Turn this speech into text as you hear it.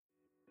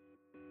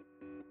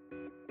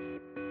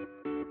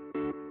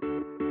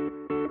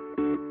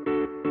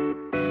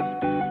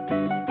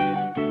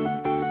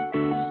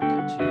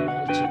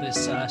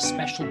this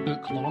special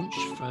book launch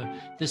for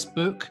this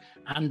book,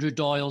 Andrew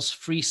Doyle's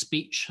Free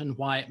Speech and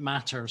Why It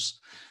Matters.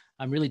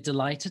 I'm really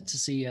delighted to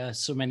see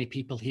so many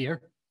people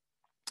here.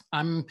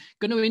 I'm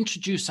going to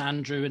introduce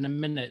Andrew in a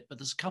minute, but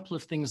there's a couple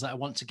of things that I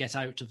want to get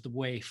out of the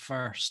way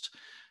first.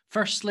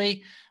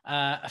 Firstly,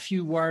 a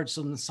few words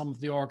on some of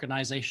the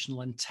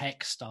organizational and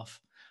tech stuff.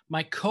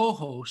 My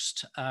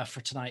co-host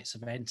for tonight's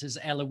event is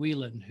Ella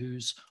Whelan,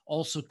 who's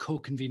also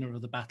co-convener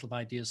of the Battle of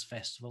Ideas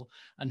Festival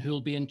and who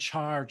will be in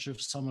charge of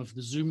some of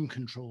the Zoom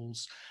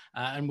controls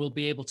and will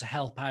be able to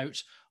help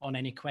out on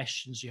any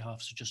questions you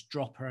have. So just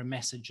drop her a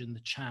message in the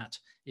chat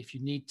if you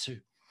need to.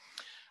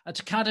 At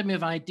Academy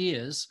of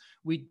Ideas,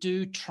 we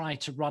do try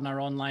to run our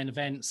online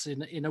events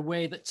in a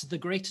way that to the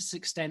greatest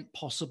extent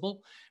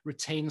possible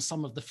retains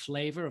some of the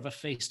flavor of a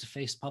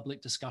face-to-face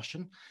public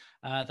discussion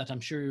that I'm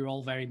sure you're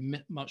all very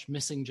much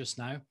missing just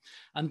now.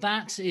 And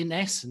that in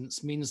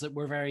essence means that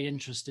we're very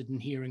interested in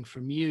hearing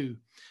from you.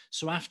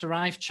 So after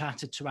I've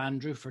chatted to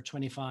Andrew for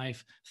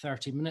 25,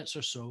 30 minutes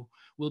or so,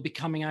 we'll be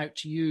coming out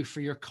to you for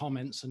your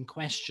comments and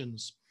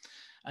questions.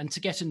 And to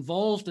get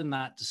involved in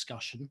that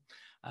discussion,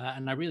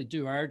 and I really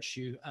do urge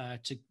you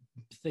to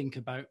think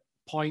about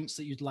points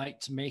that you'd like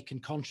to make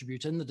and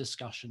contribute in the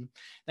discussion,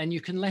 then you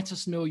can let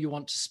us know you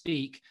want to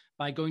speak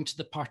by going to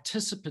the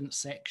participants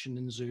section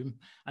in Zoom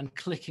and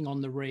clicking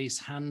on the raise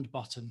hand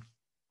button.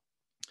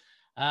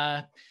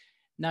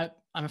 Now,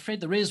 I'm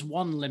afraid there is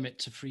one limit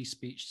to free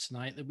speech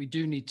tonight that we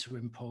do need to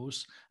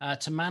impose.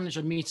 To manage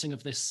a meeting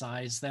of this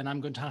size, then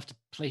I'm going to have to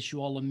place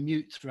you all on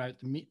mute throughout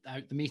the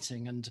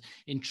meeting, and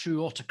in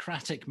true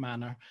autocratic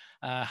manner,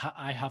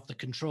 I have the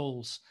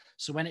controls.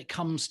 So when it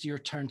comes to your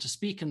turn to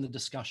speak in the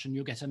discussion,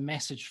 you'll get a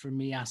message from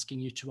me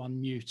asking you to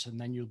unmute, and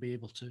then you'll be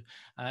able to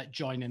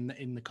join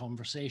in the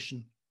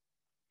conversation.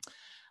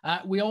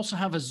 We also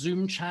have a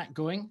Zoom chat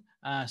going.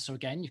 So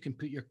again, you can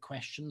put your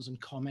questions and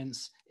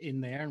comments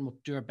in there, and we'll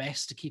do our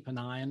best to keep an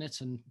eye on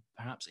it and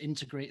perhaps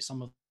integrate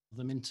some of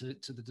them into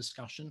the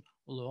discussion.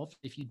 Although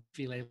if you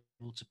feel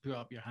able to put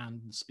up your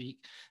hand and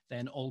speak,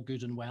 then all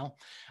good and well.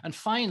 And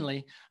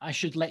finally, I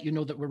should let you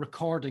know that we're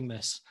recording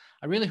this.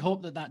 I really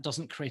hope that that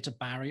doesn't create a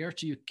barrier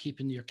to you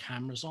keeping your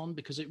cameras on,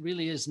 because it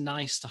really is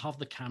nice to have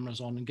the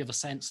cameras on and give a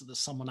sense that there's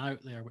someone out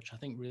there, which I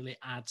think really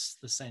adds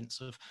the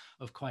sense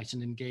of quite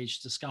an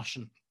engaged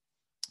discussion.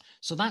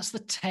 So that's the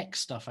tech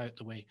stuff out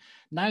the way.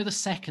 Now the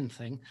second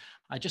thing,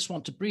 I just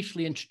want to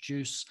briefly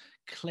introduce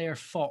Claire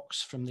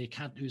Fox from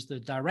who's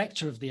the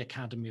director of the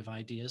Academy of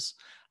Ideas,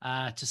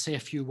 to say a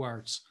few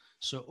words.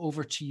 So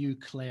over to you,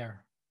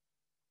 Claire.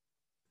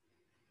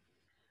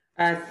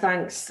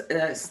 Thanks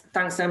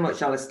so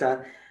much,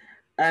 Alastair.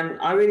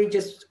 I really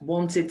just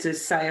wanted to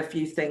say a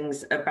few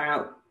things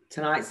about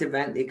tonight's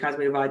event, the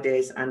Academy of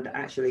Ideas, and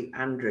actually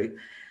Andrew.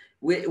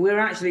 We're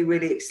actually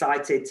really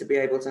excited to be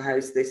able to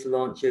host this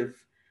launch of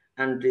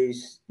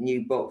Andrew's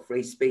new book,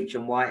 Free Speech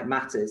and Why It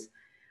Matters.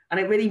 And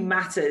it really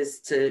matters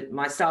to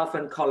myself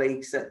and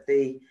colleagues at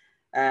the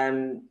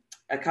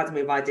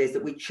Academy of Ideas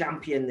that we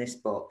champion this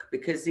book,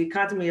 because the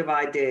Academy of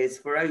Ideas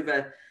for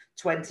over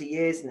 20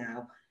 years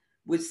now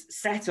was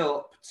set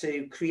up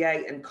to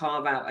create and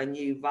carve out a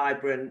new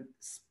vibrant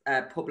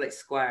public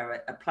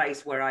square, a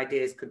place where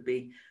ideas could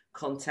be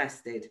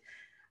contested.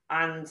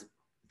 And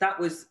that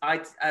was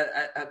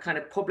a kind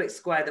of public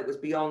square that was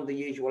beyond the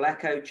usual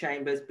echo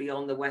chambers,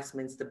 beyond the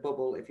Westminster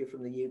bubble, if you're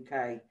from the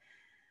UK.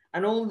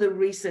 And all the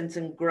recent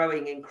and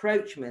growing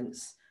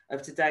encroachments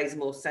of today's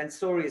more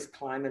censorious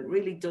climate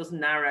really does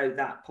narrow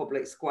that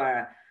public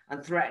square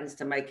and threatens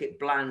to make it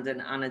bland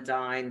and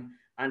anodyne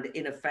and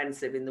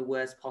inoffensive in the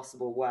worst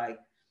possible way.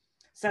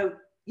 So,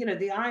 you know,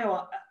 the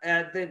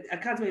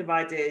Academy of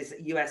Ideas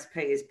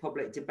USP is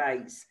public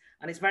debates,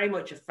 and it's very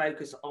much a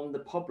focus on the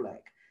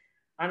public.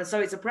 And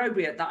so it's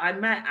appropriate that I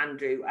met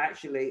Andrew,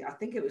 actually, I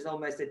think it was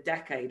almost a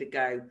decade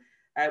ago,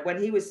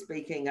 when he was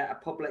speaking at a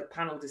public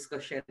panel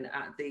discussion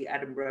at the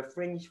Edinburgh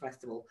Fringe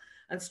Festival.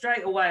 And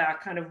straight away, I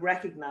kind of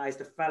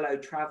recognized a fellow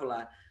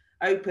traveler,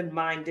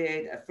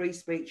 open-minded, a free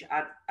speech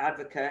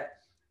advocate,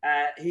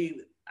 who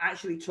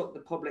actually took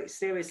the public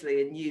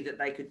seriously and knew that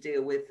they could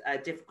deal with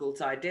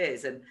difficult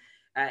ideas. And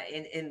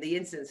in the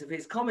instance of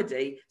his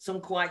comedy,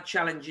 some quite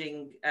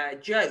challenging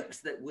jokes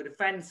that would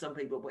offend some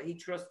people, but he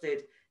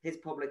trusted his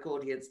public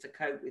audience to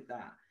cope with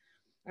that.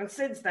 And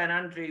since then,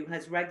 Andrew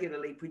has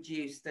regularly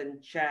produced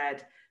and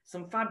chaired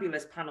some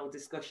fabulous panel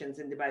discussions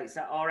and debates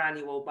at our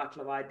annual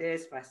Battle of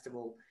Ideas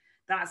Festival.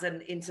 That's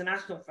an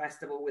international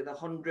festival with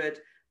 100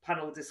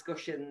 panel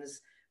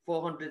discussions,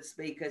 400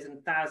 speakers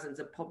and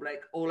thousands of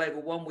public all over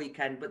one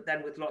weekend, but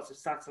then with lots of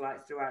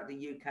satellites throughout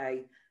the UK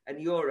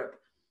and Europe.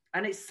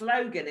 And its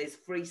slogan is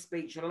Free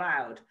Speech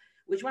Allowed,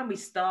 which when we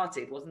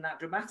started wasn't that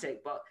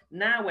dramatic. But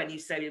now when you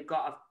say you've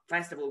got a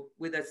festival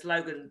with a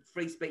slogan,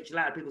 Free Speech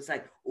Allowed, people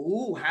say,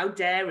 "Ooh, how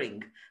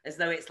daring," as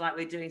though it's like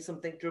we're doing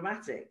something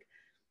dramatic.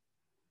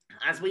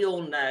 As we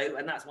all know,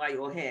 and that's why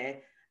you're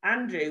here,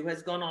 Andrew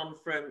has gone on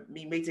from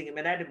me meeting him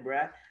in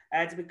Edinburgh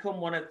to become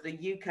one of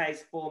the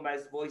UK's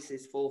foremost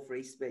voices for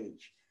free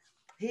speech.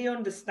 He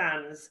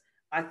understands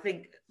I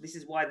think this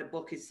is why the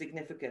book is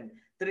significant,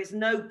 that it's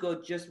no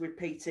good just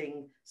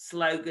repeating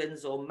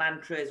slogans or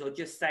mantras or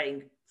just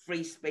saying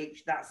free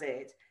speech, that's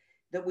it,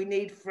 that we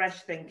need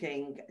fresh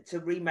thinking to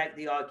remake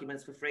the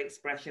arguments for free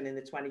expression in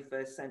the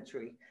 21st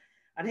century.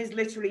 And his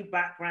literary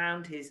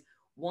background, his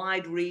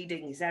wide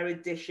reading, his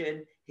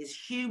erudition, his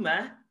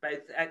humour,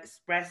 both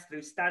expressed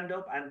through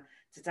stand-up and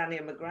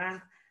Titania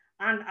McGrath,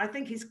 and I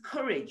think his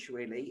courage,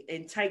 really,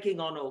 in taking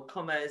on all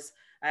comers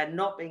and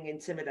not being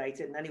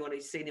intimidated, and anyone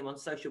who's seen him on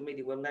social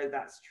media will know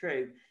that's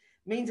true,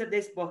 means that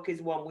this book is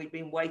one we've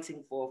been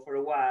waiting for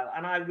a while.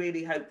 And I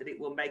really hope that it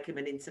will make him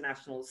an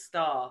international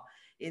star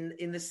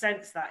in the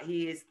sense that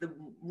he is the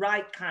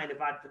right kind of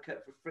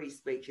advocate for free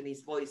speech, and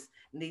his voice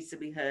needs to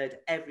be heard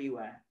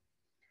everywhere.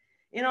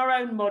 In our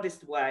own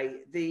modest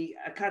way, the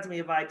Academy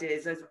of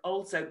Ideas has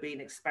also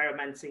been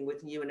experimenting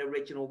with new and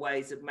original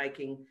ways of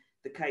making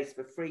the case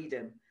for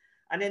freedom.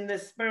 And in the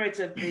spirit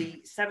of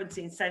the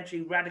 17th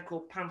century radical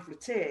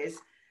pamphleteers,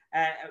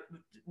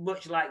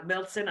 much like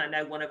Milton, I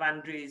know one of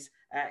Andrew's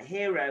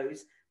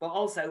heroes, but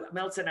also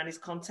Milton and his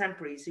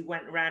contemporaries who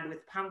went around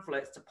with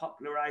pamphlets to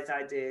popularize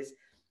ideas,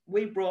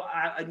 we brought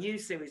out a new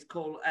series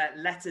called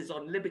Letters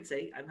on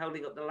Liberty. I'm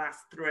holding up the last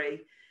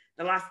three.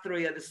 The last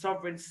three are the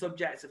sovereign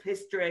subjects of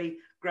history,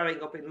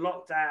 growing up in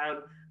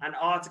lockdown, and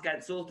art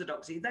against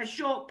orthodoxy. They're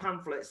short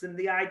pamphlets, and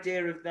the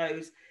idea of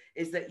those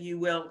is that you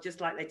will,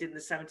 just like they did in the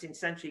 17th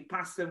century,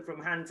 pass them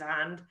from hand to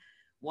hand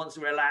once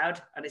we're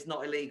allowed, and it's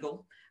not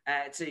illegal,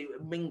 to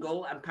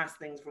mingle and pass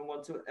things from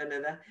one to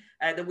another,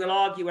 that we'll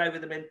argue over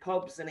them in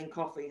pubs and in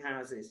coffee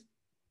houses.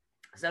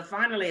 So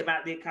finally,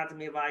 about the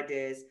Academy of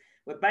Ideas,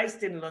 we're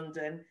based in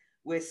London,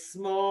 we're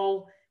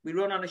small, we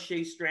run on a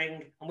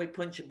shoestring, and we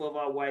punch above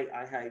our weight,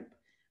 I hope.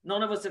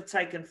 None of us have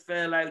taken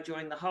furlough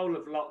during the whole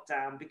of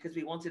lockdown because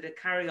we wanted to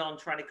carry on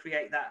trying to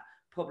create that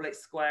public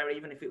square,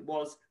 even if it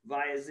was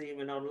via Zoom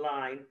and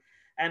online.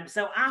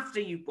 So after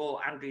you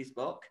bought Andrew's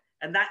book,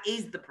 and that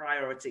is the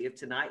priority of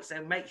tonight,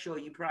 so make sure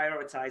you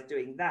prioritize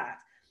doing that.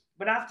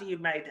 But after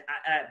you've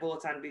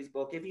bought Andrew's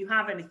book, if you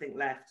have anything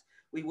left,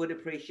 we would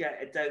appreciate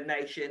a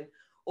donation,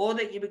 or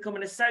that you become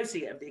an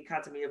associate of the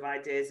Academy of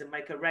Ideas and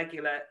make a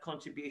regular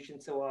contribution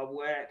to our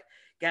work,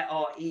 get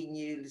our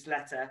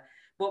e-newsletter.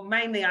 But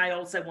mainly, I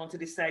also wanted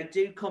to say,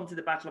 do come to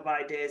the Battle of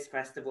Ideas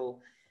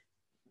Festival.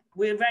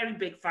 We're very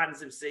big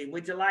fans of Zoom.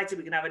 We're delighted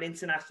we can have an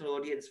international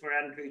audience for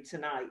Andrew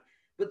tonight.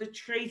 But the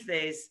truth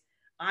is,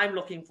 I'm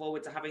looking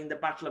forward to having the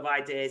Battle of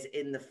Ideas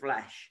in the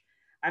flesh.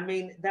 I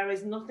mean, there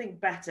is nothing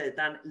better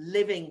than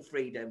living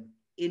freedom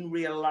in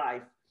real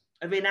life,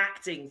 of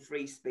enacting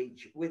free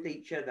speech with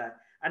each other.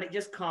 And it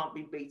just can't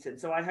be beaten.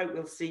 So I hope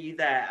we'll see you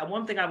there. And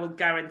one thing I will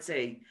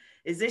guarantee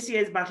is this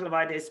year's Battle of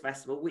Ideas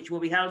Festival, which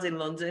will be held in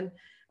London,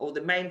 or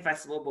the main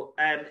festival,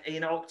 but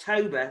in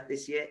October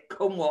this year,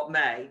 come what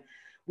may,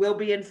 will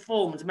be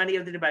informed, many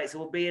of the debates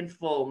will be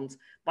informed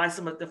by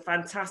some of the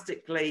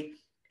fantastically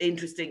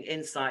interesting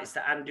insights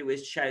that Andrew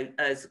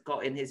has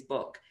got in his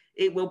book.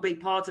 It will be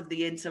part of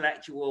the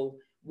intellectual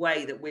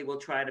way that we will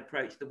try and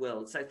approach the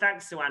world. So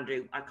thanks to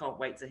Andrew. I can't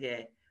wait to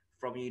hear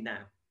from you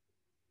now.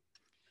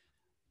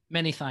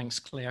 Many thanks,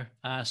 Claire.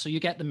 So you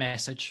get the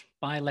message.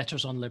 Buy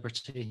Letters on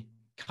Liberty.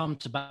 Come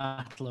to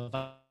Battle of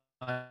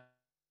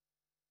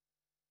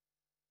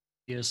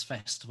Ideas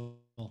Festival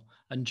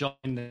and join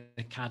the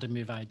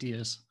Academy of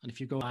Ideas. And if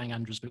you go buying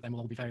Andrew's book, then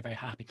we'll all be very, very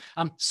happy.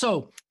 On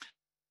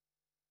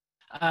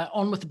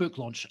with the book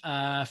launch,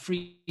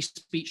 Free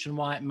Speech and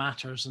Why It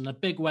Matters, and a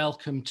big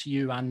welcome to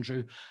you,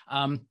 Andrew.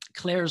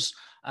 Claire's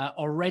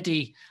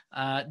already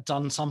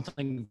done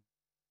something,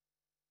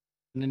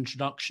 an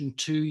introduction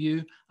to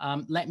you.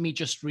 Let me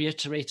just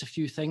reiterate a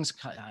few things.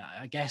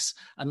 I guess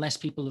unless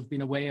people have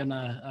been away on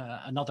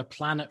another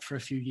planet for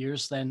a few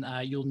years, then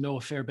you'll know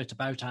a fair bit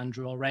about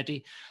Andrew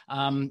already.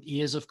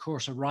 He is, of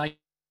course, a writer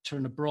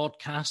and a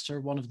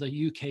broadcaster, one of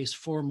the UK's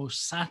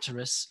foremost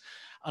satirists,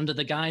 under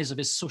the guise of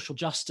his social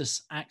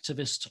justice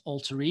activist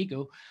alter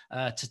ego,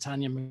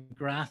 Titania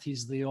McGrath.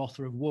 He's the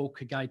author of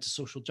Woke, A Guide to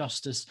Social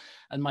Justice,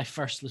 and my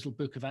first little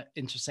book of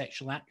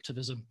intersectional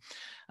activism.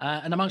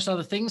 And amongst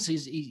other things,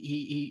 he's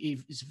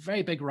a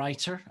very big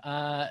writer,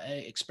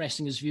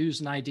 expressing his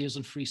views and ideas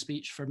on free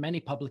speech for many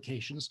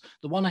publications.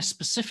 The one I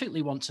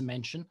specifically want to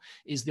mention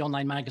is the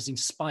online magazine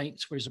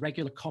Spiked, where he's a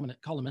regular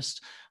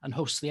columnist and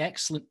hosts the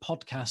excellent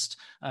podcast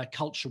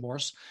Culture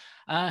Wars.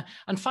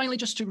 And finally,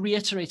 just to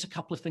reiterate a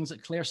couple of things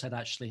that Claire said,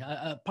 actually,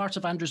 part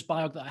of Andrew's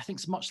bio that I think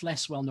is much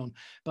less well known,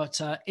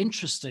 but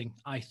interesting,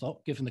 I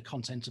thought, given the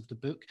content of the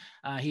book.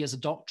 He has a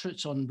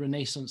doctorate on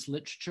Renaissance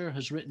literature,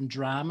 has written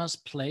dramas,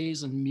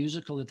 plays, and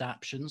musical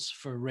adaptations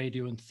for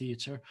radio and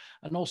theatre,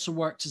 and also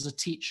worked as a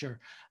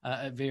teacher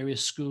at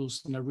various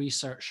schools and a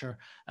researcher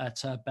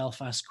at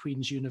Belfast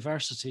Queen's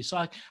University. So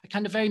a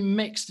kind of very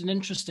mixed and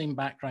interesting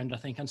background, I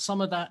think, and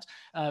some of that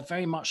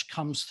very much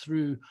comes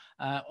through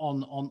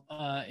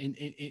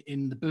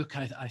in the book,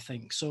 I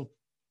think. So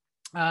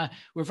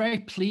We're very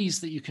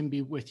pleased that you can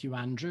be with you,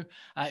 Andrew.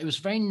 It was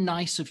very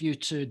nice of you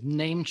to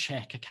name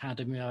check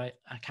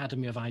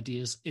Academy of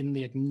Ideas in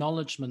the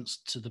acknowledgements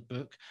to the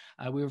book.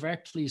 We were very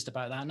pleased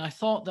about that. And I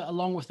thought that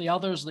along with the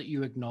others that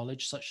you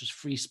acknowledged, such as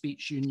Free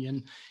Speech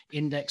Union,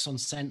 Index on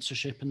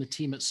Censorship, and the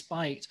team at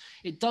Spite,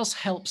 it does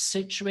help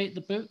situate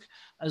the book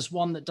as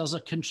one that does a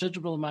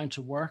considerable amount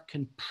of work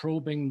in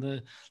probing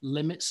the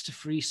limits to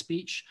free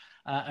speech.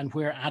 And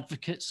where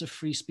advocates of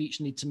free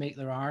speech need to make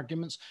their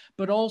arguments,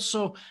 but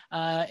also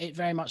it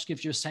very much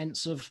gives you a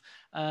sense of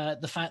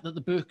the fact that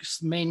the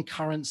book's main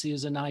currency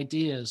is in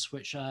ideas,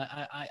 which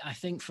I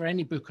think for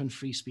any book on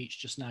free speech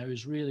just now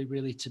is really,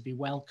 really to be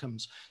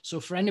welcomed. So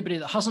for anybody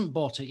that hasn't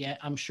bought it yet,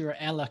 I'm sure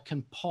Ella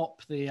can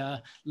pop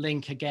the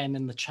link again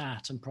in the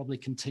chat and probably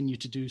continue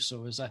to do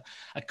so as a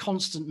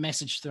constant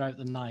message throughout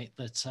the night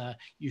that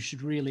you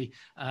should really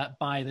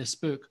buy this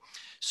book.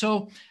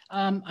 So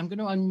I'm going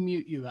to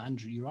unmute you,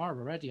 Andrew. You are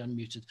already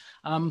unmuted.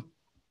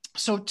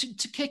 So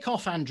to kick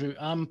off, Andrew,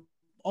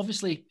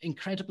 obviously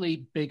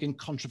incredibly big and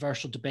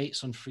controversial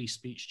debates on free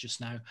speech just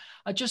now.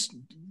 I just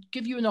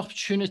give you an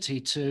opportunity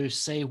to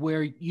say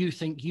where you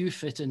think you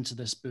fit into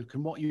this book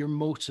and what your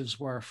motives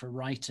were for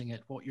writing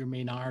it, what your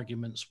main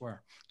arguments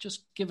were.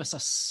 Just give us a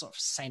sort of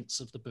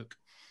sense of the book.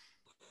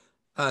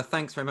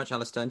 Thanks very much,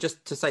 Alastair. And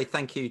just to say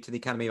thank you to the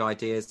Academy of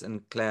Ideas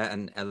and Claire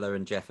and Ella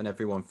and Jeff and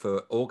everyone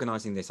for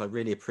organising this. I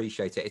really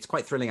appreciate it. It's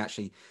quite thrilling,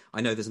 actually.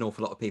 I know there's an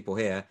awful lot of people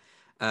here.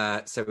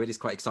 So it is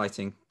quite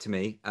exciting to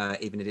me,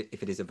 even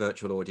if it is a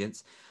virtual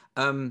audience.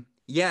 Thank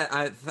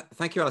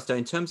you, Alastair.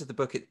 In terms of the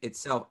book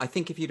itself, I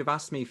think if you'd have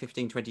asked me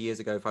 15, 20 years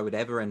ago if I would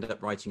ever end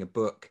up writing a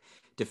book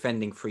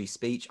defending free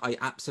speech, I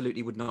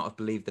absolutely would not have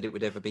believed that it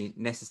would ever be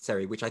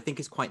necessary, which I think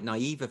is quite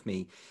naive of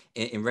me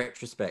in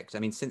retrospect. I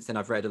mean, since then,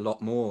 I've read a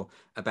lot more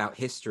about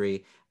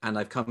history, and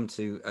I've come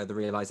to the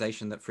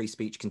realization that free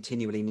speech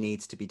continually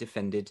needs to be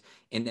defended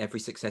in every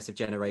successive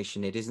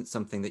generation. It isn't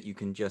something that you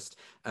can just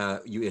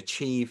you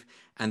achieve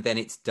and then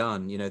it's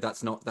done. You know,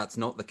 that's not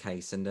the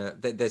case. And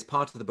there's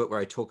part of the book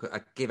where I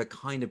give a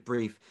kind of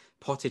brief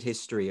potted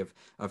history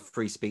of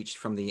free speech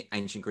from the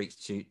ancient Greeks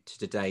to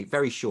today.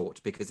 Very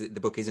short, because the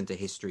book isn't a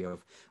history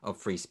of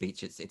free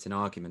speech. It's an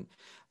argument.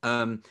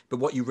 But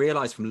what you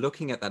realize from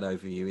looking at that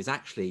overview is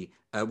actually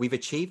we've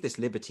achieved this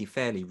liberty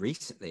fairly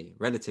recently,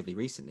 relatively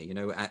recently, you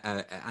know,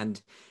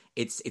 and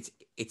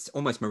it's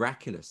almost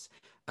miraculous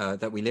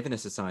that we live in a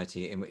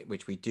society in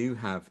which we do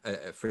have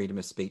freedom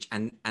of speech.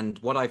 And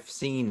what I've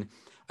seen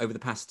over the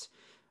past,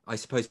 I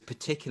suppose,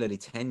 particularly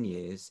 10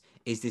 years,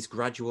 is this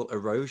gradual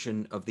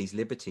erosion of these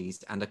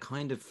liberties and a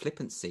kind of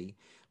flippancy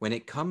when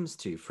it comes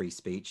to free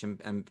speech,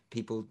 and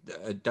people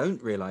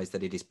don't realize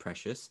that it is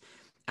precious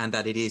and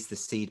that it is the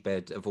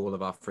seedbed of all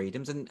of our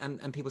freedoms,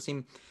 and people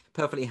seem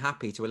perfectly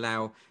happy to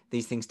allow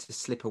these things to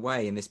slip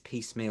away in this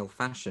piecemeal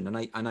fashion.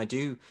 And I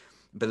do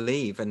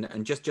believe,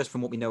 and just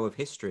from what we know of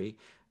history,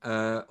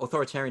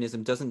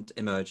 authoritarianism doesn't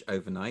emerge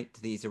overnight.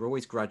 These are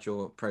always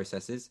gradual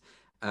processes.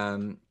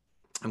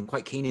 I'm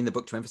quite keen in the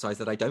book to emphasize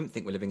that I don't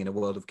think we're living in a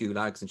world of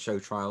gulags and show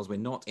trials. We're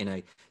not in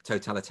a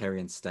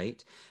totalitarian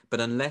state.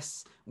 But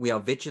unless we are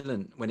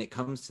vigilant when it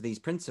comes to these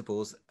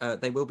principles,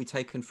 they will be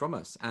taken from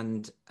us.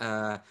 And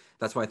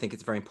that's why I think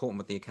it's very important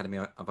what the Academy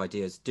of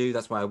Ideas do.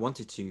 That's why I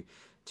wanted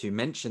to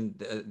mention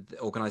the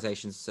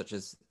organizations such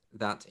as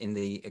that in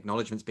the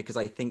acknowledgements, because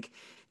I think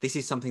this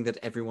is something that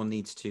everyone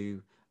needs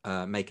to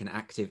make an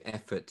active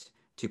effort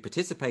to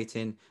participate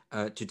in,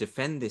 to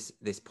defend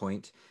this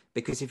point,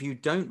 because if you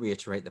don't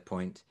reiterate the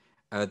point,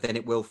 then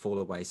it will fall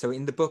away. So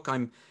in the book,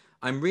 I'm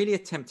really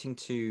attempting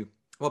to,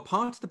 well,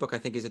 part of the book I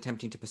think is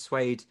attempting to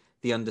persuade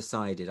the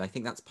undecided. I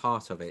think that's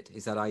part of it,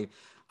 is that I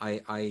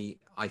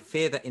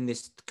fear that in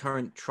this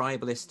current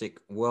tribalistic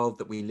world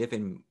that we live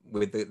in,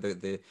 with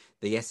the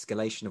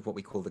escalation of what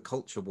we call the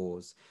culture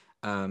wars,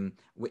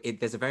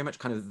 there's a very much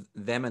kind of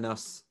them and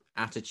us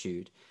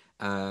attitude.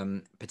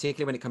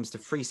 Particularly when it comes to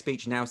free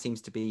speech, now seems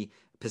to be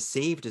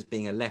perceived as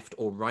being a left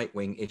or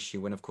right-wing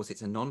issue, when of course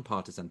it's a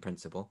non-partisan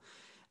principle.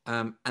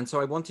 And so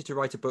I wanted to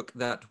write a book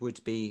that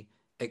would be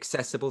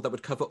accessible, that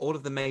would cover all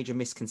of the major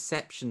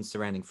misconceptions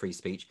surrounding free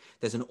speech.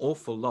 There's an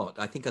awful lot.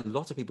 I think a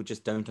lot of people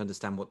just don't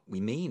understand what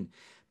we mean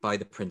by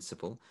the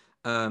principle.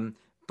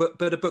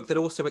 But a book that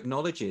also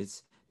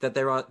acknowledges that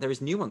there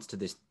is nuance to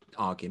this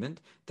argument,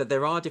 that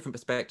there are different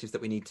perspectives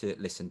that we need to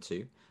listen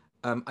to.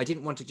 I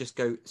didn't want to just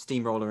go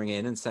steamrolling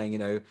in and saying, you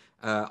know,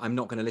 I'm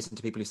not going to listen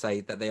to people who say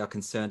that they are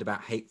concerned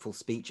about hateful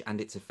speech and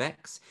its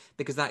effects,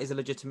 because that is a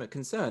legitimate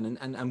concern,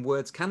 and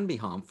words can be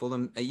harmful,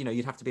 and you know,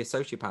 you'd have to be a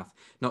sociopath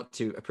not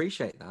to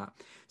appreciate that.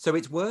 So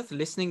it's worth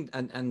listening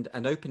and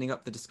opening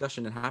up the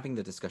discussion and having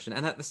the discussion.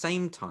 And at the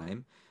same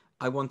time,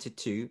 I wanted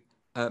to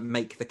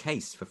make the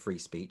case for free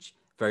speech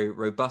very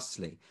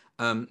robustly.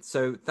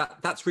 So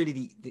that's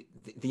really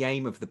the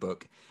aim of the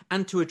book,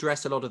 and to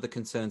address a lot of the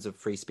concerns of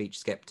free speech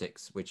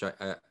skeptics, which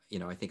I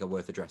think are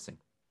worth addressing.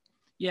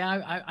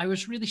 Yeah, I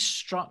was really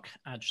struck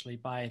actually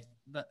by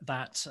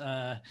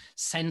that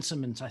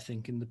sentiment, I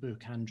think, in the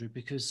book, Andrew,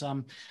 because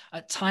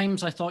at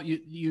times I thought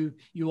you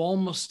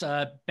almost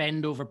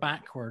bend over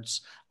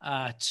backwards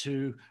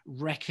to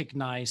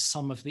recognize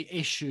some of the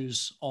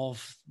issues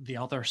of the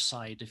other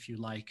side, if you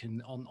like,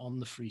 on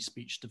the free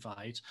speech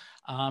divide,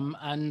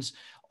 and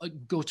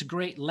go to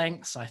great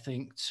lengths, I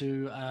think,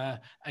 to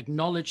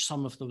acknowledge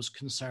some of those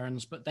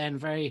concerns, but then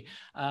very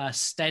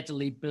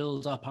steadily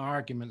build up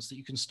arguments that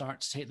you can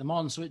start to take them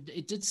on. So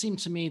it did seem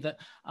to me that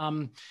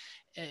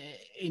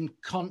in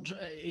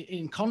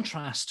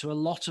contrast to a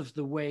lot of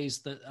the ways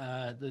that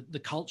the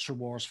culture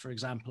wars, for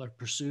example, are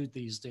pursued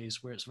these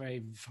days, where it's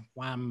very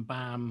wham,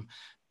 bam,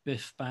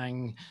 biff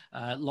bang,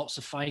 lots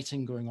of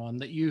fighting going on,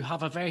 that you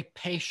have a very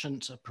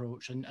patient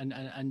approach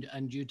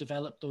and you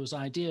develop those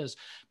ideas.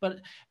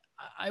 But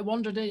I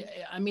wondered,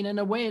 I mean, in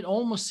a way, it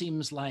almost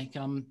seems like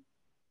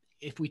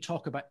if we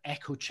talk about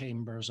echo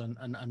chambers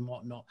and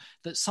whatnot,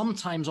 that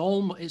sometimes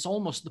it's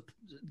almost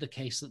the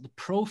case that the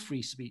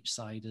pro-free speech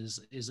side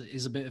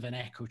is a bit of an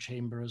echo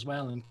chamber as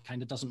well, and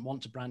kind of doesn't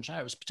want to branch out.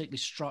 I was particularly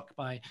struck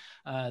by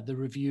the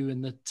review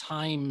in the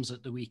Times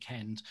at the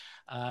weekend,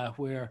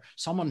 where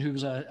someone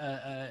who's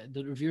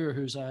the reviewer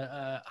who's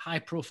a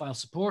high-profile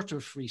supporter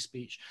of free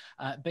speech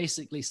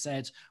basically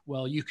said,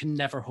 "Well, you can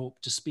never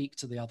hope to speak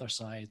to the other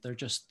side. They're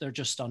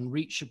just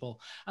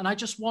unreachable." And I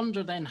just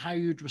wonder then how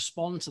you'd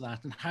respond to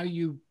that, and how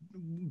you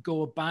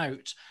go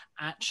about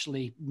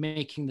actually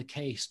making the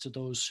case to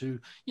those who,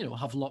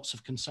 have lots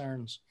of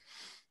concerns.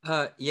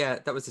 Yeah,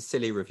 that was a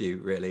silly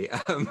review, really.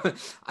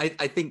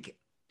 I think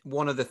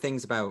one of the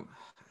things about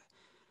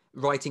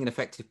writing an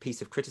effective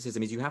piece of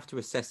criticism is you have to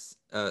assess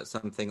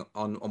something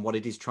on what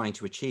it is trying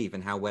to achieve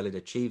and how well it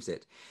achieves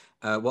it.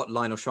 What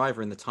Lionel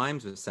Shriver in the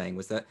Times was saying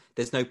was that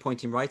there's no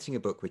point in writing a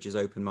book which is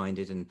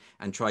open-minded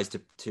and tries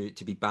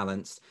to be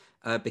balanced,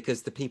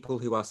 because the people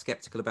who are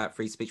skeptical about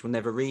free speech will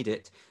never read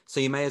it. So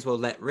you may as well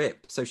let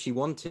rip. So she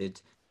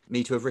wanted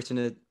me to have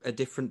written a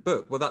different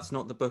book. Well, that's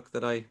not the book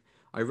that I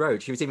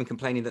wrote. She was even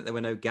complaining that there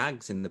were no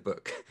gags in the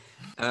book,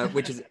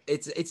 which is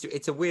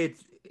it's a weird,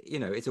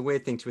 it's a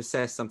weird thing to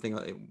assess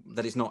something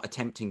that it's not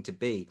attempting to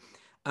be.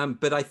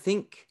 But I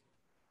think,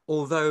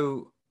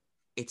 although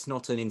it's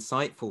not an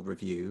insightful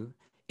review,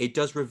 it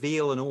does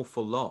reveal an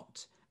awful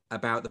lot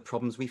about the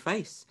problems we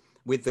face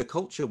with the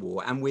culture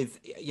war and with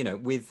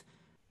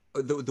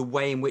the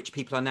way in which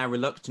people are now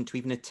reluctant to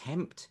even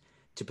attempt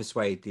to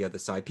persuade the other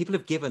side. People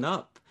have given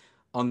up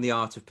on the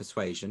art of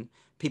persuasion.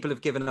 People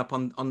have given up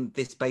on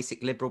this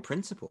basic liberal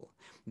principle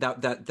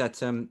that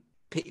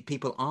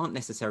people aren't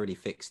necessarily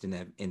fixed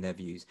in their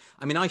views.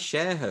 I mean, I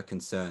share her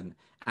concern,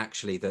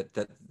 actually, that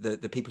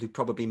the people who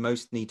probably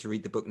most need to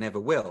read the book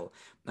never will.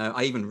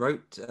 I even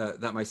wrote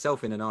that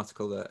myself in an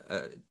article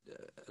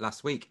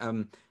last week.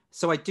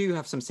 So I do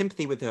have some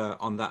sympathy with her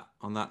on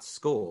that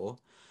score.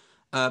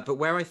 But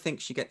where I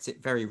think she gets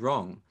it very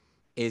wrong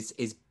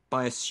is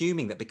by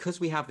assuming that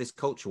because we have this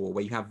culture war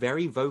where you have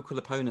very vocal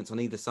opponents on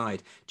either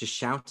side just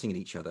shouting at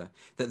each other,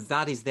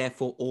 that is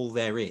therefore all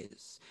there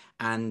is.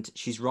 And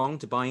she's wrong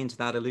to buy into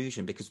that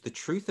illusion, because the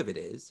truth of it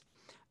is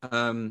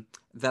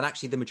that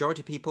actually the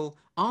majority of people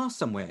are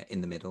somewhere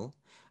in the middle.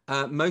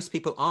 Most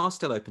people are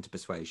still open to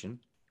persuasion,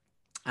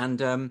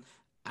 and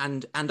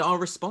are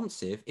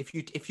responsive if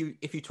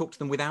you talk to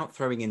them without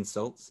throwing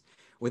insults,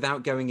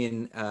 without going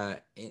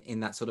in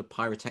that sort of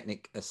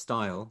pyrotechnic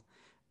style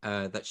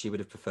that she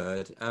would have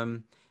preferred. I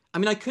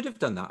mean, I could have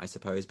done that, I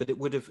suppose, but it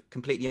would have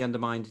completely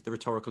undermined the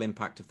rhetorical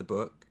impact of the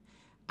book,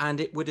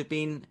 and it would have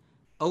been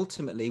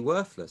ultimately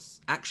worthless,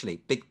 actually,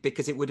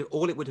 because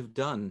all it would have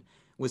done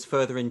was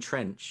further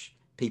entrench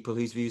people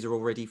whose views are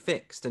already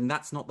fixed, and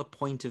that's not the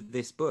point of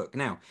this book.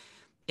 Now,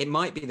 it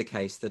might be the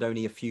case that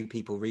only a few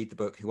people read the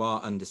book who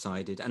are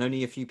undecided, and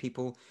only a few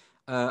people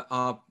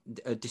are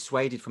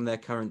dissuaded from their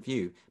current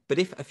view. But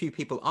if a few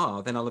people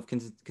are, then I'll have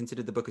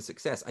considered the book a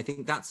success. I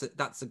think that's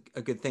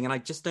a good thing. And I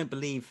just don't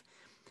believe,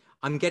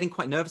 I'm getting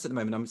quite nervous at the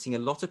moment. I'm seeing a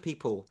lot of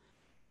people,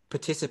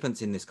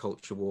 participants in this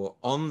culture war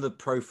on the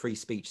pro-free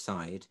speech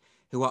side,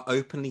 who are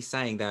openly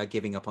saying they are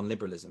giving up on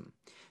liberalism.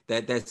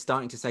 They're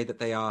starting to say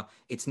that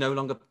it's no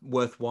longer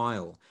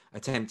worthwhile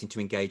attempting to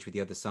engage with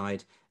the other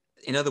side.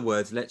 In other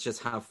words, let's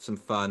just have some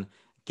fun,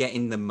 get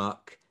in the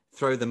muck,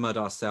 throw the mud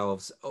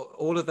ourselves,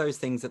 all of those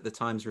things that the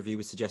Times review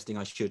was suggesting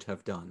I should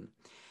have done.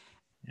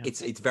 Yeah.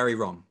 It's very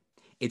wrong.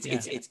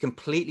 It's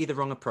completely the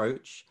wrong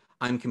approach.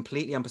 I'm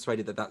completely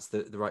unpersuaded that that's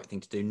the right thing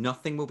to do.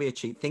 Nothing will be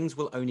achieved. Things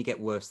will only get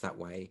worse that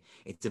way.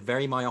 It's a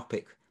very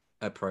myopic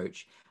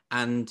approach.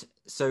 And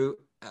so,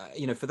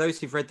 for those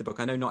who've read the book,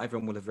 I know not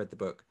everyone will have read the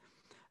book.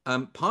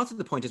 Part of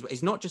the point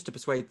is not just to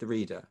persuade the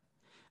reader,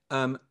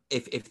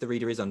 if the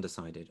reader is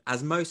undecided,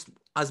 as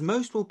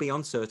most will be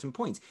on certain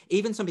points.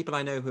 Even some people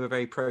I know who are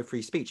very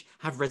pro-free speech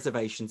have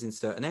reservations in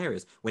certain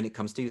areas when it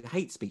comes to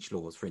hate speech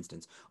laws, for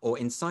instance, or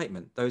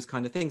incitement, those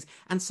kind of things.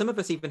 And some of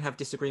us even have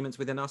disagreements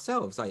within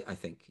ourselves, I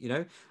think,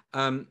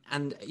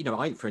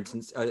 I, for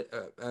instance,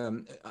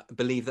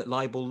 believe that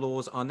libel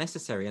laws are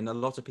necessary. And a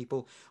lot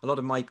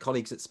of my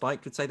colleagues at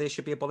Spiked would say they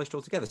should be abolished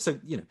altogether. So,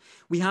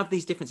 we have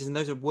these differences, and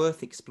those are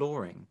worth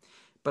exploring.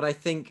 But I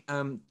think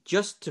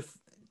just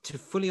to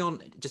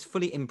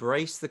fully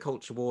embrace the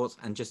culture wars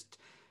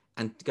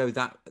and go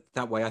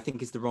that way, I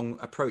think is the wrong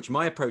approach.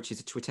 My approach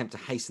is to attempt to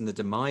hasten the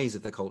demise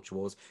of the culture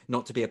wars,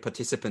 not to be a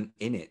participant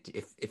in it,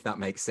 if that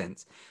makes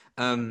sense.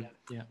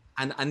 Yeah.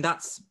 And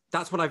that's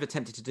what I've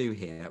attempted to do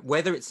here.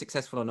 Whether it's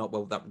successful or not,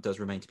 well, that does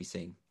remain to be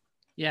seen.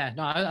 Yeah,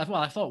 no,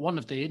 I thought one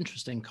of the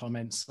interesting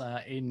comments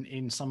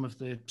in some of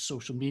the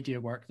social media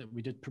work that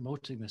we did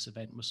promoting this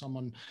event was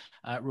someone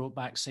wrote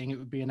back saying it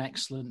would be an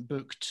excellent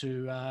book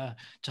to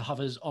have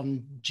as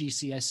on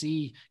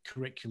GCSE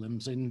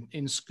curriculums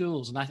in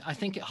schools, and I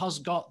think it has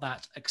got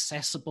that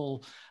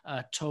accessible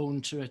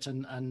tone to it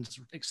and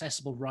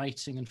accessible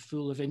writing and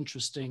full of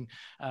interesting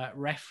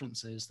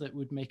references that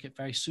would make it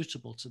very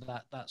suitable to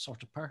that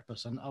sort of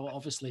purpose, and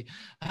obviously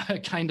a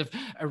kind of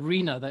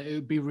arena that it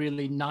would be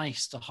really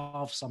nice to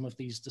have some of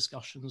these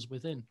discussions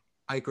within.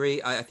 I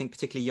agree. I think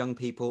particularly young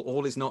people,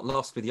 all is not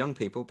lost with young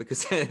people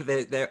because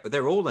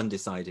they're all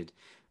undecided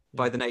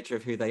by the nature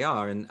of who they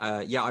are. And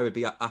I would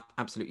be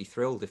absolutely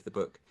thrilled if the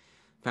book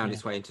found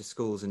its way into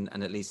schools and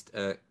at least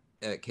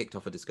kicked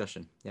off a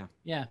discussion.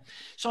 Yeah.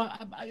 So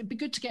it'd be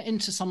good to get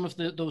into some of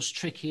those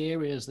tricky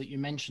areas that you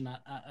mentioned,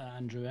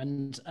 Andrew.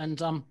 And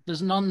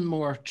there's none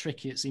more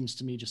tricky, it seems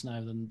to me, just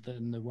now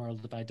than the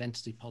world of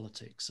identity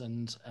politics,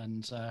 and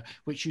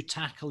which you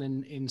tackle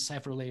in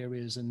several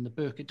areas in the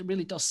book. It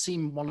really does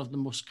seem one of the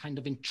most kind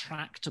of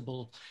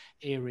intractable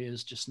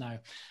areas just now.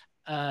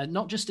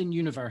 Not just in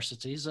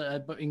universities,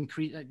 but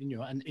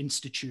and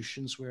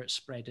institutions where it's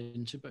spread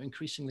into, but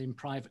increasingly in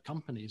private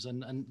companies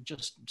and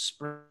just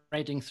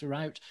spreading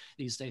throughout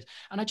these days.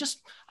 And I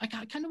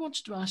kind of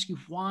wanted to ask you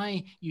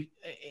why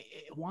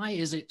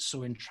is it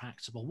so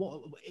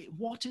intractable?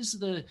 What is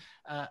the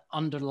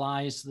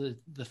underlies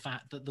the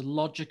fact that the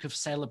logic of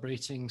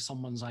celebrating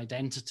someone's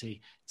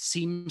identity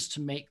seems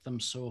to make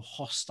them so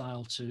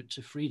hostile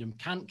to freedom?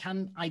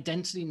 Can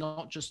identity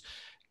not just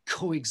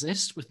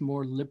coexist with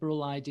more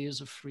liberal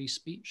ideas of free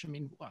speech? I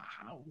mean,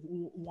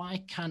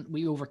 why can't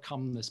we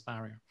overcome this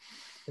barrier?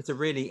 It's a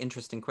really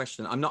interesting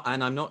question. I'm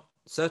not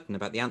certain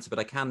about the answer, but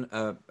I can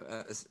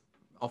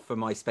offer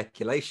my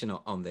speculation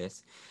on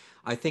this.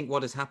 I think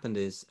what has happened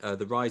is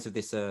the rise of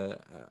this,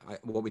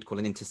 what we'd call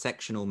an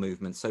intersectional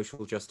movement,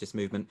 social justice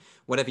movement,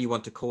 whatever you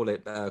want to call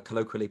it.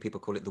 Colloquially, people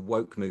call it the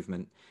woke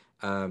movement.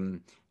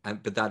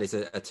 But that is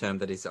a term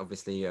that is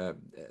obviously,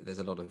 there's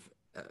a lot of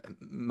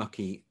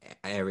mucky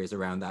areas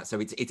around that. So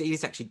it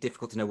is actually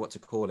difficult to know what to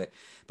call it.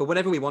 But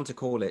whatever we want to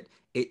call it,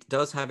 it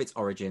does have its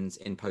origins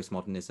in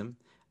postmodernism,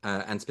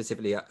 and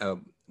specifically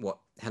what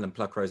Helen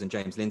Pluckrose and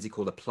James Lindsay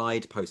call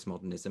applied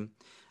postmodernism.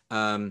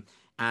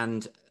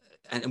 And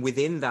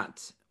within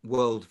that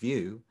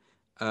worldview,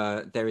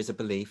 there is a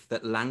belief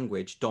that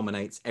language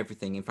dominates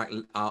everything. In fact,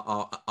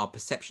 our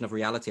perception of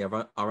reality,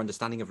 our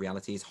understanding of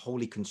reality is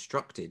wholly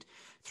constructed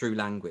through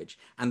language.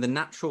 And the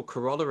natural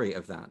corollary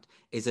of that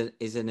is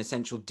an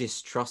essential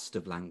distrust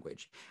of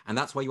language. And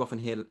that's why you often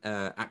hear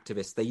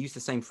activists, they use the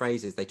same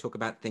phrases. They talk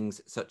about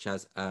things such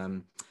as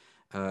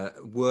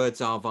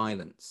words are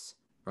violence.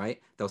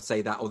 Right? They'll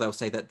say that, or they'll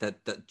say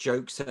that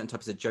jokes, certain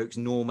types of jokes,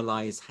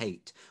 normalize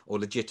hate or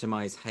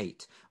legitimize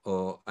hate,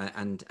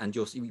 and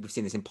we've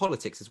seen this in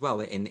politics as well,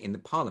 in the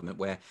Parliament,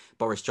 where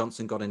Boris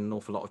Johnson got in an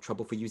awful lot of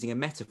trouble for using a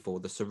metaphor,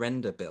 the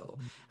surrender bill,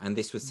 and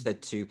this was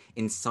said to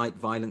incite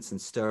violence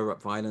and stir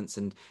up violence,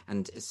 and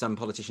some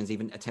politicians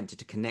even attempted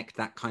to connect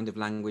that kind of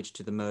language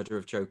to the murder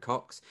of Joe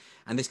Cox,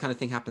 and this kind of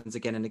thing happens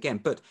again and again.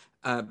 But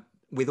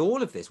with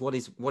all of this, what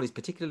is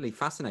particularly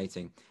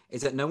fascinating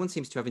is that no one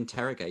seems to have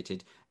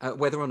interrogated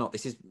whether or not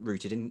this is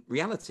rooted in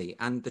reality.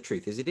 And the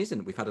truth is it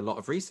isn't. We've had a lot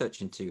of research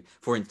into,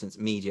 for instance,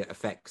 media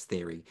effects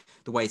theory,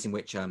 the ways in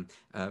which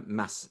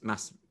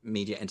mass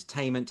media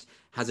entertainment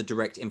has a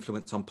direct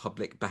influence on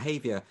public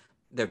behavior.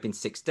 There have been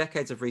 6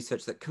 decades of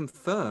research that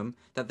confirm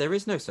that there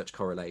is no such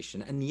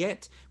correlation. And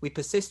yet we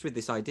persist with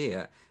this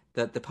idea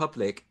that the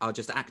public are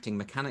just acting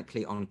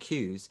mechanically on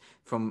cues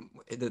from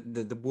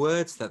the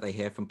words that they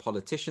hear from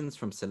politicians,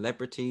 from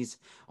celebrities,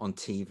 on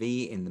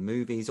TV, in the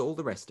movies, all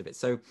the rest of it.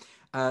 So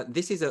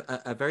this is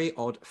a very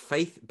odd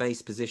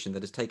faith-based position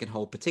that has taken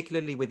hold,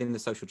 particularly within the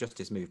social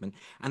justice movement.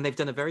 And they've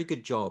done a very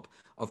good job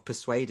of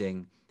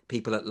persuading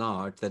people at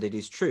large that it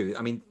is true.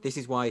 I mean, this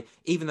is why,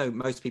 even though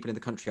most people in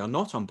the country are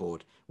not on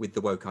board with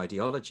the woke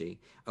ideology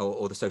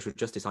or the social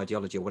justice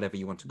ideology, or whatever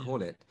you want to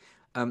call it,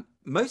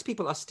 most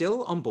people are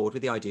still on board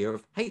with the idea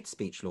of hate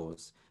speech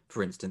laws,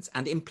 for instance.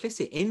 And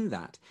implicit in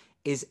that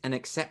is an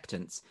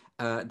acceptance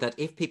that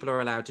if people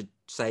are allowed to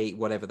say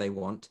whatever they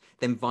want,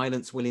 then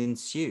violence will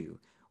ensue.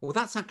 Well,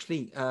 that's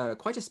actually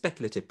quite a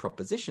speculative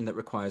proposition that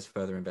requires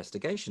further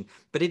investigation,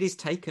 but it is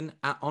taken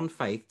on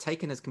faith,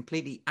 taken as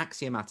completely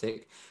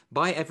axiomatic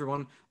by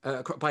everyone,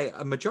 by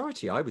a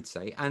majority, I would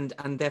say, and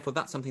therefore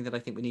that's something that I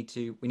think we need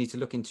to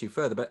look into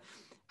further. But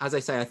as I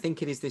say, I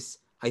think it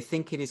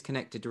is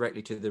connected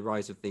directly to the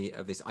rise of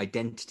this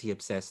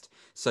identity-obsessed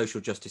social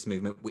justice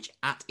movement, which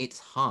at its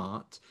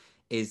heart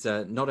is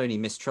not only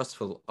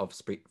mistrustful of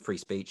free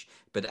speech,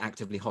 but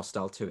actively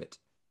hostile to it.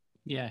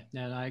 Yeah,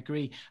 no, I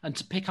agree. And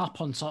to pick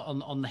up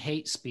on the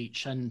hate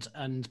speech,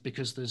 and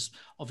because there's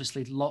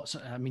obviously lots.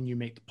 I mean, you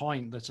make the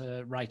point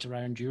that right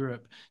around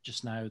Europe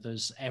just now,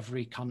 there's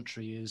every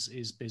country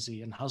is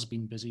busy and has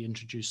been busy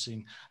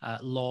introducing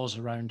laws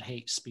around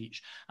hate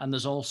speech, and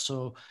there's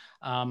also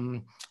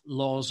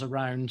laws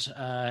around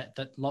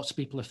that lots of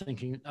people are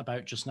thinking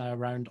about just now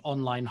around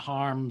online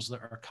harms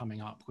that are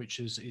coming up,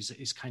 which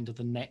is kind of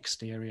the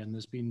next area. And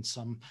there's been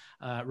some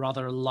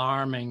rather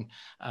alarming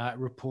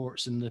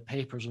reports in the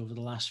papers over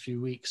the last few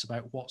weeks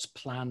about what's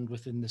planned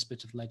within this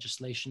bit of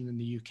legislation in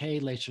the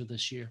UK later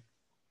this year.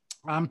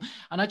 And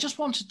I just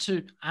wanted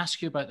to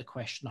ask you about the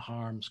question of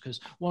harms,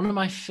 because one of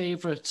my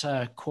favorite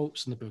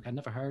quotes in the book, I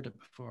never heard it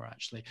before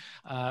actually,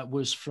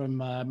 was from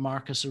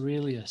Marcus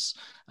Aurelius,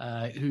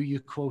 who you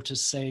quote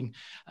as saying,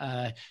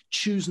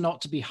 choose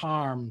not to be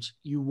harmed,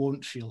 you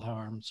won't feel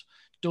harmed.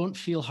 Don't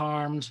feel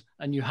harmed,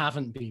 and you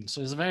haven't been.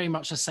 So there's very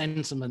much a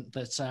sentiment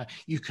that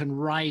you can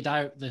ride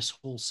out this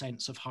whole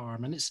sense of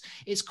harm. And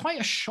it's quite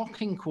a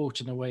shocking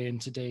quote in a way in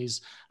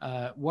today's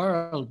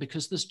world,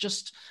 because there's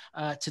just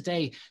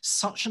today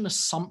such an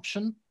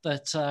assumption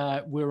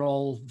that we're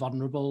all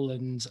vulnerable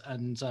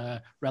and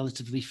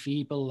relatively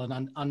feeble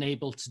and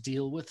unable to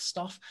deal with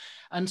stuff.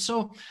 And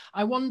so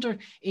I wonder,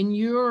 in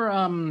your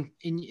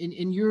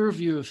in your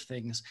view of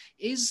things,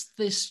 is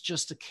this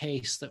just a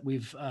case that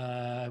we've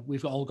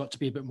all got to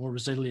be a bit more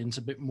resilient,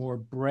 a bit more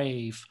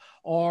brave,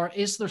 or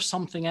is there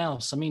something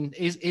else? I mean,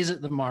 is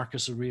it the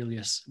Marcus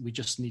Aurelius, we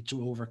just need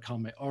to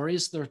overcome it, or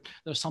is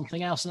there's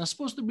something else? And I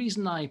suppose the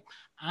reason I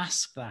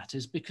ask that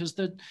is because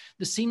there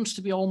seems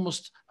to be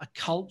almost a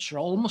culture,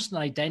 almost an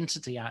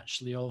identity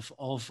actually of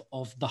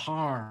the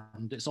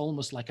harmed. It's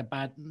almost like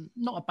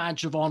not a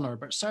badge of honor,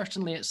 but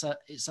certainly it's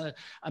a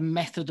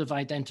method of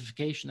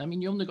identification. I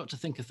mean, you only got to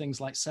think of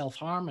things like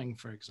self-harming,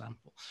 for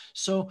example.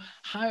 So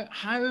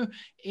how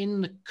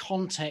in the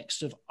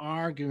context of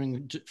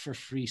arguing for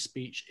free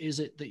speech is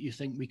it that you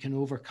think we can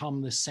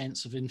overcome this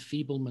sense of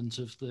enfeeblement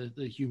of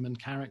the human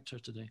character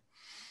today?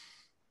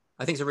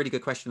 I think it's a really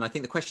good question. I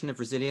think the question of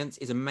resilience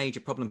is a major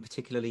problem,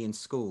 particularly in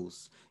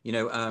schools. You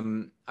know,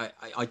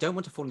 I don't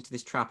want to fall into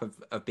this trap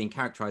of being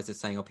characterized as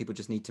saying, oh, people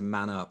just need to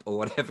man up or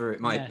whatever it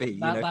might be.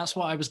 That's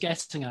what I was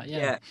getting at.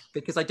 Yeah,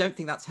 because I don't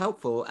think that's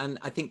helpful. And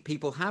I think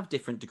people have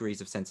different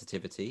degrees of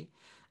sensitivity.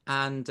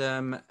 And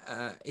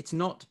it's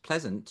not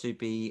pleasant to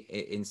be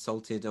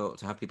insulted or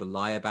to have people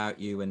lie about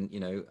you. And,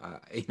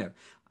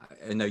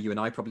 I know you and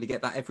I probably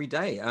get that every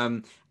day.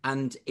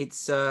 And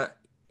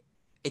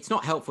it's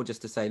not helpful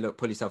just to say, look,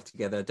 pull yourself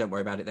together, don't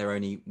worry about it, they're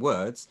only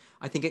words.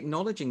 I think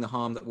acknowledging the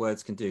harm that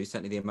words can do,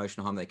 certainly the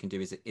emotional harm they can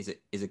do,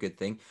 is a good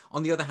thing.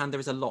 On the other hand, there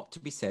is a lot to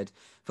be said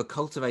for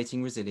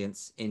cultivating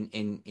resilience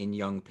in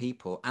young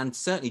people, and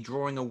certainly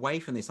drawing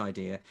away from this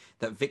idea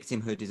that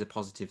victimhood is a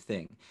positive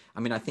thing. I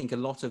mean, I think a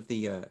lot of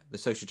the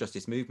social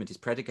justice movement is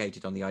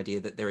predicated on the idea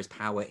that there is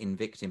power in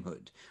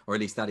victimhood, or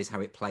at least that is how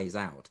it plays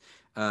out.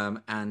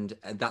 And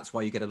that's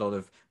why you get a lot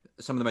of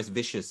some of the most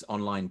vicious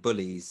online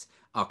bullies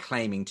are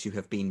claiming to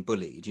have been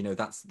bullied. You know,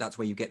 that's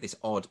where you get this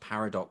odd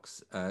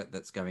paradox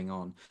that's going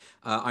on.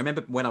 I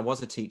remember when I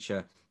was a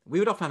teacher, we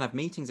would often have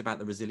meetings about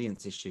the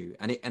resilience issue,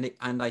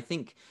 and I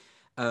think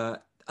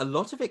a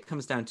lot of it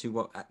comes down to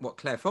what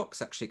Claire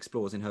Fox actually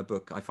explores in her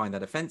book. I find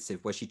that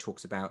offensive, where she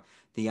talks about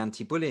the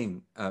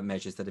anti-bullying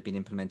measures that have been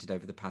implemented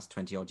over the past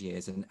 20 odd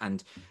years,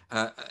 and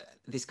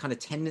this kind of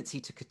tendency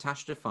to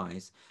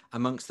catastrophize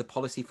amongst the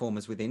policy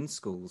formers within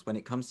schools when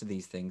it comes to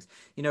these things.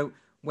 You know,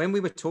 when we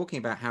were talking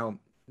about how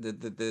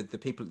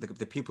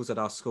the pupils at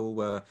our school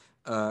were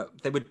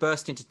they would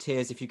burst into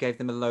tears if you gave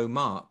them a low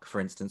mark, for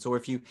instance, or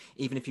if you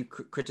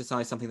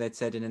criticized something they'd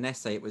said in an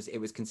essay, it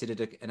was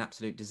considered an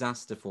absolute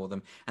disaster for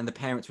them, and the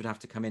parents would have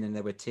to come in, and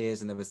there were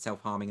tears and there was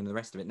self-harming and the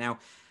rest of it. Now,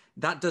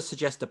 that does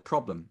suggest a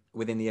problem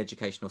within the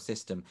educational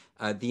system,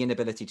 the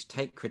inability to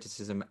take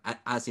criticism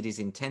as it is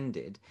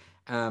intended,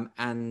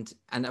 and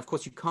of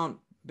course you can't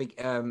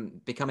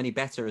become any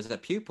better as a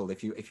pupil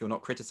if you're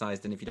not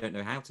criticized and if you don't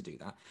know how to do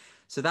that.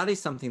 So that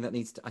is something that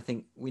I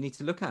think we need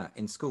to look at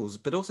in schools.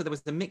 But also there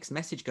was the mixed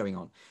message going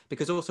on,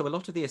 because also a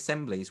lot of the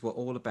assemblies were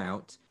all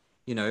about,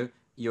 you know,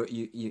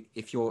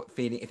 if you're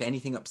feeling, if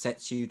anything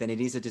upsets you, then it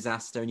is a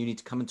disaster and you need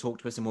to come and talk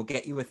to us and we'll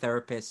get you a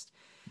therapist.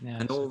 Yeah,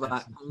 and all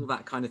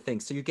that kind of thing.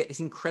 So you get this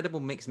incredible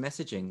mixed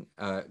messaging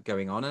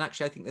going on. And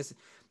actually I think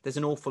there's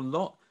an awful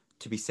lot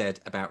to be said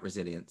about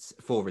resilience,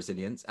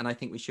 and I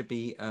think we should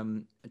be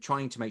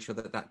trying to make sure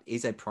that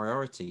is a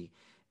priority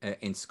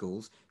in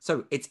schools.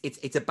 So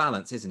it's a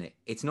balance, isn't it?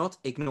 It's not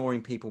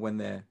ignoring people when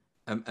they're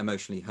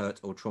emotionally hurt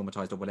or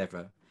traumatized or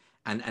whatever,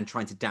 and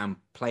trying to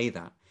downplay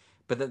that.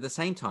 But at the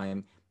same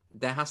time,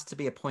 there has to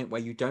be a point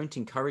where you don't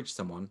encourage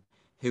someone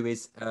who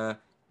is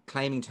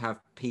claiming to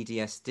have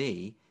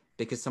PTSD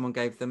because someone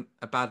gave them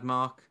a bad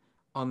mark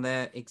on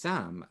their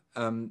exam.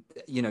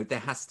 You know, there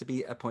has to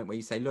be a point where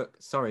you say, look,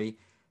 sorry,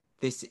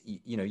 this,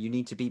 you know, you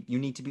need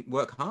to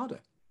work harder,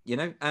 you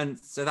know, and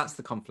so that's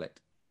the conflict.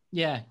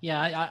 Yeah.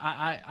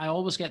 I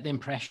always get the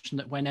impression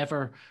that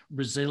whenever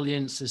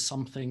resilience is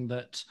something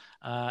that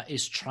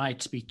is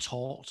tried to be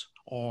taught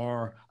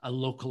or a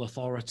local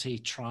authority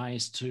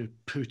tries to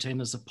put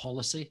in as a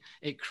policy,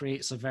 it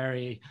creates a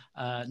very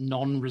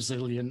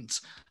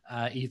non-resilient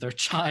either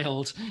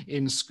child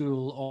in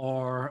school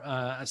or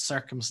a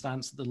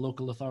circumstance that the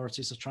local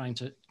authorities are trying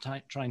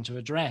to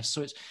address.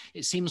 So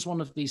it seems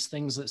one of these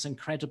things that's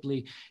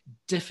incredibly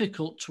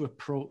difficult to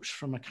approach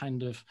from a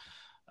kind of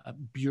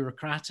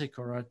bureaucratic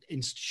or an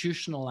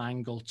institutional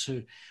angle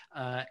to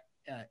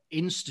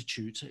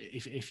institute,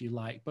 if you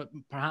like, but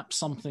perhaps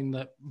something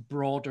that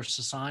broader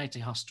society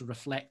has to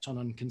reflect on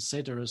and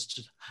consider as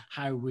to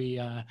how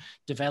we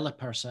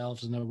develop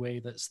ourselves in a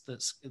way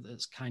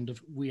that's kind of,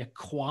 we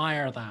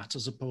acquire that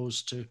as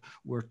opposed to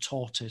we're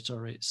taught it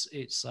or it's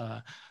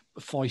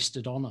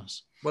foisted on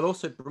us. Well,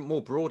 also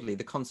more broadly,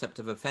 the concept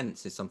of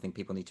offence is something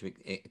people need to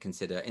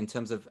consider in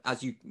terms of,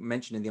 as you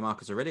mentioned in the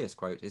Marcus Aurelius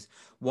quote, is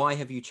why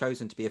have you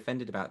chosen to be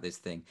offended about this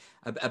thing?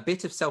 A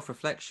bit of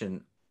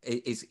self-reflection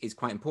is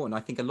quite important. I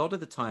think a lot of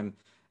the time,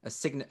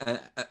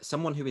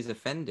 someone who is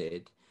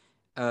offended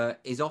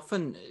is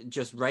often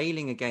just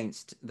railing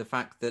against the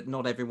fact that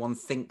not everyone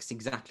thinks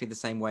exactly the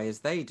same way as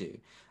they do.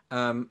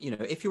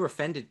 If you're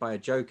offended by a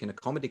joke in a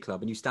comedy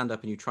club and you stand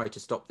up and you try to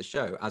stop the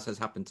show, as has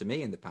happened to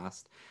me in the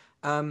past,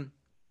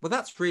 well,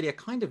 that's really a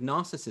kind of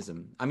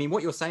narcissism. I mean,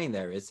 what you're saying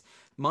there is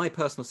my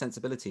personal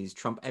sensibilities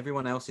trump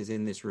everyone else's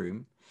in this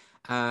room.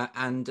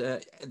 And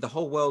the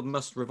whole world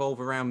must revolve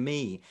around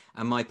me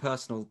and my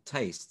personal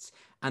tastes.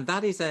 And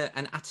that is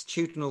an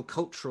attitudinal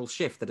cultural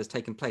shift that has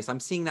taken place. I'm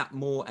seeing that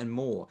more and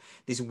more.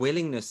 This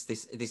willingness,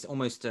 this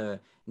almost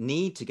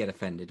need to get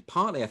offended.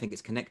 Partly, I think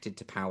it's connected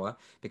to power,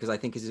 because I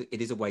think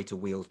it is a way to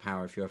wield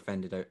power if you're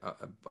offended by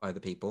other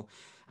people.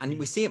 And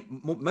we see it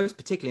most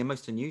particularly and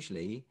most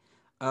unusually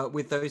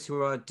with those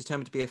who are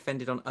determined to be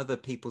offended on other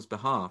people's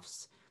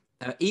behalfs,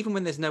 even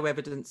when there's no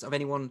evidence of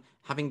anyone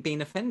having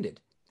been offended.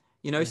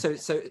 And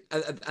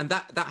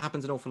that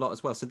happens an awful lot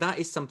as well. So that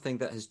is something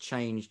that has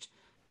changed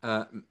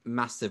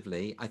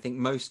massively. I think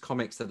most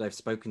comics that I've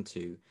spoken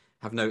to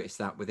have noticed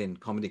that within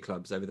comedy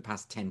clubs over the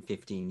past 10,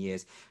 15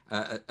 years,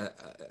 a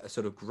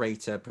sort of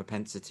greater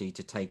propensity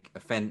to take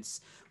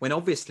offence, when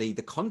obviously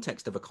the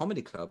context of a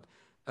comedy club,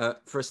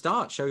 for a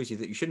start, shows you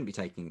that you shouldn't be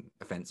taking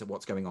offence at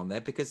what's going on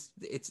there, because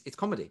it's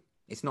comedy.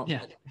 It's not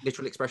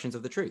literal expressions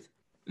of the truth.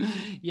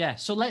 Yeah,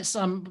 so let's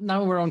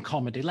now we're on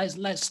comedy.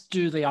 Let's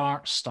do the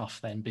art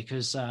stuff then,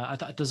 because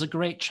there's a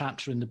great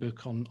chapter in the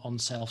book on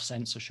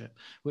self-censorship,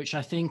 which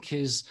I think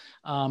is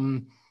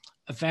a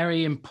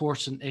very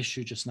important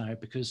issue just now,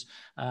 because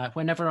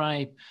whenever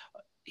I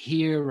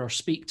hear or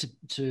speak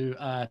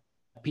to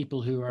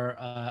people who are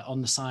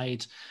on the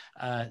side,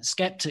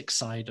 skeptic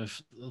side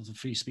of the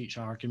free speech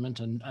argument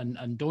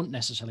and don't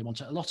necessarily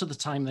want it, a lot of the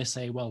time they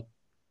say, well,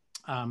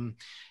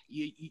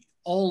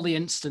 all the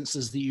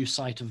instances that you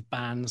cite of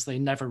bans, they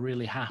never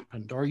really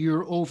happened, or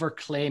you're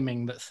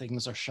over-claiming that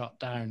things are shut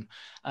down.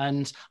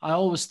 And I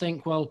always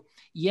think, well,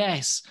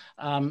 yes,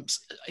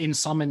 in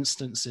some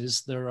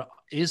instances, there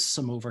is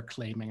some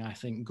over-claiming, I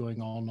think,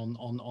 going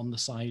on the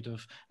side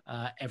of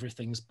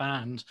everything's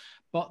banned.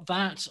 But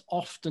that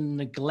often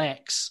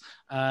neglects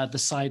the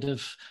side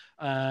of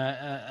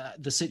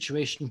the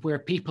situation where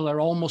people are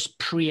almost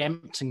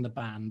preempting the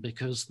ban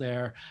because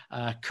they're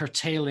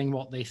curtailing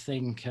what they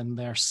think and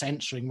they're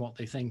censoring what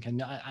they think.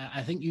 And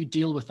I think you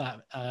deal with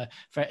that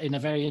in a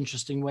very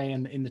interesting way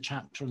in the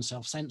chapter on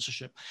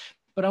self-censorship.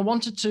 But I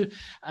wanted to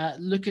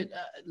look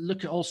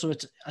at also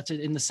at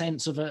it in the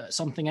sense of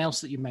something else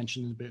that you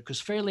mentioned in the book,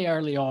 because fairly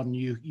early on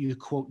you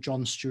quote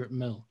John Stuart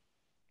Mill.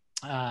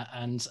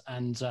 And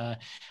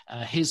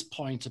his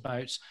point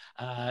about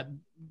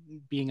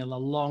being in a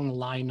long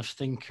line of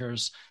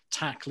thinkers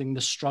tackling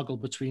the struggle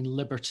between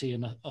liberty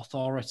and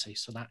authority,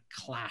 so that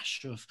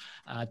clash of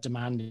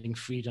demanding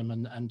freedom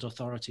and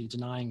authority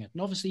denying it.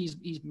 And obviously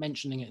he's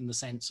mentioning it in the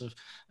sense of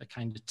a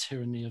kind of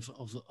tyranny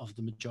of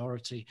the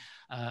majority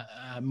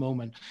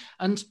moment.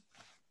 And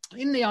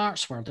in the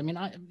arts world, I mean,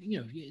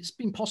 it's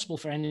been possible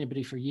for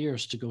anybody for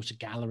years to go to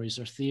galleries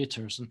or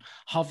theatres and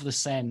have the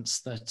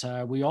sense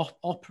that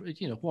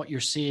what you're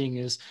seeing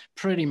is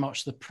pretty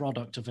much the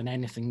product of an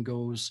anything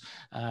goes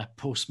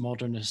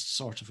postmodernist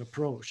sort of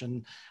approach.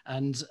 And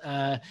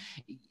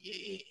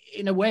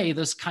in a way,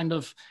 there's kind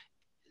of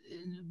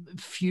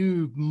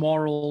few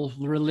moral,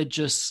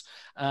 religious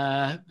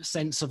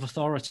sense of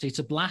authority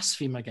to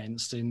blaspheme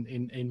against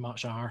in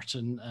much art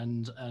and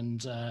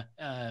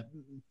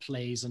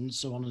plays and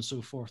so on and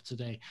so forth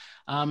today.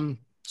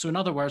 So in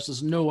other words,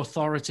 there's no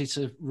authority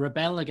to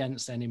rebel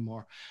against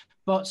anymore.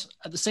 But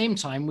at the same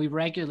time, we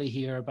regularly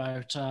hear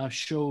about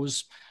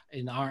shows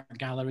in art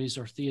galleries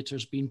or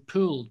theatres being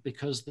pulled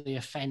because they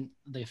offend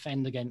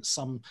against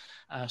some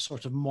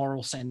sort of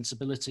moral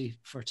sensibility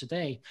for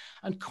today.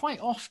 And quite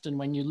often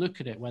when you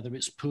look at it, whether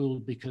it's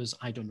pulled because,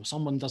 I don't know,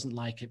 someone doesn't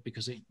like it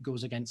because it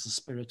goes against the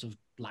spirit of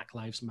Black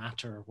Lives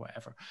Matter or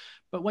whatever.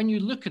 But when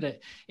you look at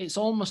it, it's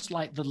almost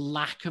like the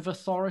lack of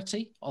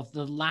authority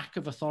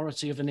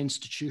of an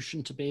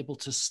institution to be able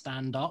to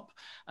stand up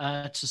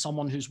to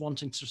someone who's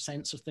wanting to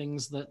censor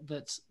things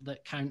that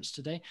counts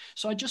today.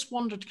 So I just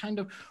wondered kind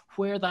of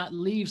where that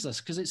leaves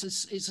us, because it's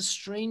a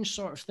strange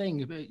sort of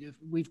thing.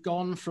 We've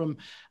gone from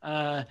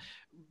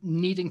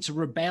needing to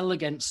rebel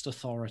against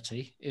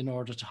authority in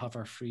order to have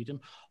our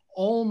freedom,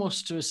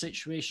 almost to a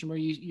situation where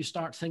you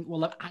start to think,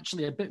 well,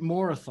 actually a bit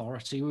more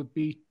authority would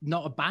be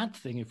not a bad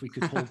thing if we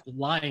could hold the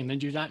line,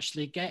 and you'd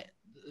actually get,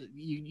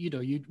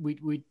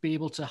 we'd be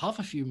able to have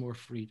a few more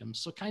freedoms.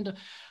 So kind of,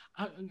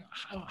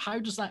 how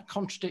does that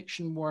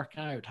contradiction work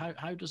out?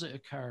 How does it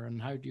occur, and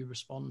how do you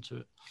respond to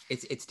it?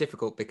 It's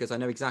difficult, because I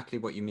know exactly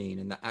what you mean,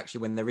 and that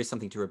actually when there is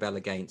something to rebel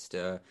against,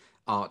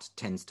 art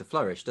tends to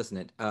flourish, doesn't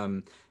it?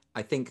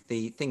 I think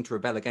the thing to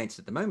rebel against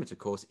at the moment, of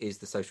course, is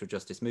the social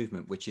justice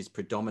movement, which is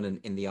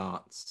predominant in the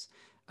arts.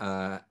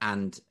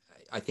 And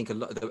I think a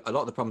lot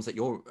of the problems that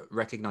you're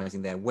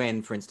recognizing there,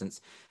 when, for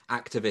instance,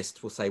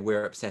 activists will say,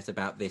 we're upset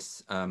about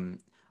this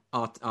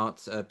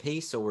art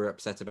piece, or we're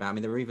upset about, I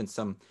mean, there were even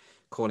some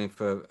calling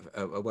for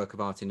a work of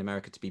art in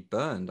America to be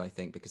burned, I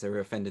think, because they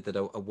were offended that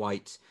a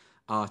white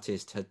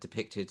artist had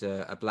depicted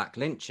a black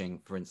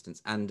lynching, for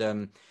instance.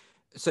 And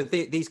so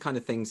these kind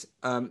of things,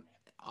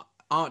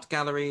 art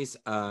galleries,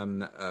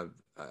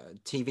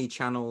 TV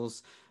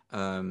channels,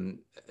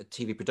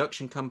 TV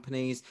production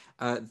companies,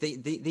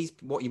 these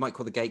what you might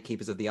call the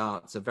gatekeepers of the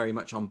arts are very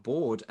much on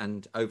board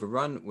and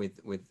overrun with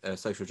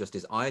social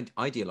justice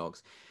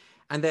ideologues.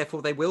 And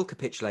therefore, they will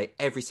capitulate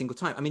every single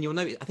time. I mean, you'll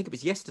know, I think it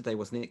was yesterday,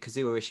 wasn't it?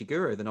 Kazuo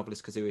Ishiguro, the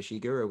novelist Kazuo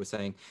Ishiguro, was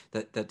saying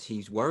that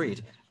he's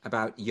worried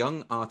about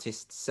young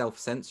artists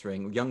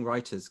self-censoring, young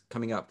writers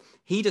coming up.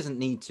 He doesn't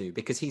need to,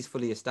 because he's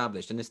fully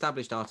established, and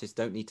established artists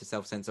don't need to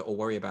self-censor or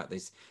worry about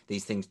these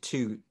things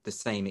to the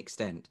same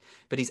extent.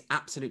 But he's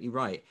absolutely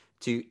right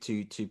to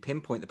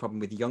pinpoint the problem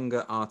with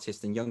younger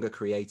artists and younger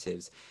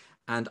creatives.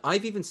 And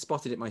I've even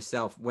spotted it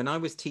myself when I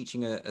was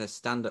teaching a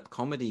stand-up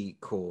comedy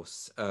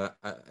course.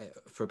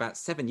 For about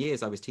 7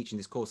 years, I was teaching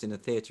this course in a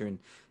theatre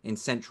in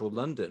central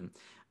London.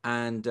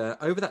 And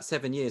over that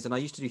 7 years, and I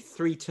used to do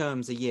 3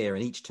 terms a year,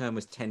 and each term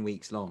was 10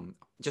 weeks long,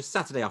 just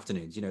Saturday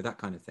afternoons, that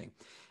kind of thing.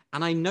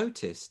 And I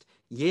noticed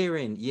year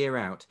in, year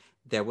out,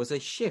 there was a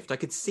shift. I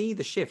could see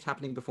the shift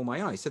happening before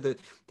my eyes. So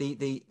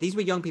these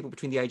were young people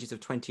between the ages of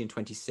 20 and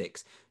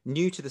 26,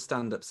 new to the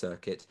stand-up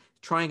circuit,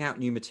 trying out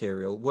new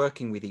material,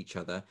 working with each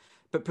other.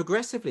 But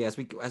progressively, as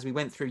we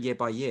went through year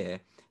by year,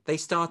 they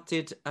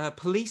started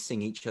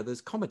policing each other's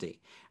comedy.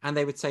 And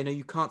they would say, no,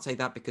 you can't say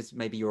that because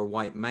maybe you're a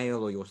white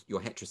male, or you're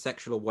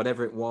heterosexual, or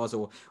whatever it was,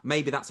 or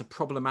maybe that's a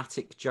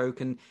problematic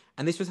joke. And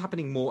this was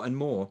happening more and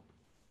more,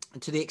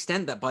 to the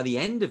extent that by the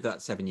end of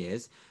that 7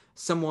 years,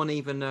 someone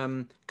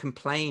even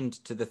complained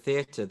to the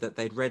theatre that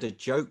they'd read a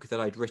joke that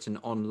I'd written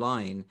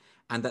online,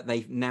 and that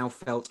they now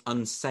felt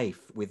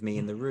unsafe with me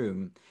in the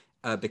room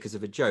because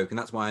of a joke. And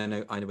that's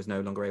why I was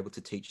no longer able to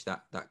teach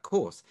that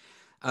course.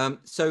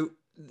 So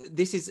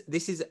this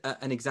is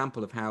an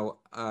example of how,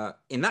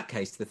 in that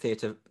case, the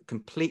theatre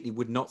completely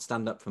would not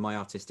stand up for my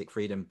artistic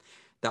freedom.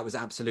 That was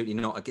absolutely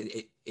not,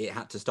 it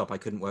had to stop. I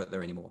couldn't work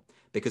there anymore,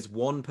 because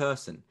one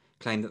person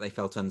claimed that they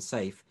felt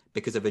unsafe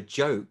because of a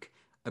joke,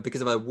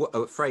 because of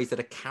a phrase that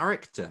a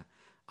character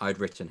I'd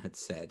written had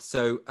said.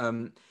 So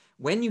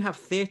when you have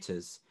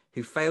theatres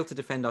who fail to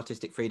defend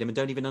artistic freedom and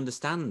don't even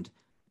understand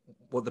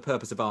what the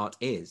purpose of art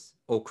is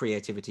or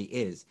creativity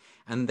is,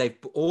 and they've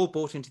all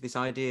bought into this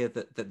idea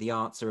that the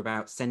arts are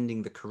about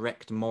sending the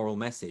correct moral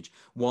message,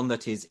 one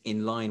that is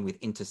in line with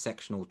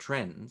intersectional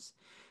trends,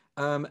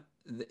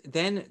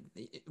 then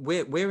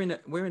we're in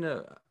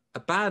a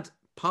bad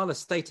parlous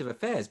state of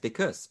affairs,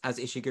 because, as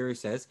Ishiguro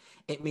says,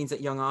 it means that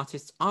young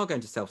artists are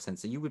going to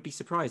self-censor. You would be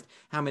surprised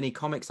how many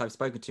comics I've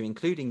spoken to,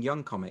 including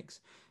young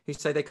comics, who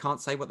say they can't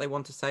say what they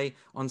want to say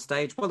on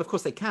stage. Well, of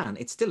course they can.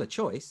 It's still a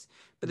choice.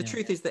 But the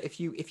truth is that if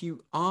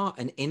you are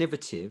an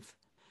innovative,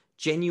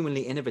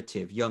 genuinely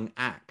innovative young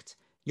act,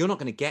 you're not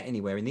going to get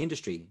anywhere in the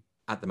industry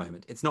at the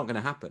moment. It's not going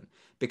to happen,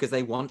 because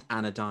they want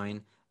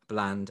anodyne,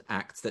 bland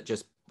acts that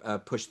just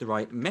push the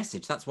right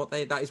message.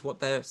 That is what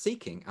they're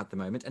seeking at the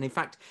moment. And in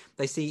fact,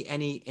 they see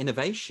any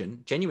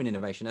innovation, genuine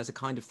innovation, as a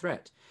kind of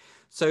threat.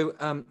 So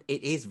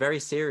it is very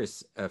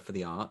serious for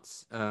the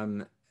arts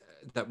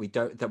that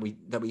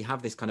we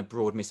have this kind of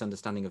broad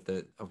misunderstanding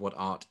of what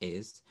art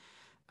is.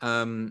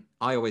 I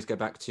always go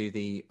back to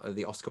the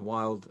Oscar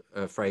Wilde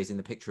phrase in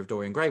The Picture of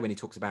Dorian Gray, when he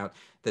talks about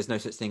there's no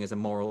such thing as a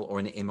moral or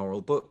an immoral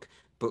book.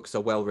 Books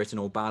are well written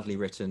or badly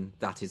written.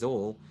 That is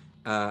all.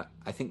 I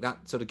think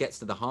that sort of gets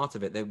to the heart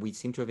of it, that we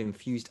seem to have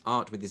infused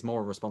art with this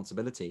moral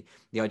responsibility.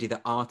 The idea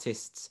that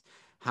artists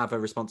have a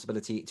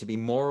responsibility to be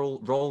moral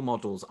role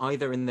models,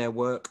 either in their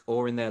work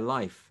or in their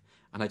life.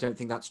 And I don't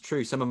think that's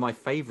true. Some of my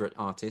favorite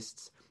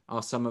artists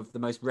are some of the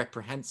most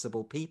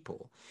reprehensible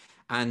people.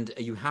 And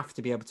you have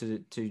to be able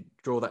to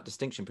draw that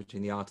distinction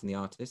between the art and the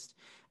artist.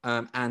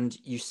 And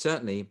you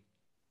certainly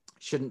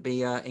shouldn't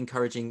be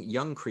encouraging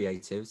young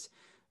creatives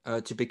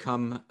to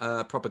become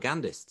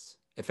propagandists,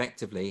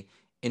 effectively,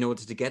 in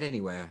order to get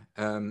anywhere.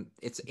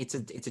 It's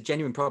a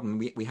genuine problem.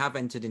 We have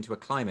entered into a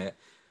climate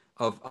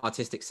of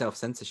artistic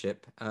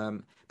self-censorship.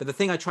 But the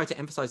thing I try to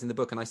emphasize in the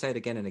book, and I say it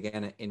again and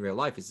again in real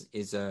life,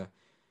 is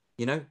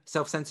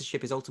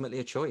self-censorship is ultimately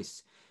a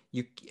choice.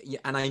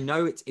 And I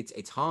know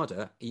it's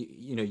harder.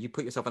 You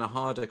put yourself on a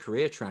harder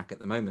career track at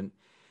the moment,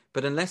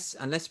 but unless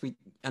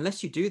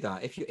you do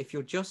that,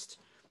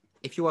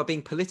 if you are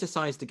being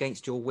politicized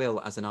against your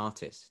will as an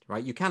artist,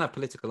 right? You can have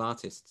political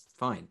artists,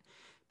 fine,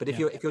 but if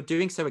you're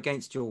doing so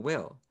against your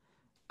will,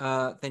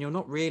 then you're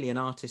not really an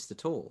artist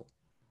at all,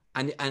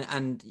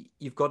 and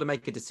you've got to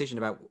make a decision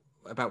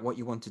about what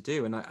you want to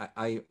do. And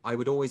I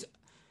would always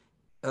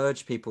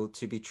urge people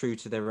to be true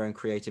to their own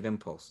creative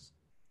impulse.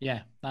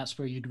 Yeah, that's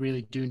where you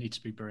really do need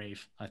to be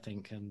brave, I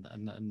think, and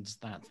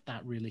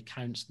that really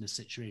counts in this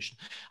situation.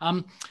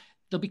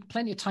 There'll be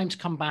plenty of time to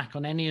come back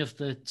on any of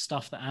the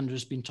stuff that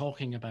Andrew's been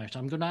talking about.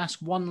 I'm going to ask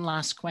one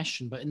last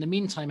question, but in the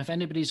meantime, if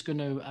anybody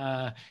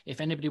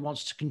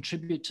wants to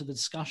contribute to the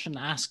discussion,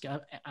 ask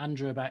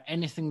Andrew about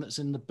anything that's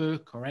in the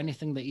book or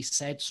anything that he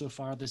said so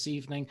far this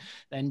evening,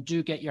 then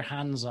do get your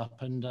hands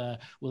up, and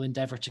we'll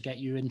endeavour to get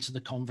you into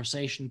the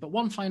conversation. But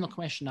one final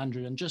question,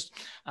 Andrew, and just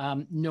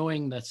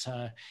knowing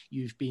that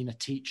you've been a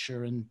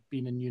teacher and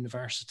been in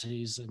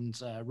universities and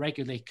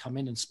regularly come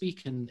in and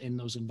speak in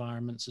those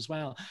environments as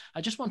well,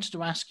 I just wanted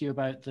to ask you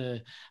about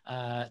the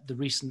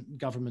recent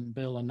government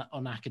bill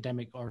on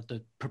academic, or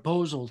the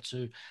proposal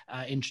to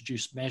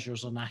introduce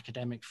measures on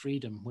academic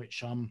freedom,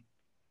 which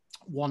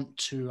want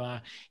to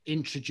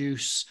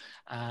introduce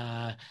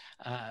a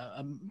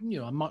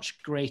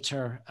much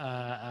greater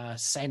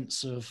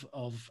sense of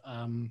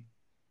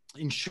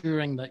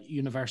ensuring that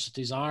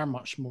universities are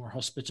much more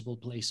hospitable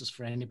places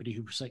for anybody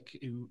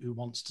who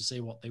wants to say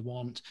what they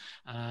want,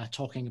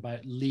 talking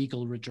about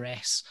legal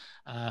redress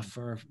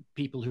for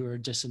people who are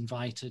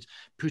disinvited,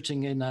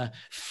 putting in a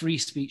free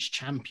speech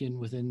champion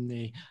within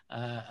the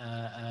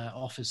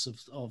office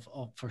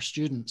for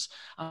students.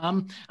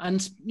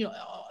 And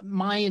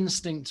my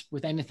instinct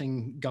with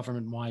anything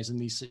government-wise in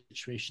these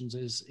situations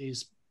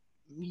is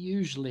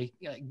usually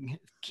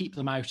keep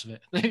them out of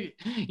it.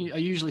 I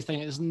usually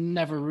think it's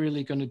never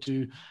really going to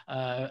do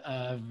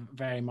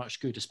very much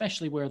good,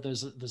 especially where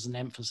there's an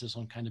emphasis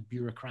on kind of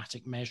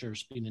bureaucratic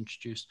measures being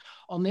introduced.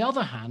 On the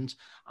other hand,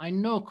 I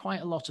know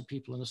quite a lot of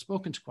people, and I've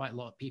spoken to quite a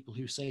lot of people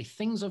who say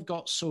things have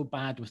got so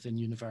bad within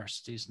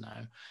universities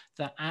now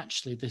that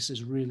actually this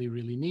is really,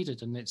 really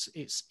needed, and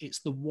it's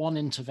the one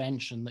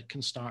intervention that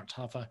can start to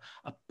have a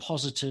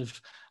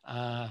positive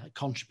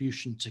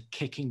contribution to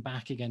kicking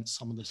back against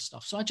some of this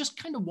stuff. So I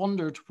just kind of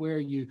wondered where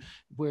you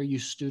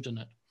stood on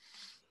it.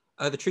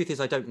 The truth is,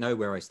 I don't know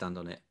where I stand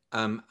on it,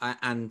 and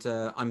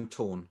I'm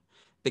torn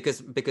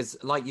because,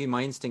 like you,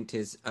 my instinct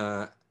is,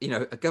 a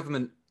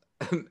government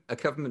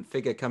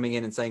figure coming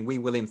in and saying we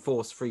will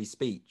enforce free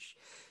speech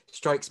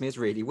strikes me as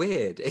really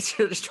weird. It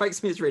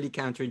strikes me as really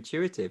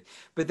counterintuitive.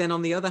 But then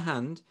on the other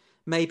hand,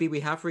 maybe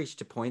we have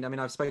reached a point. I mean,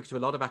 I've spoken to a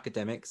lot of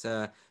academics.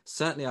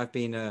 Certainly, I've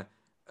been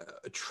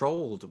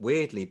trolled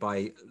weirdly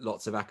by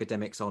lots of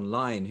academics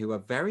online who are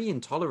very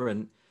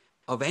intolerant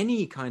of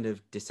any kind of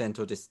dissent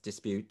or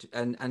dispute,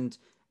 and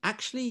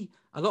actually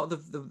a lot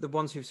of the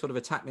ones who've sort of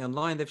attacked me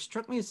online, they've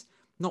struck me as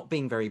not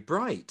being very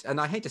bright. And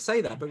I hate to say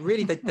that, but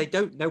really they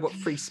don't know what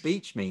free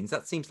speech means.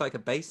 That seems like a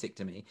basic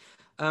to me.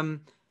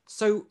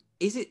 So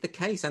is it the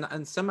case,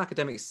 and some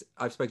academics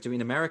I've spoken to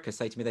in America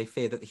say to me they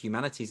fear that the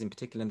humanities in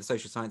particular and the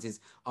social sciences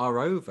are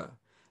over.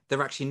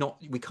 They're actually not,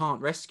 we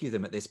can't rescue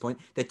them at this point.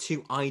 They're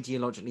too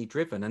ideologically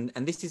driven.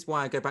 And this is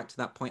why I go back to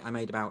that point I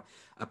made about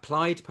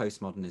applied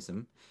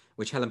postmodernism,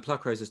 which Helen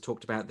Pluckrose has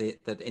talked about,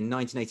 that in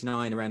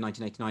 1989, around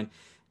 1989,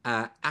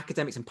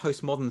 academics and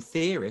postmodern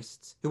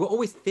theorists, who were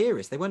always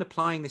theorists, they weren't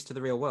applying this to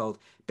the real world,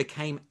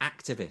 became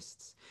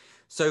activists.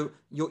 So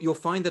you'll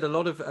find that a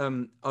lot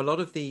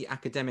of the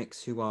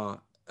academics who are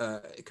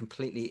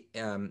completely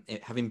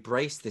have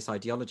embraced this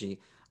ideology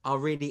are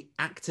really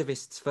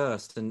activists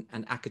first and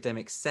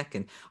academics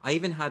second. I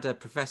even had a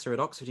professor at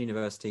Oxford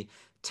University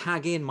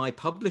tag in my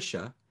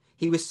publisher.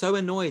 He was so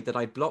annoyed that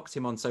I blocked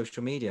him on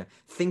social media,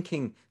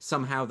 thinking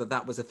somehow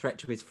that was a threat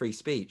to his free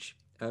speech,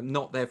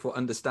 not therefore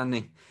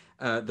understanding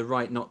the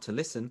right not to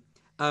listen.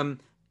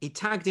 He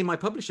tagged in my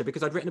publisher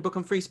because I'd written a book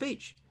on free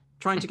speech,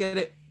 trying to get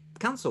it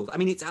cancelled. I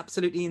mean, it's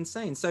absolutely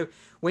insane. So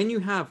when you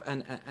have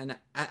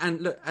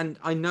and look, and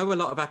I know a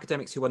lot of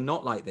academics who are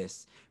not like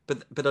this,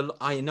 but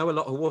I know a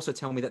lot who also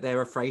tell me that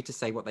they're afraid to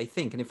say what they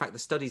think. And in fact, the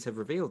studies have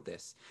revealed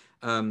this.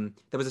 There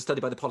was a study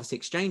by the Policy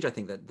Exchange, I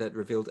think, that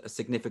revealed a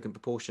significant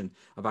proportion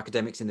of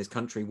academics in this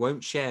country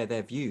won't share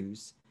their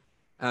views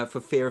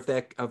for fear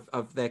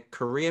of their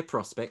career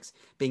prospects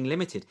being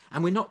limited.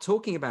 And we're not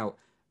talking about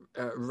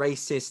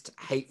racist,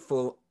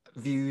 hateful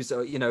views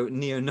or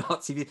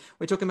neo-Nazi views.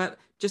 We're talking about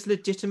just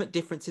legitimate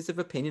differences of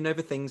opinion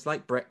over things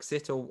like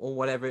Brexit or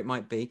whatever it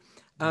might be.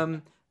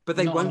 But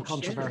they won't. Not a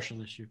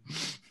controversial issue.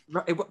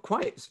 Right,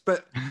 quite.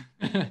 But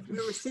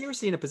we're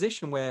seriously in a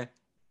position where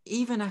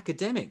even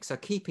academics are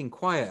keeping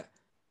quiet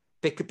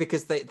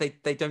because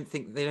they don't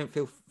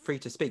feel free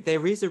to speak.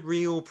 There is a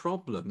real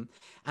problem,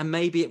 and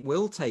maybe it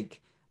will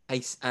take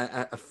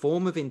a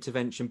form of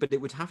intervention, but it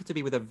would have to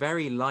be with a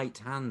very light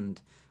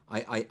hand,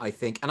 I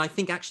think. And I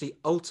think actually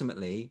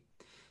ultimately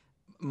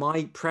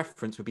my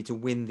preference would be to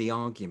win the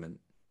argument,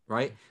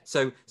 right?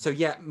 So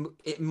yeah,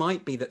 it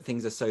might be that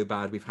things are so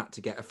bad we've had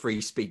to get a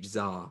free speech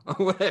czar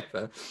or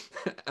whatever.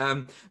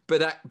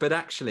 But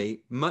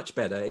actually, much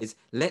better is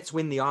let's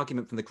win the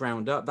argument from the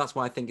ground up. That's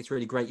why I think it's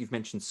really great you've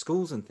mentioned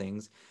schools and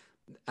things.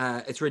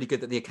 It's really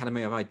good that the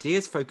Academy of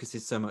Ideas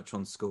focuses so much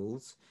on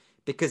schools,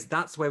 because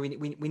that's where we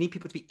need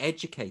people to be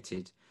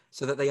educated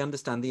so that they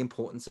understand the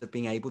importance of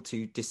being able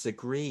to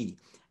disagree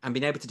and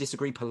being able to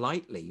disagree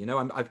politely. You know,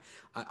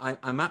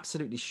 I'm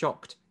absolutely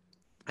shocked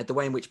at the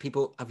way in which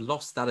people have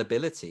lost that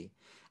ability.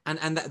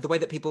 And the way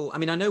that people, I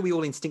mean, I know we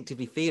all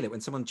instinctively feel it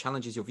when someone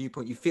challenges your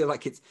viewpoint. You feel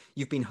like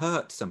you've been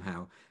hurt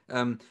somehow,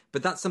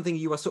 but that's something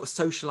you are sort of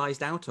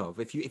socialized out of.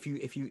 If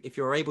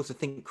you're able to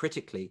think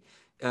critically,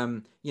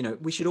 you know,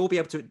 we should all be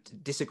able to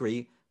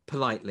disagree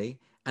politely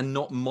and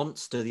not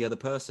monster the other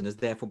person as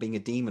therefore being a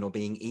demon or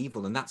being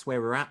evil. And that's where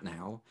we're at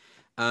now.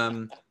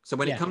 So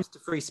when it comes to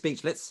free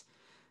speech,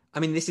 I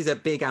mean, this is a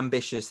big,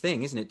 ambitious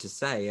thing, isn't it, to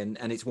say? And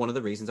it's one of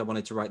the reasons I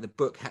wanted to write the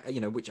book,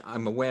 you know, which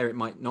I'm aware it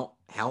might not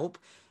help.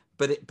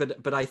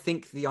 But I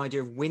think the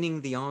idea of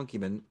winning the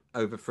argument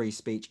over free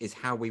speech is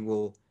how we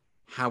will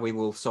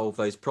solve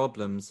those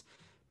problems,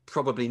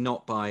 probably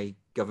not by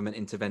government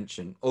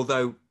intervention,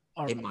 although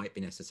it might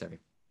be necessary.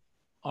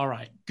 All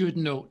right, good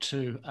note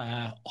to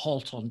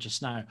halt on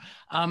just now.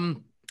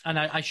 And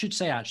I should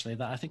say, actually,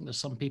 that I think there's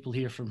some people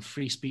here from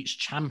Free Speech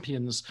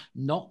Champions,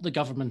 not the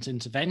government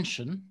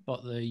intervention,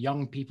 but the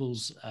young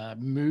people's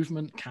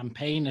movement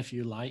campaign, if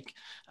you like,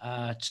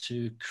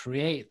 to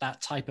create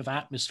that type of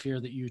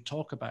atmosphere that you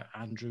talk about,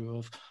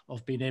 Andrew,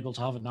 of being able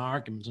to have an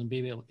argument and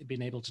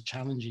being able to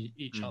challenge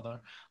each other.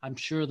 I'm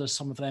sure there's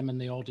some of them in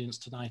the audience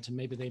tonight, and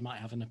maybe they might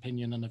have an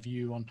opinion and a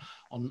view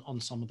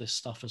on some of this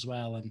stuff as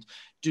well. And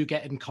do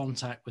get in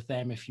contact with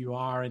them if you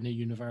are in a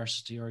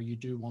university or you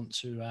do want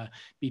to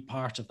be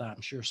part of that.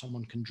 I'm sure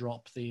someone can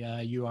drop the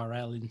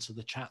URL into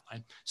the chat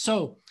line.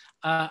 So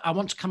I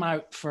want to come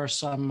out for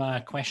some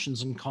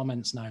questions and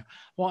comments now.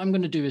 What I'm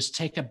going to do is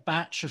take a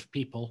batch of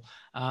people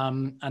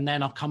and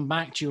then I'll come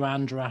back to you,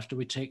 Andrew, after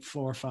we take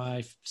 4,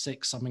 5,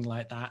 6, something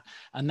like that.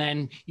 And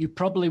then you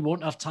probably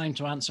won't have time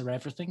to answer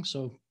everything.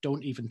 So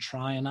don't even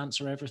try and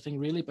answer everything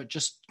really, but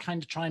just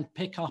kind of try and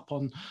pick up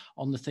on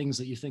the things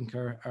that you think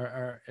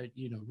are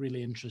you know,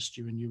 really interest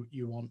you and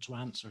you want to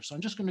answer. So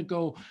I'm just going to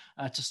go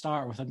to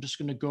start with, I'm just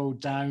going to go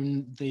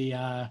down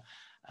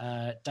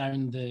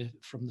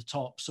from the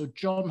top. So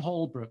John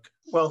Holbrook.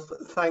 Well,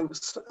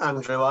 thanks,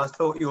 Andrew. I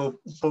thought your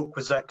book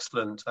was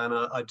excellent, and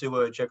I do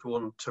urge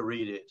everyone to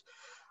read it.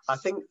 I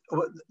think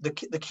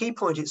the key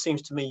point it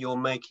seems to me you're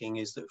making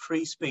is that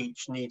free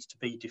speech needs to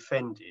be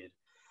defended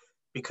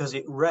because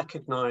it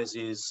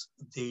recognises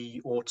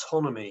the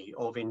autonomy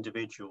of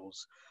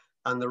individuals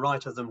and the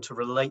right of them to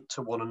relate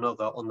to one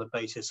another on the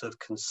basis of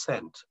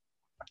consent.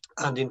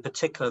 And in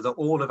particular, that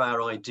all of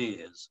our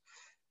ideas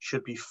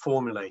should be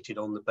formulated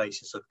on the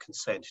basis of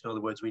consent. In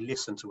other words, we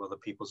listen to other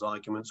people's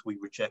arguments, we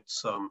reject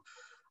some,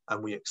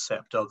 and we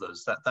accept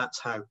others. That's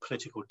how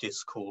political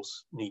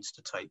discourse needs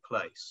to take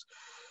place.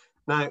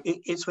 Now,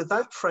 it's with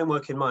that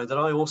framework in mind that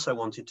I also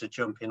wanted to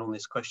jump in on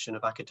this question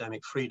of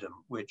academic freedom,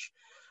 which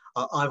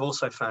I've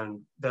also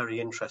found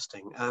very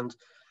interesting. And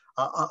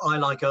I,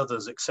 like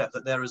others, accept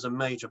that there is a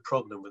major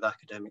problem with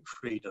academic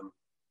freedom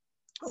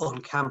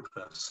on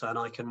campus, and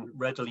I can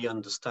readily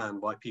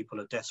understand why people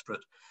are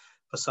desperate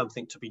for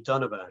something to be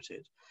done about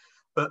it.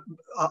 But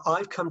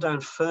I've come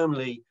down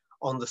firmly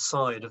on the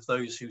side of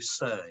those who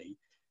say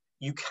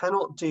you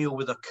cannot deal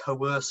with a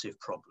coercive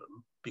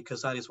problem,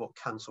 because that is what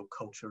cancel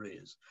culture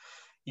is.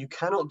 You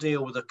cannot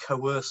deal with a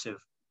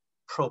coercive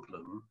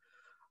problem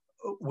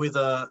with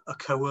a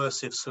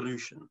coercive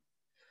solution.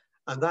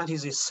 And that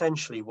is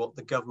essentially what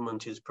the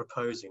government is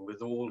proposing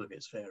with all of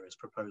its various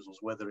proposals,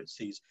 whether it's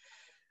these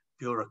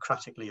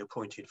bureaucratically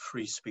appointed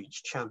free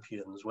speech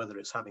champions, whether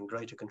it's having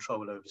greater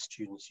control over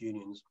students'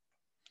 unions,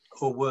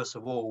 or worse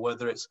of all,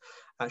 whether it's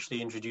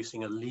actually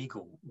introducing a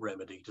legal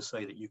remedy to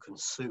say that you can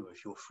sue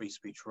if your free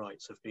speech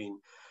rights have been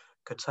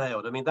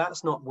curtailed. I mean,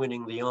 that's not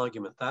winning the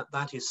argument.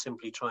 That is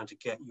simply trying to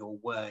get your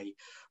way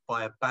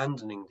by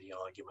abandoning the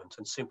argument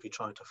and simply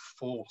trying to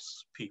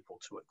force people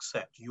to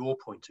accept your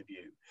point of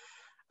view.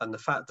 And the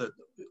fact that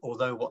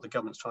although what the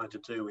government's trying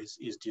to do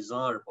is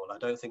desirable, I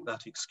don't think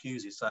that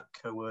excuses that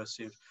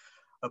coercive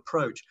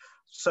approach.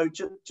 So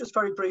just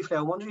very briefly,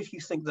 I wonder if you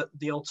think that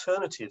the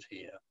alternative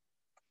here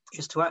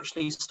is to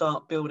actually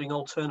start building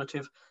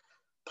alternative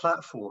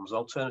platforms,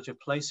 alternative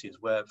places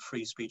where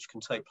free speech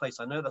can take place.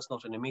 I know that's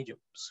not an immediate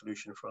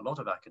solution for a lot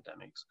of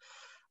academics,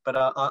 but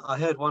I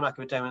heard one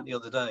academic the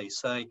other day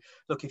say,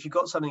 look, if you've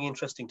got something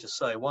interesting to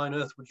say, why on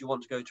earth would you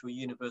want to go to a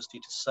university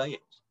to say it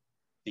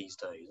these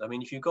days? I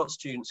mean, if you've got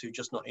students who are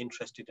just not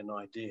interested in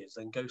ideas,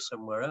 then go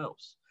somewhere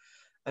else.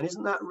 And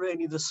isn't that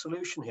really the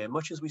solution here?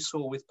 Much as we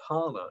saw with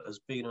Parler as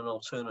being an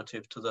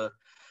alternative to the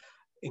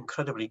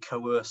incredibly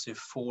coercive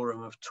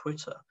forum of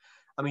Twitter.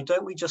 I mean,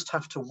 don't we just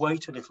have to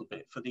wait a little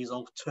bit for these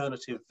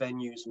alternative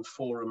venues and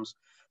forums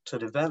to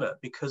develop?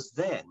 Because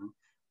then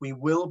we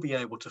will be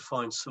able to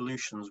find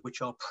solutions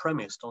which are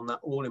premised on that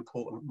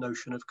all-important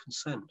notion of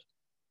consent.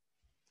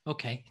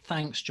 Okay,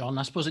 thanks, John.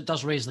 I suppose it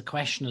does raise the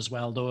question as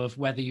well, though, of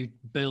whether you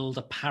build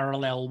a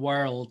parallel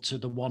world to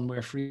the one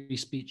where free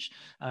speech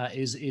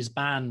is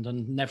banned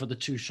and never the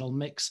two shall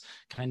mix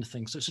kind of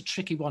thing. So it's a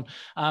tricky one.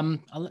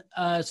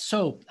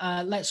 So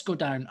let's go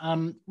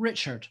down.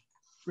 Richard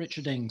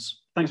Ings.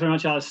 Thanks very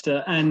much,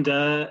 Alastair. And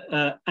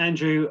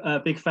Andrew, a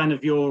big fan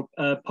of your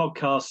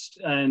podcast.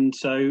 And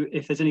so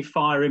if there's any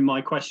fire in my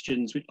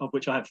questions, of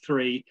which I have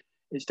three,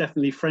 it's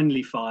definitely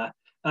friendly fire.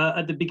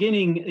 At the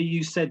beginning,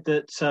 you said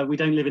that we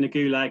don't live in a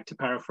gulag, to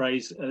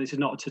paraphrase. This is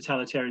not a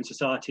totalitarian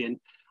society. And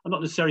I'm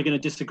not necessarily going to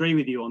disagree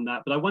with you on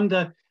that. But I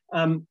wonder,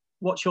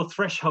 what's your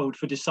threshold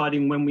for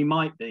deciding when we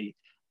might be?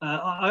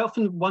 I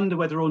often wonder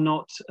whether or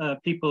not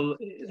people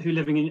who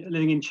living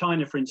in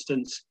China, for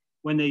instance,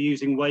 when they're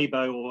using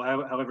Weibo or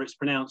however it's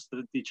pronounced,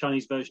 the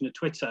Chinese version of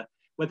Twitter,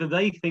 whether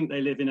they think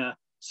they live in a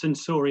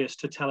censorious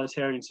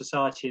totalitarian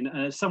society. And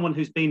as someone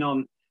who's been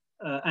on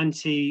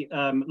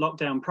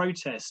anti-lockdown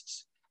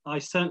protests, I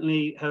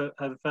certainly have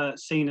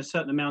seen a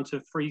certain amount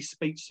of free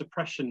speech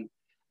suppression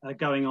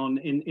going on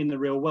in the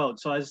real world.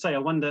 So as I say, I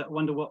wonder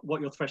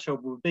what your threshold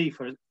would be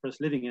for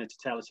us living in a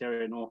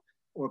totalitarian or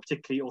a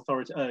particularly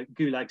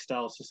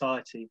gulag-style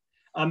society.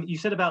 You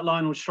said about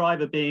Lionel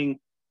Shriver being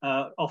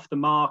off the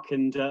mark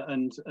and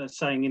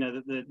saying,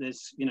 that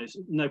there's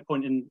no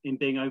point in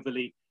being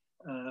overly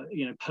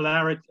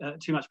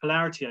too much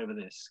polarity over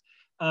this.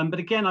 But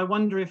again, I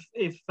wonder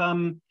if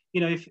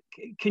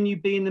can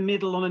you be in the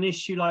middle on an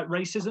issue like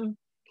racism?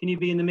 Can you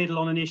be in the middle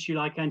on an issue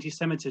like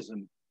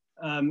anti-Semitism?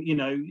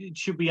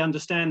 Should we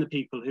understand the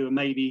people who are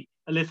maybe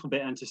a little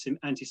bit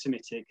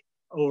anti-Semitic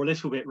or a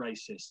little bit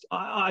racist?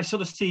 I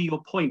sort of see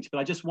your point, but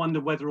I just wonder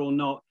whether or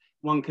not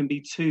one can be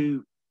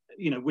too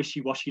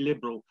wishy-washy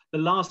liberal. The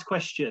last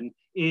question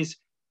is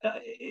your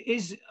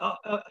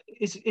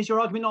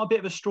argument not a bit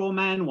of a straw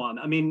man one?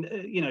 I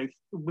mean,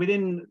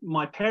 within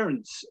my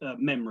parents'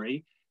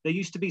 memory, there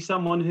used to be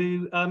someone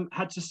who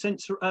had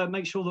to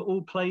make sure that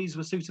all plays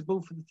were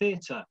suitable for the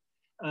theatre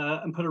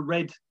and put a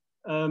red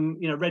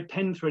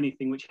pen through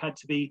anything which had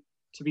to be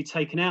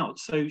taken out.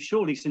 So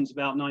surely since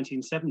about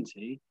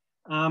 1970,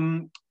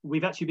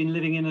 we've actually been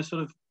living in a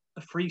sort of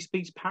a free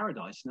speech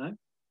paradise, no?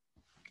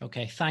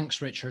 Okay,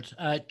 thanks, Richard.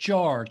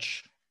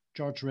 George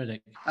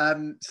Riddick.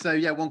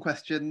 One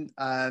question.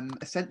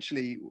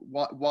 Essentially,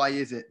 why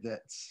is it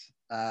that,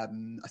 I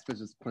suppose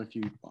there's quite a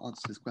few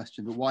answers to this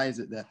question, but why is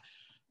it that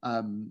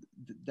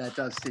there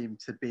does seem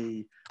to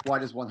be, why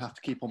does one have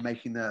to keep on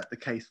making the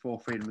case for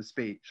freedom of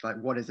speech? Like,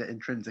 what is it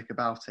intrinsic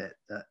about it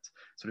that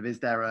sort of, is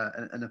there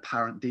an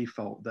apparent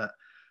default that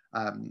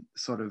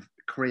sort of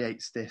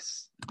creates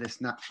this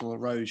natural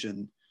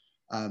erosion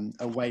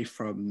away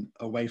from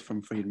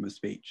freedom of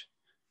speech?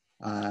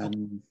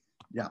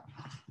 Yeah.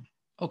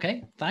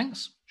 Okay,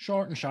 thanks.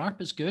 Short and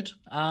sharp is good.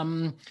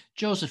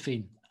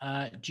 Josephine,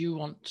 do you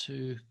want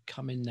to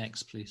come in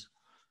next, please?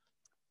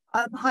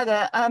 Hi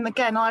there.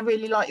 Again, I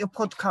really like your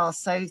podcast,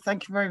 so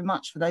thank you very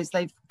much for those.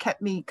 They've kept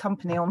me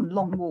company on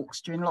long walks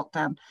during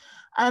lockdown.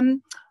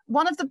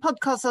 One of the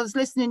podcasts I was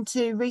listening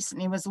to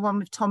recently was the one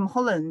with Tom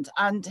Holland,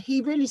 and he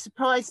really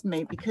surprised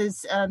me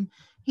because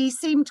he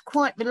seemed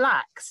quite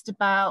relaxed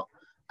about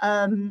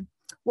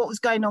what was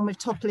going on with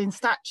toppling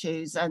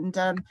statues, and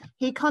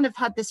he kind of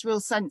had this real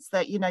sense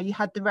that you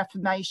had the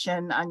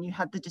Reformation and you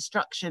had the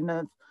destruction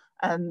of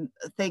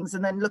things,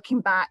 and then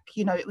looking back,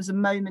 it was a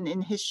moment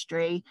in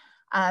history.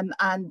 And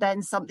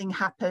then something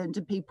happened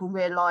and people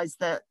realised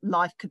that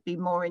life could be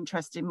more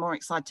interesting, more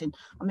exciting.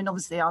 I mean,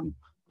 obviously, I'm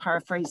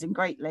paraphrasing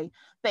greatly,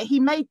 but he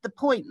made the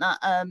point that,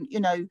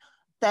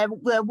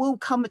 there will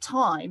come a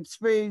time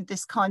through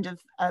this kind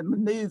of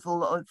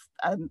removal of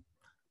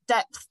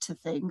depth to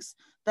things,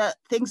 that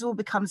things will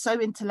become so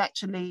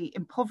intellectually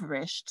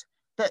impoverished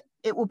that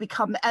it will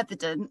become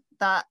evident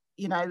that,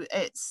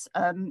 it's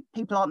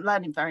people aren't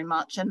learning very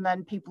much, and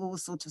then people will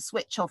sort of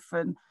switch off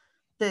from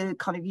the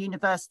kind of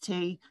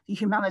university, the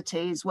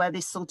humanities, where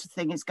this sort of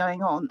thing is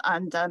going on,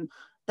 and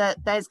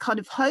that there's kind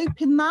of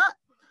hope in that.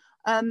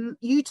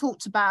 You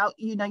talked about,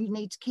 you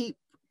need to keep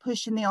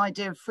pushing the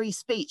idea of free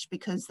speech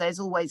because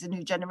there's always a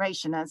new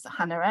generation, as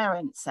Hannah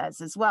Arendt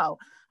says as well.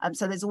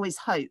 So there's always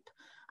hope.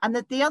 And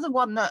that the other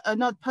one,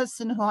 another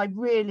person who I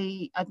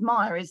really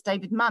admire is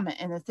David Mamet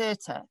in the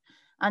theatre.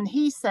 And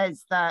he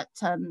says that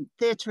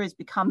theatre has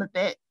become a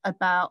bit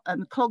about,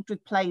 clogged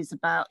with plays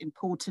about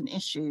important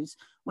issues,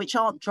 which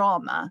aren't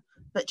drama,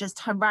 but just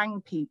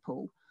harangue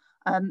people.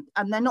 And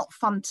they're not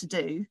fun to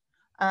do.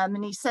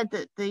 And he said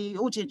that the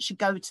audience should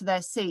go to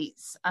their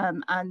seats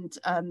and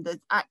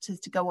the actors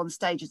to go on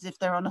stage as if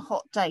they're on a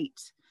hot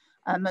date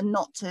and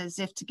not as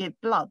if to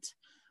give blood.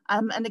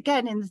 And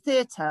again, in the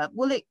theatre,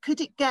 could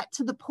it get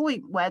to the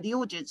point where the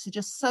audience are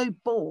just so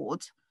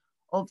bored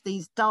of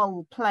these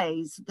dull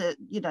plays that,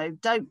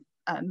 don't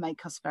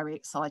make us very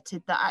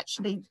excited, that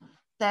actually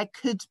there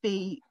could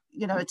be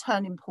a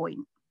turning point.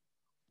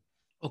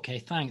 Okay,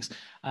 thanks.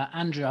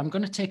 Andrew, I'm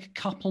going to take a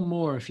couple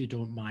more if you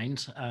don't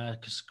mind,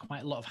 because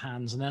quite a lot of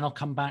hands, and then I'll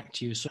come back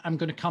to you. So I'm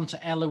going to come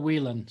to Ella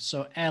Whelan.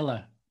 So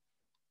Ella.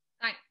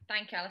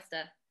 Thank you,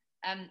 Alastair.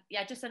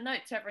 Yeah, just a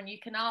note to everyone, you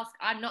can ask,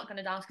 I'm not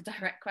going to ask a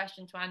direct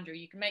question to Andrew.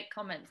 You can make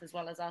comments as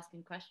well as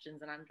asking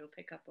questions, and Andrew will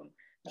pick up on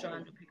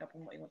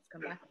what he wants to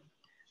come back on.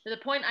 So the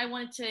point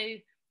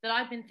that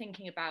I've been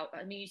thinking about,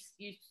 I mean,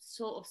 you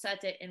sort of said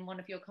it in one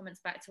of your comments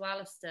back to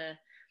Alastair,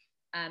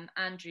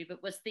 Andrew,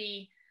 but was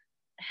the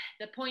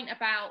point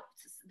about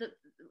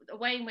the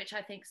way in which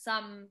I think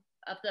some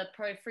of the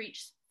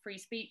pro-free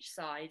speech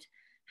side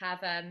have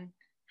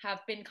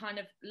been kind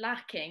of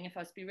lacking, if I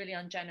was to be really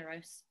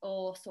ungenerous,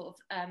 or sort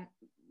of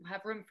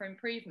have room for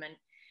improvement,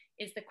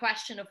 is the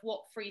question of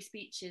what free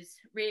speech is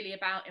really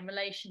about in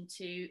relation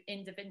to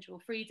individual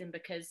freedom.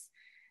 Because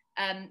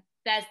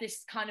there's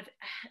this kind of,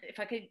 if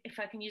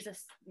I can use a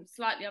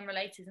slightly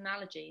unrelated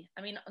analogy,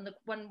 I mean,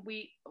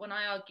 when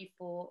I argue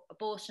for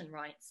abortion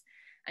rights,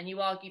 and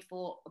you argue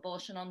for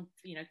abortion on,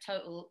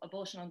 total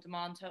abortion on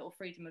demand, total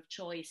freedom of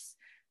choice,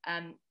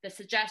 the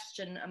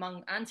suggestion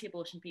among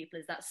anti-abortion people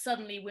is that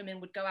suddenly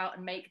women would go out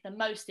and make the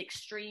most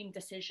extreme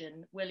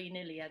decision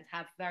willy-nilly and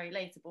have very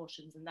late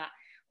abortions, and that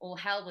all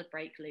hell would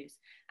break loose.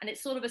 And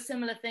it's sort of a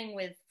similar thing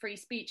with free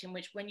speech, in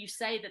which when you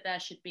say that there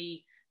should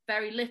be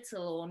very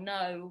little or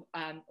no,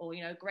 or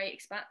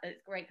great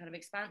kind of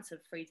expansive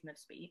freedom of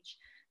speech,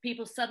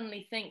 people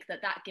suddenly think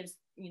that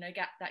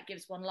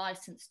gives one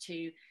license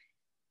to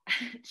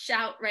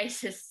shout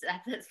racist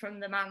epithets from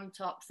the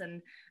mountaintops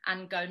and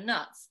go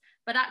nuts.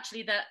 But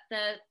actually,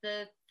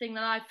 the thing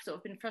that I've sort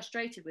of been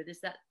frustrated with is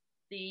that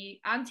the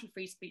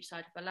anti-free speech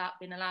side have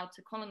been allowed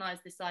to colonize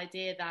this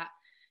idea that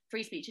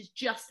free speech is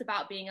just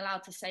about being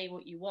allowed to say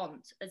what you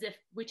want,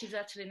 which is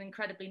actually an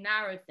incredibly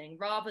narrow thing,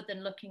 rather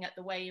than looking at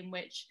the way in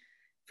which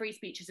free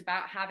speech is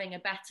about having a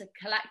better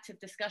collective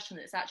discussion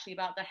that's actually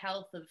about the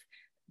health of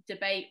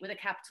debate with a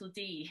capital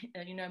D,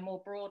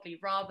 more broadly,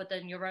 rather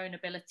than your own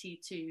ability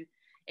to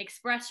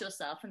express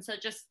yourself. And so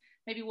just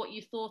maybe what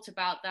you thought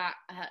about that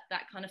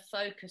kind of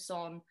focus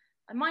on,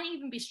 it might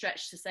even be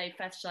stretched to say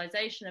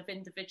fetishization of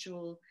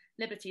individual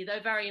liberty, though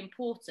very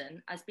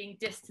important, as being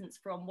distanced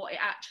from what it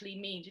actually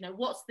means.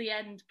 What's the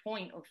end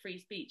point of free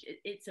speech?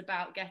 It's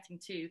about getting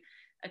to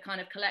a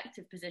kind of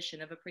collective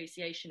position of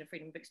appreciation of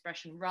freedom of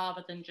expression,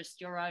 rather than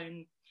just your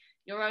own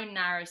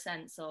narrow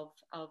sense of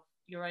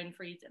your own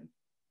freedom.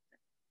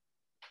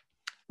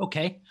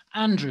 Okay,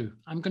 Andrew,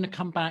 I'm going to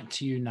come back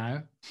to you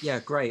now. Yeah,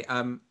 great.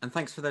 And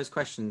thanks for those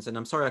questions. And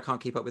I'm sorry I can't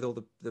keep up with all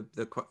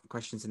the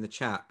questions in the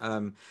chat.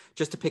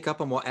 Just to pick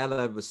up on what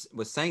Ella was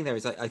saying there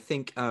is, I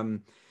think,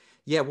 one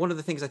of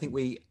the things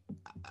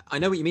I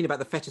know what you mean about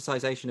the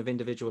fetishization of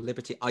individual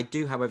liberty. I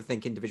do, however,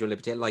 think individual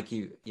liberty, like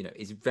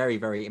is very,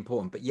 very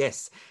important. But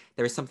yes,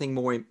 there is something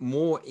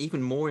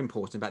even more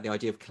important about the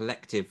idea of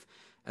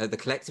the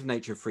collective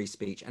nature of free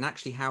speech, and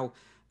actually how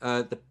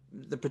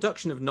the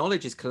production of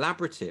knowledge is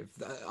collaborative.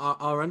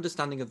 Our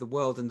understanding of the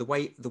world and the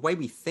way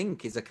we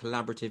think is a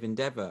collaborative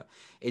endeavor.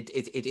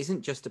 It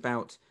isn't just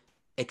about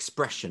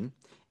expression.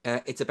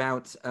 It's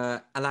about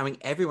allowing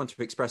everyone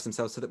to express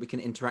themselves so that we can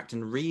interact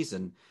and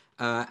reason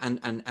and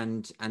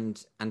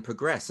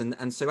progress.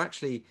 And so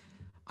actually,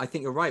 I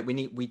think you're right.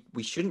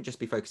 We shouldn't just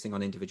be focusing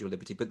on individual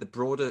liberty, but the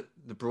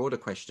broader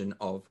question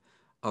of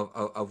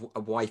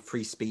why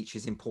free speech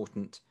is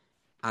important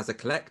as a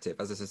collective,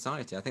 as a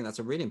society. I think that's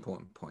a really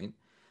important point.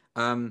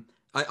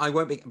 I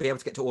won't be able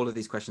to get to all of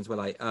these questions, will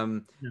I?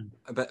 No.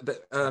 But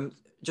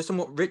just on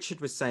what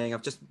Richard was saying,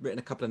 I've just written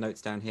a couple of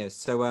notes down here.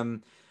 So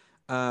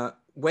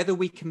whether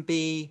we can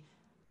be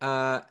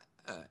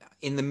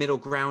in the middle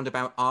ground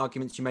about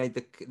arguments, you made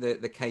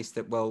the case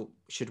that, well,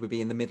 should we be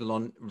in the middle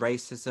on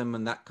racism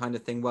and that kind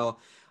of thing? Well,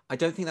 I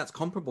don't think that's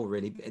comparable,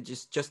 really,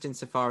 just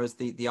insofar as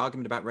the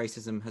argument about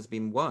racism has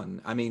been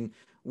won. I mean,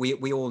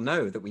 we all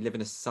know that we live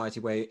in a society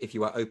where if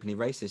you are openly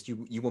racist,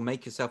 you will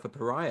make yourself a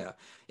pariah.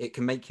 It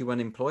can make you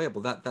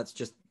unemployable. That's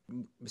just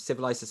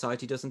civilized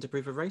society doesn't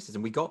approve of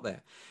racism. We got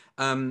there.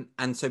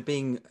 And so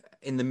being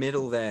in the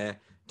middle there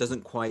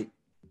doesn't quite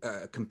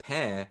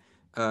compare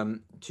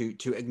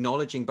to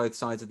acknowledging both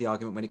sides of the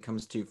argument when it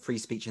comes to free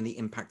speech and the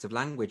impact of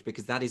language,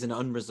 because that is an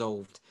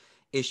unresolved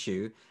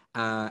issue.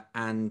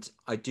 And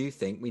I do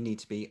think we need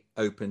to be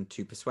open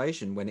to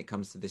persuasion when it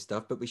comes to this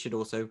stuff, but we should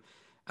also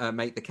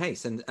make the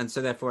case. And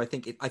so therefore, I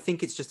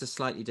think it's just a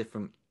slightly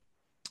different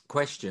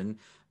question.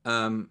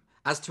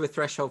 As to a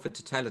threshold for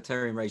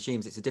totalitarian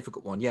regimes, it's a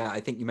difficult one. Yeah, I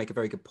think you make a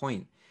very good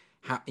point.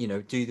 How,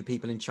 do the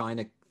people in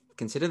China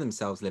consider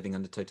themselves living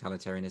under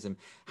totalitarianism?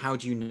 How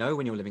do you know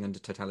when you're living under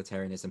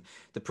totalitarianism?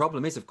 The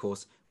problem is, of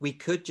course, we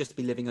could just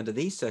be living under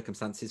these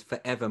circumstances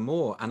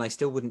forevermore, and I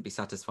still wouldn't be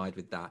satisfied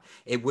with that.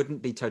 It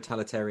wouldn't be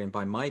totalitarian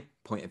by my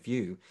point of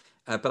view,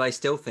 but I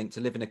still think to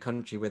live in a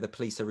country where the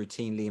police are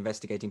routinely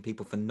investigating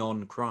people for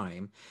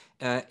non-crime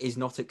is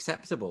not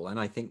acceptable, and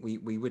I think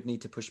we would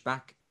need to push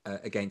back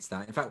against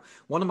that. In fact,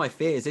 one of my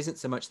fears isn't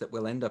so much that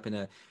we'll end up in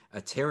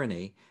a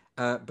tyranny,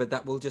 but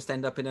that we'll just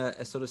end up in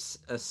a sort of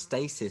a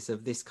stasis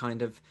of this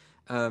kind of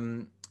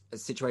a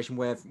situation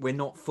where we're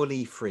not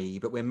fully free,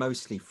 but we're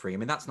mostly free. I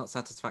mean, that's not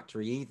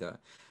satisfactory either.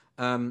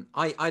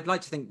 I'd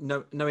like to think,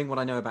 knowing what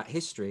I know about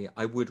history,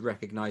 I would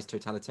recognize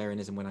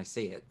totalitarianism when I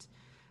see it.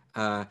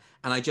 And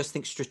I just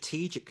think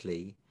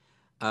strategically,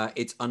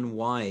 it's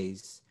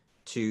unwise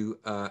to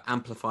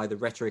amplify the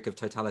rhetoric of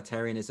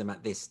totalitarianism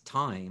at this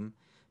time,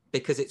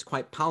 because it's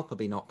quite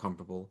palpably not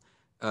comparable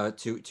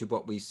to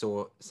what we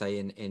saw, say,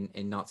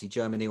 in Nazi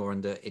Germany or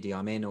under Idi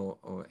Amin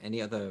or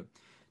any other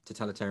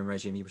totalitarian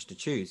regime you wish to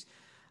choose.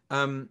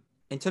 In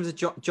terms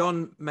of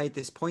John made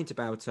this point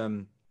about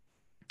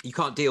you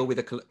can't deal with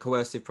a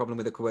coercive problem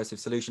with a coercive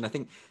solution. I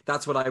think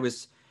that's what I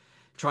was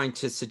trying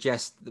to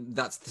suggest.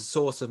 That's the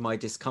source of my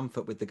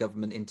discomfort with the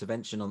government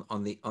intervention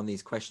on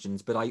these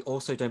questions. But I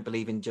also don't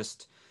believe in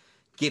just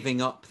giving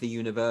up the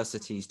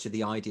universities to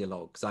the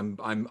ideologues.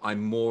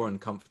 I'm more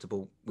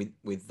uncomfortable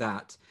with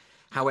that.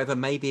 However,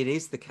 maybe it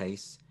is the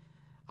case.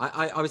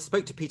 I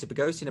spoke to Peter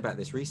Boghossian about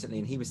this recently,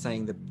 and he was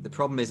saying the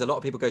problem is a lot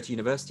of people go to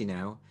university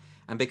now,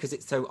 and because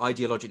it's so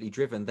ideologically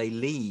driven, they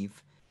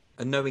leave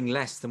knowing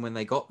less than when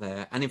they got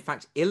there, and in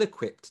fact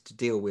ill-equipped to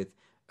deal with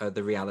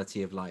the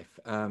reality of life,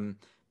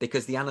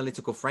 because the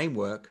analytical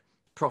framework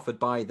proffered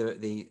by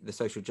the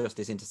social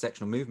justice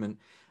intersectional movement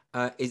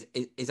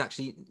is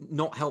actually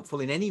not helpful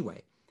in any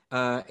way.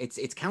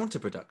 It's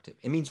counterproductive.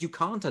 It means you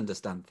can't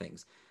understand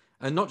things,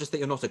 and not just that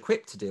you're not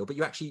equipped to deal, but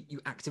you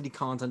actively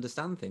can't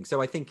understand things.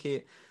 So I think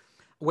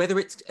whether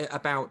it's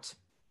about,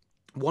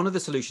 one of the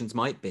solutions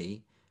might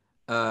be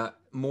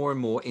more and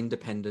more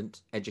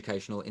independent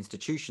educational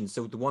institutions.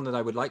 So the one that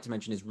I would like to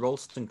mention is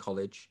Ralston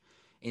College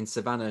in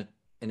Savannah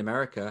in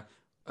America,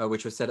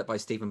 which was set up by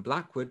Stephen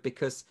Blackwood,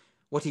 because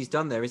what he's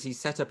done there is he's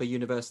set up a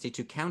university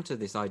to counter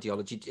this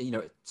ideology,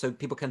 so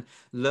people can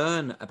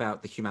learn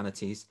about the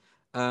humanities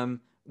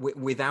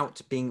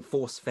without being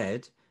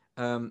force-fed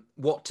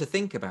what to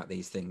think about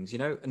these things,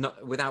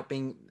 not without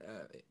being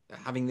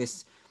having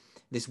this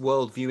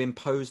worldview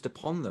imposed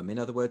upon them. In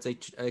other words,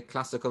 a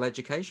classical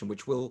education,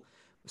 which will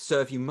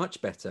serve you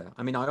much better.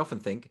 I mean, I often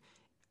think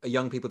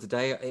young people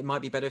today, it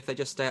might be better if they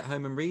just stay at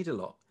home and read a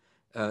lot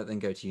than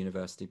go to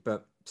university.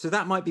 But so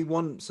that might be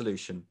one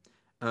solution.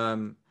 I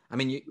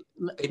mean,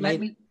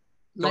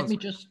 let me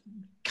just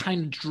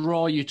kind of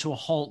draw you to a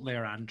halt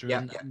there, Andrew,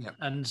 yeah.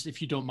 And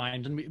if you don't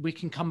mind, and we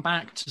can come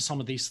back to some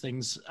of these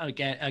things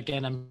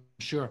again, I'm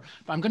sure.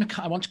 But I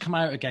want to come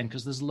out again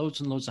because there's loads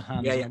and loads of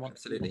hands. Yeah, and I want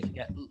absolutely. to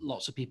get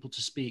lots of people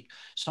to speak.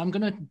 So I'm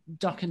going to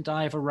duck and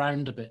dive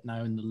around a bit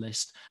now in the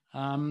list.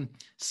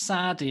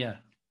 Sadia,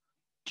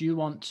 do you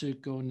want to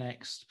go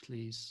next,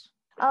 please?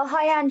 Oh,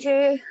 hi,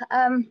 Andrew.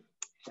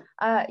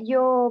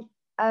 Your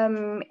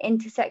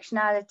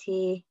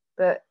intersectionality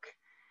book,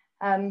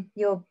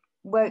 your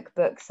woke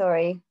book,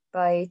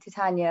 by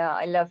Titania,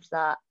 I loved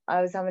that.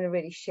 I was having a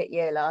really shit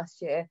year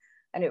last year,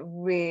 and it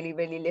really,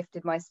 really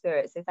lifted my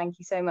spirit. So thank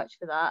you so much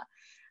for that.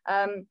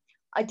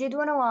 I did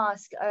want to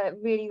ask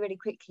really, really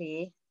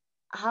quickly,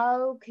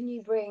 how can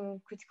you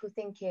bring critical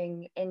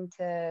thinking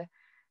into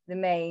the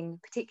main,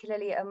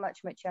 particularly at a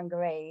much, much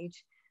younger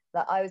age?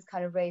 That I was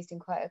kind of raised in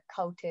quite a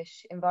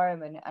cultish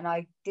environment, and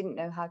I didn't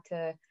know how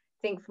to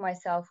think for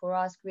myself or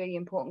ask really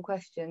important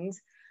questions.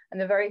 And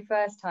the very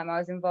first time I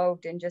was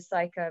involved in just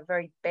like a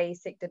very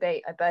basic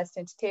debate, I burst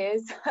into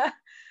tears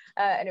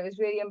and it was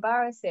really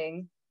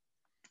embarrassing.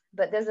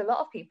 But there's a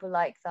lot of people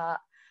like that.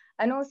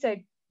 And also,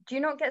 do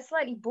you not get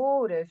slightly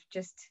bored of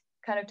just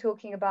kind of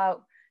talking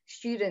about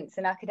students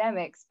and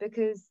academics?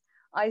 Because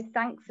I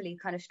thankfully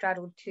kind of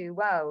straddled two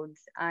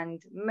worlds,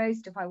 and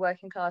most of my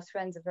working class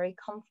friends are very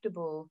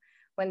comfortable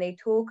when they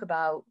talk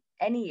about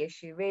any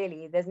issue,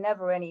 really. There's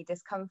never any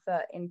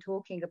discomfort in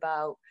talking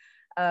about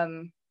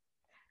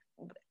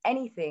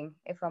anything,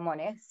 if I'm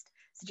honest.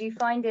 So do you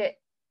find it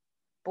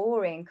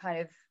boring kind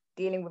of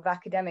dealing with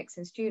academics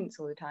and students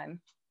all the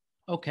time?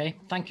 Okay,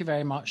 thank you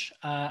very much.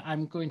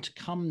 I'm going to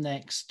come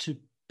next to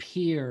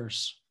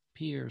Piers.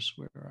 Piers,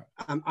 where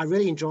I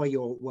really enjoy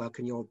your work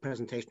and your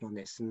presentation on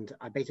this, and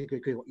I basically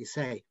agree with what you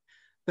say.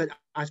 But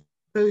I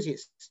suppose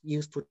it's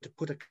useful to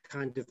put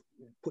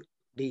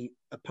the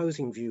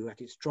opposing view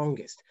at its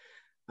strongest.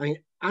 I mean,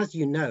 as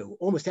you know,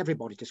 almost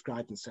everybody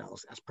describes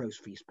themselves as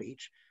pro-free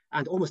speech,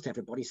 and almost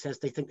everybody says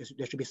they think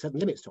there should be certain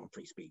limits on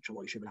free speech or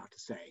what you should be allowed to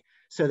say.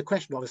 So the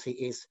question obviously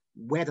is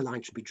where the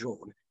line should be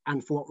drawn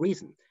and for what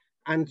reason.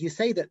 And you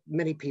say that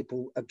many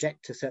people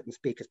object to certain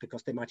speakers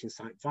because they might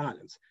incite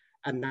violence,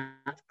 and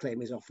that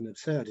claim is often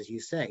absurd, as you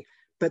say.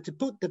 But to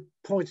put the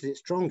point at its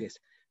strongest,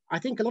 I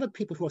think a lot of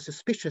people who are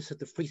suspicious of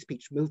the free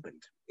speech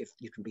movement, if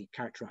you can be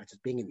characterized as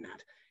being in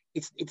that,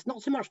 it's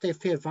not so much they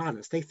fear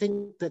violence. They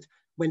think that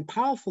when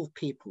powerful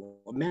people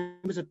or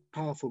members of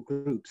powerful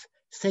groups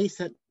say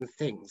certain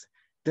things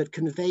that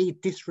convey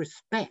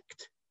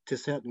disrespect to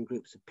certain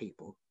groups of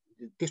people,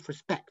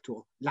 disrespect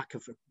or lack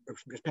of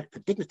respect for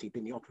dignity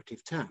being the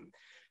operative term,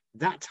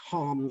 that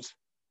harms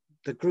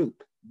the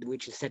group,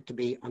 which is said to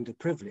be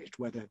underprivileged,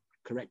 whether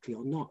correctly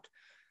or not.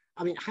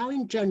 I mean, how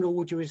in general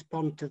would you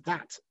respond to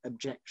that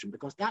objection?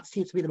 Because that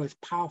seems to be the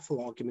most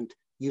powerful argument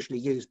usually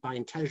used by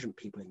intelligent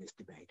people in this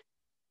debate.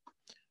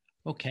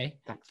 Okay,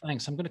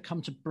 thanks. I'm going to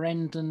come to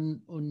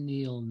Brendan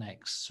O'Neill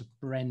next. So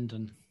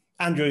Brendan.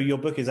 Andrew, your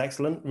book is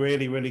excellent.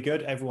 Really, really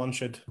good. Everyone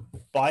should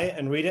buy it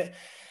and read it.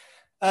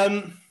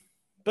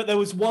 But there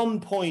was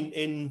one point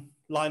in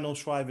Lionel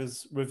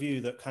Shriver's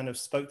review that kind of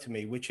spoke to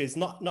me, which is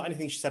not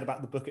anything she said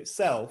about the book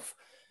itself,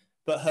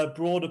 but her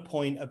broader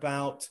point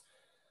about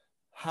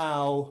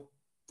how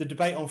the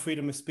debate on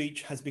freedom of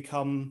speech has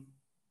become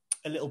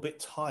a little bit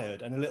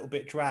tired and a little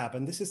bit drab.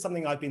 And this is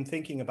something I've been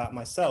thinking about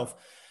myself,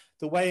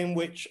 the way in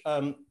which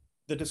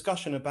the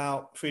discussion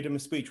about freedom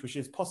of speech, which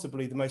is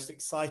possibly the most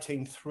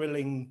exciting,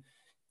 thrilling,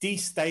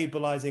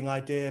 destabilizing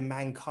idea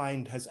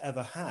mankind has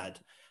ever had,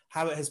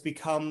 how it has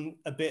become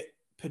a bit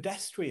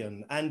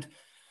pedestrian. And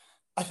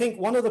I think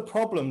one of the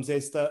problems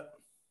is that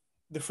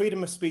the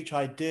freedom of speech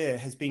idea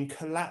has been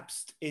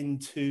collapsed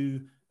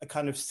into a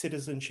kind of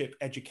citizenship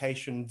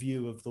education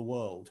view of the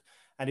world.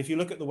 And if you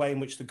look at the way in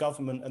which the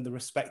government and the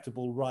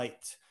respectable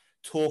right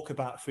talk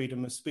about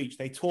freedom of speech,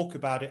 they talk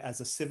about it as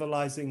a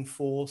civilizing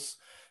force.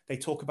 They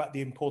talk about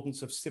the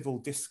importance of civil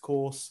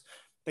discourse.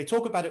 They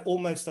talk about it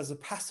almost as a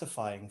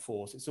pacifying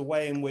force. It's a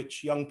way in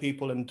which young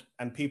people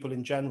and people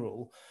in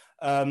general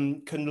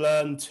can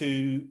learn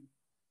to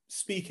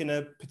speak in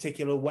a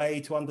particular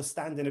way, to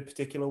understand in a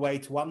particular way,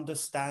 to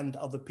understand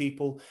other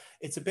people.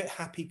 It's a bit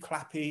happy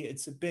clappy.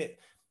 It's a bit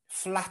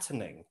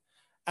flattening.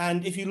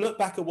 And if you look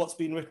back at what's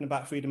been written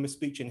about freedom of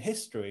speech in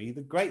history,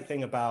 the great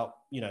thing about,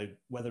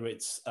 whether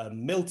it's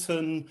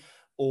Milton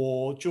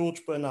or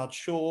George Bernard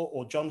Shaw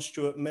or John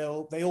Stuart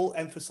Mill, they all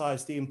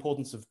emphasize the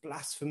importance of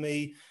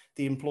blasphemy,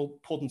 the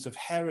importance of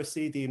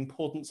heresy, the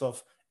importance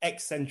of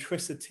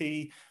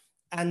eccentricity,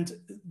 and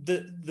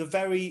the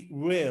very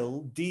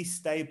real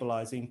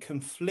destabilizing,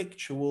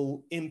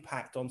 conflictual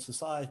impact on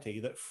society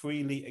that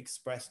freely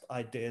expressed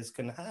ideas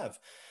can have.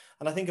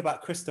 And I think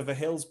about Christopher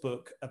Hill's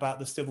book about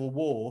the Civil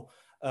War,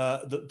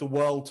 The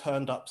World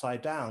Turned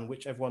Upside Down,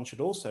 which everyone should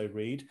also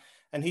read.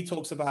 And he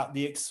talks about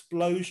the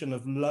explosion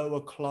of lower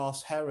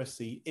class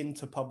heresy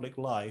into public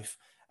life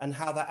and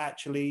how that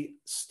actually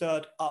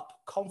stirred up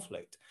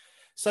conflict.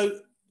 So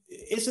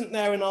isn't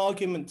there an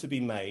argument to be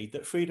made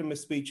that freedom of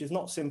speech is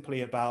not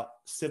simply about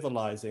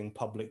civilizing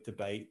public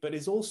debate, but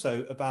is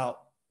also about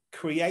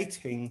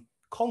creating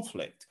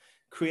conflict,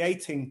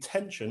 creating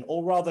tension,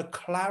 or rather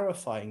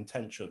clarifying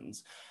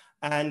tensions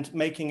and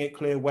making it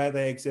clear where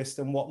they exist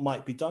and what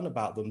might be done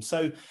about them?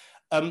 So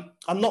I'm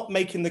not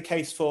making the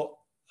case for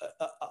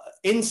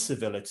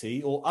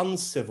incivility or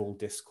uncivil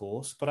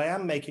discourse, but I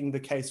am making the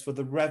case for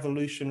the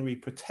revolutionary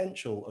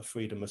potential of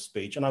freedom of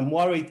speech. And I'm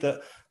worried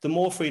that the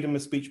more freedom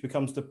of speech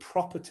becomes the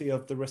property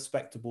of the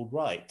respectable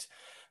right,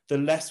 the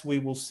less we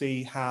will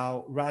see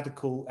how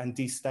radical and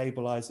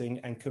destabilizing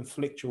and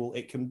conflictual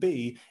it can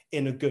be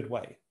in a good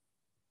way.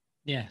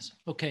 Yes.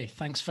 Okay.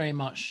 Thanks very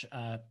much,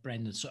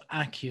 Brendan. So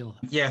Akhil.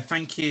 Yeah,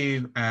 thank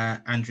you,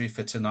 Andrew,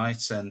 for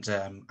tonight. And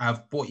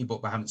I've bought your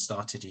book, but I haven't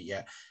started it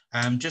yet.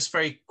 Just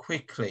very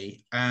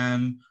quickly,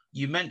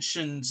 you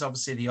mentioned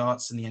obviously the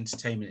arts and the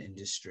entertainment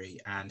industry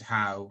and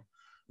how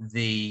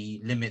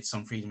the limits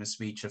on freedom of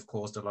speech have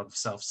caused a lot of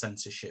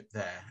self-censorship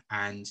there.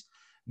 And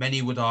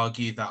many would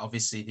argue that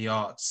obviously the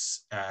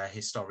arts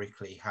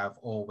historically have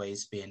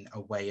always been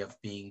a way of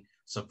being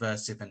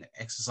subversive and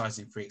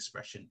exercising free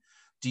expression.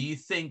 Do you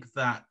think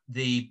that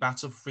the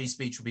battle for free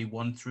speech will be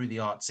won through the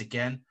arts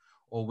again,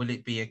 or will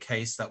it be a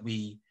case that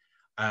we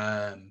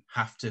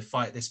have to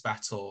fight this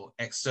battle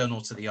external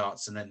to the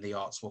arts and then the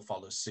arts will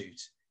follow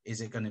suit?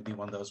 Is it going to be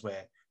one of those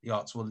where the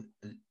arts will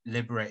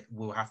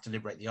have to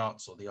liberate the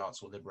arts, or the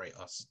arts will liberate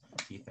us,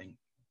 do you think?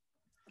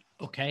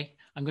 Okay,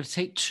 I'm going to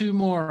take two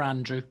more,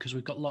 Andrew, because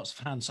we've got lots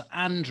of hands. So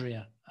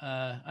Andrea,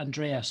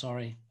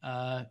 sorry.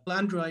 Well,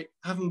 Andrew, I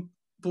haven't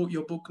bought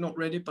your book, not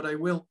read it, but I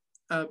will.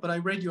 But I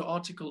read your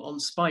article on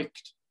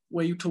Spiked,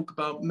 where you talk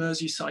about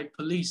Merseyside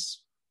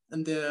police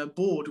and their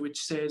board,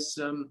 which says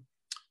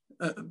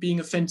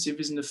being offensive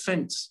is an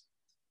offence.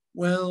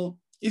 Well,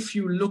 if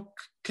you look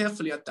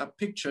carefully at that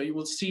picture, you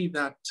will see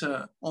that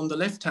on the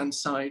left-hand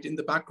side in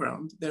the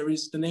background, there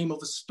is the name of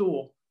a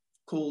store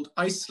called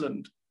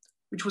Iceland,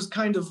 which was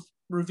kind of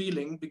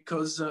revealing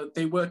because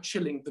they were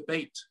chilling the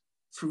bait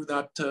through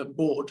that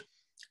board.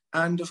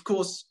 And of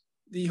course,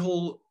 the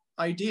whole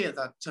idea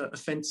that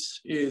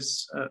offence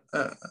is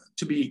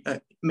to be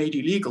made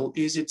illegal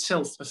is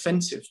itself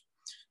offensive.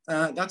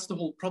 That's the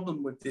whole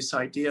problem with this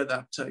idea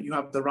that you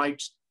have the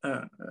right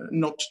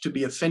not to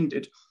be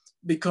offended,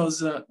 because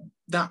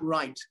that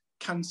right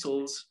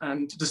cancels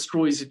and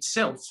destroys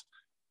itself.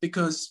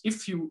 Because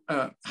if you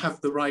have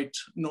the right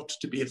not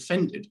to be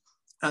offended,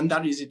 and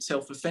that is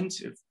itself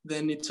offensive,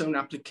 then its own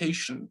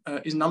application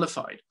is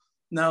nullified.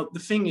 Now, the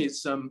thing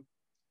is,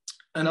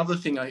 another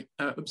thing I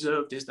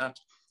observed is that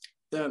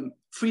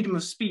freedom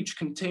of speech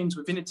contains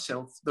within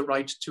itself the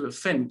right to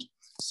offend.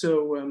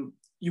 So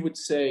you would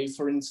say,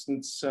 for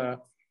instance,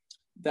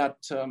 that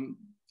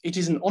it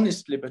is an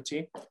honest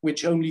liberty,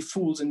 which only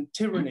fools and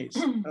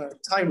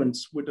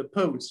tyrants would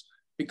oppose,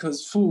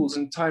 because fools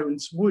and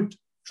tyrants would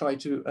try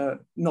to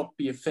not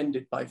be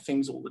offended by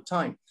things all the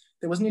time.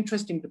 There was an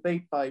interesting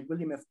debate by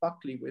William F.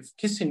 Buckley with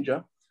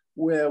Kissinger,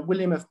 where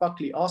William F.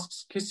 Buckley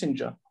asks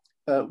Kissinger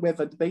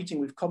whether debating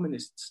with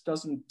communists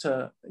doesn't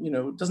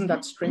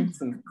that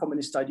strengthen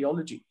communist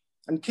ideology?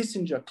 And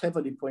Kissinger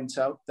cleverly points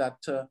out that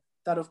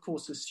that of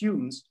course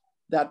assumes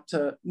that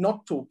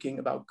not talking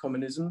about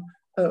communism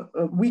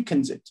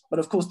weakens it. But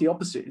of course the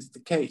opposite is the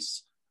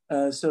case.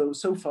 So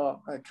far,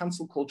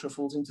 cancel culture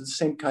falls into the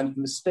same kind of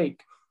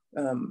mistake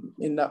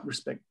in that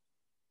respect.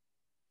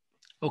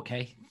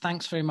 Okay,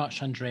 thanks very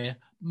much, Andrea.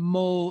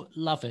 Mo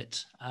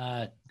Lovett,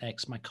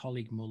 next, my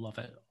colleague Mo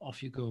Lovett.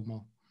 Off you go,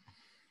 Mo.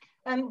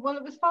 Well,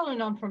 it was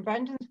following on from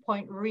Brendan's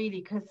point,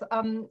 really, because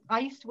I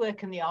used to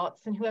work in the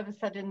arts, and whoever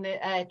said in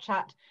the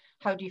chat,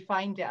 how do you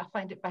find it? I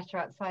find it better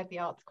outside the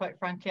arts, quite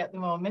frankly, at the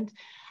moment.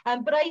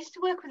 But I used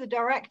to work with a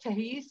director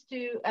who used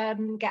to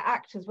get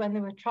actors when they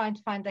were trying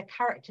to find their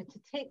character to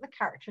take the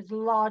character as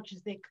large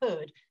as they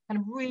could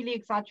and really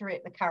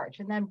exaggerate the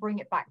character and then bring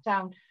it back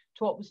down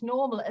to what was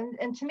normal.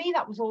 And to me,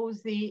 that was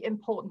always the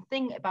important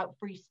thing about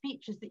free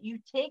speech, is that you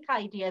take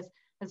ideas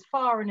as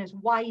far and as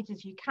wide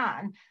as you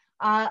can.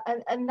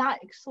 And that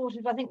sort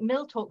of, I think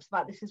Mill talks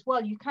about this as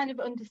well, you kind of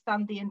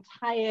understand the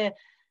entire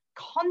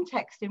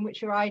context in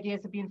which your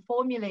ideas are being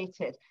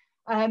formulated.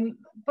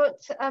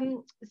 But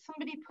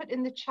somebody put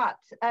in the chat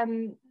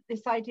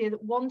this idea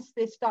that once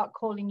they start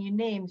calling you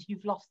names,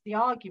 you've lost the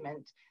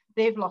argument,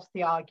 they've lost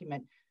the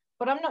argument.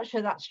 But I'm not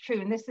sure that's true.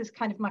 And this is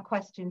kind of my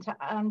question to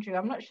Andrew.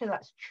 I'm not sure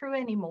that's true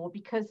anymore,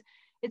 because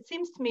it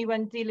seems to me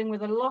when dealing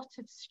with a lot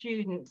of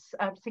students,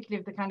 particularly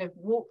of the kind of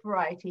woke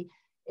variety,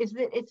 is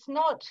that it's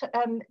not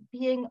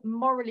being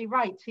morally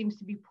right seems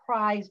to be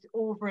prized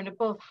over and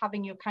above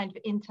having your kind of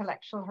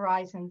intellectual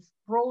horizons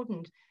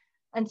broadened.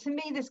 And to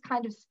me, this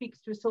kind of speaks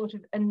to a sort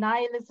of a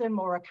nihilism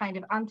or a kind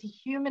of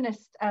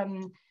anti-humanist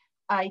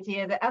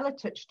idea that Ella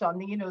touched on.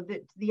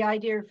 The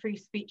idea of free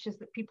speech is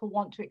that people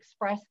want to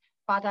express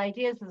bad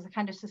ideas. There's a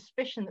kind of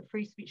suspicion that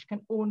free speech can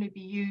only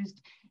be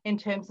used in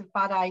terms of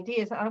bad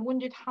ideas. And I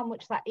wondered how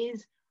much that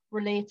is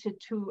related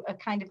to a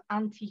kind of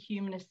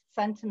anti-humanist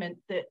sentiment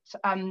that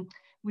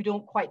we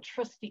don't quite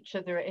trust each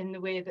other in the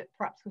way that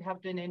perhaps we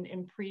have done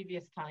in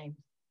previous times.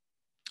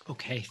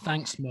 Okay,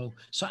 thanks, Mo.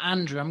 So,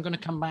 Andrew, I'm going to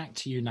come back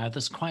to you now.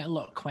 There's quite a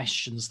lot of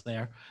questions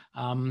there.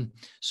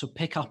 So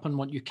pick up on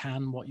what you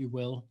can, what you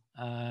will.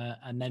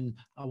 And then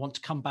I want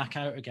to come back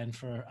out again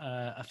for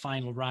a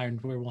final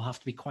round where we'll have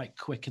to be quite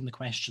quick in the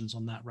questions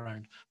on that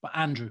round. But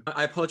Andrew.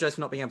 I apologise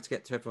for not being able to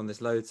get to everyone.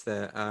 There's loads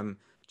there.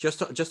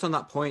 Just on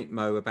that point,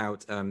 Mo,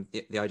 about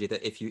the idea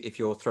that if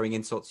you're throwing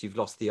insults, you've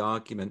lost the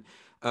argument.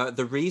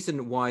 The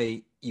reason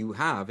why you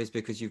have is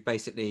because you've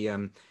basically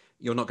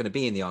you're not going to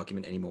be in the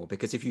argument anymore.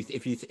 Because if you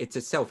it's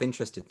a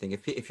self-interested thing.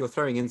 If you're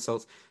throwing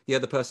insults, the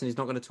other person is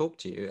not going to talk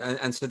to you,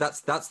 and so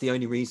that's the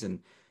only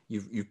reason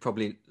you've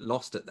probably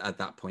lost at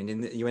that point,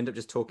 and you end up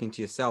just talking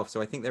to yourself.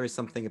 So I think there is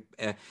something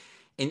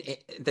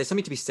there's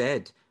something to be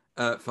said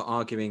for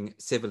arguing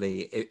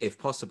civilly if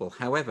possible.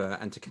 However,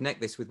 and to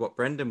connect this with what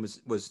Brendan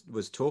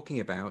was talking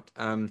about,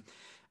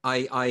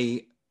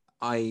 I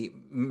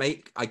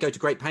go to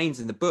great pains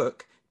in the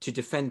book to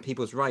defend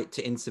people's right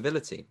to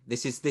incivility.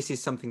 This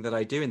is something that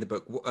I do in the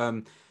book.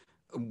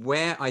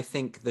 Where I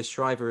think the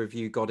Shriver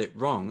Review got it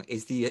wrong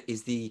is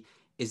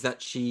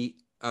that she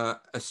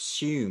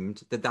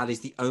assumed that is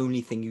the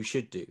only thing you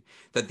should do,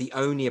 that the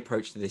only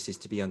approach to this is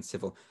to be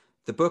uncivil.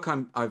 The book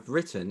I've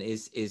written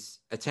is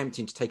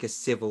attempting to take a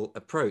civil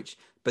approach,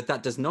 but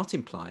that does not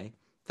imply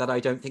that I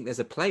don't think there's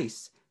a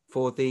place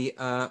for the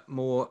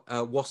more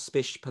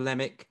waspish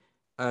polemic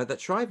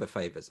that Shriver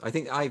favours. I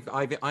think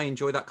I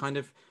enjoy that kind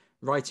of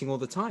writing all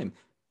the time.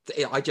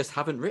 I just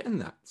haven't written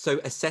that. So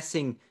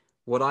assessing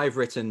what I've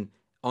written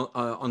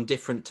on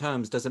different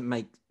terms doesn't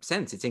make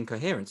sense. It's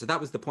incoherent. So that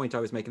was the point I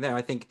was making there.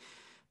 I think,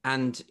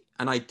 and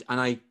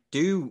I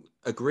do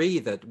agree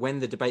that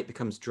when the debate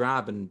becomes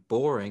drab and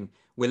boring,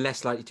 we're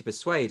less likely to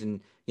persuade.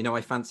 And,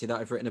 I fancy that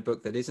I've written a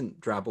book that isn't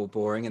drab or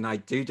boring, and I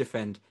do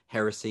defend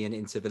heresy and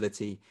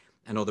incivility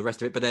and all the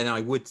rest of it. But then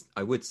I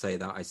would say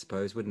that, I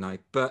suppose, wouldn't I?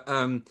 But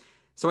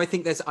so I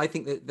think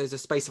that there's a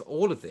space for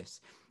all of this.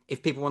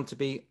 If people want to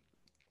be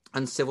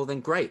uncivil,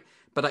 then great.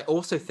 But I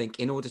also think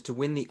in order to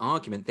win the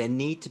argument, there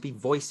need to be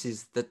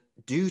voices that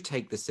do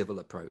take the civil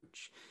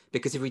approach.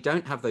 Because if we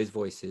don't have those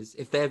voices,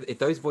 if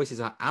those voices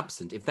are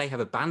absent, if they have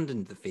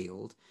abandoned the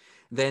field,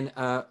 then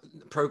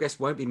progress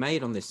won't be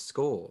made on this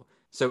score.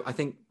 So I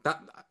think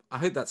I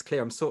hope that's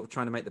clear. I'm sort of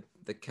trying to make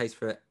the case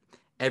for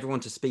everyone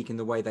to speak in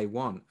the way they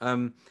want.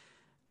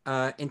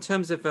 In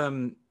terms of,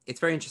 it's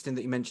very interesting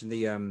that you mentioned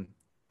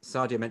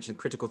Sadia mentioned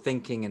critical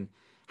thinking and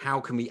how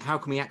can we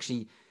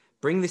actually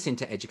bring this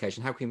into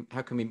education? How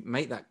can we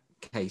make that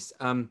case?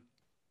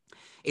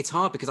 It's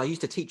hard because I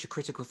used to teach a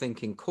critical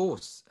thinking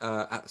course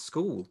at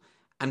school,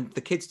 and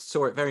the kids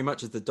saw it very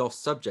much as the DOS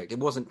subject. It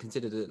wasn't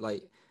considered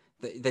like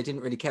they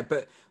didn't really care.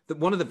 But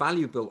one of the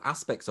valuable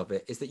aspects of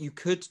it is that you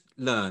could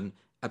learn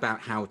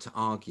about how to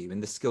argue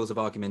and the skills of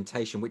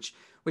argumentation, which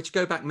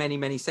go back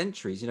many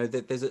centuries.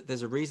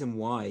 There's a reason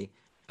why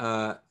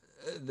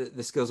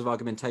the skills of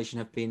argumentation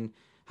have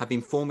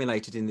been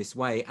formulated in this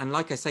way. And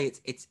like I say,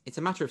 it's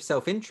a matter of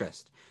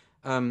self-interest.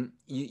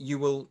 you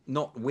will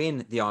not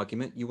win the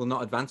argument. You will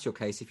not advance your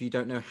case if you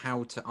don't know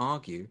how to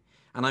argue.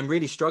 And I'm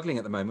really struggling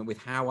at the moment with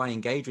how I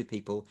engage with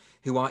people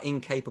who are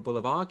incapable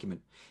of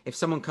argument. If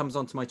someone comes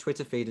onto my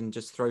Twitter feed and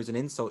just throws an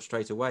insult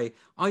straight away,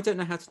 I don't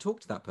know how to talk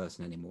to that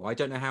person anymore. I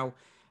don't know how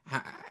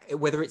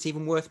whether it's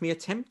even worth me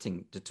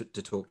attempting to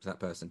talk to that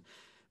person.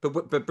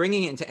 But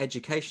bringing it into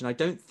education, I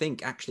don't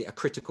think actually a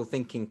critical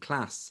thinking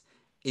class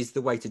is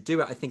the way to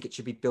do it. I think it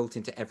should be built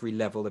into every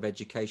level of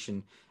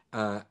education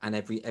and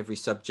every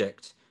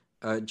subject,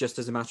 just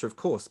as a matter of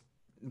course.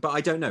 But I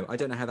don't know. I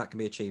don't know how that can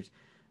be achieved.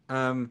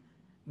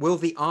 Will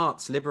the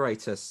arts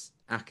liberate us,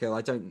 Akhil?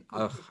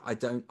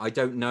 I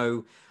don't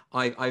know.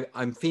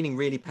 I'm feeling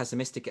really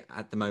pessimistic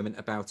at the moment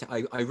about it.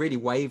 I really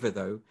waver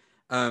though.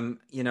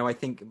 I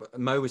think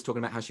Mo was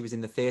talking about how she was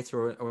in the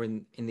theatre or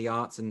in the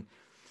arts, and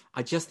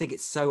I just think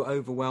it's so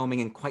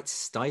overwhelming and quite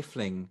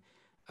stifling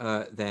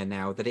there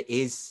now that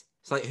it's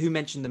like, who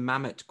mentioned the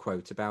Mamet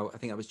quote about, I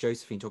think that was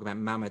Josephine talking about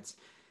Mamet,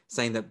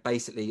 saying that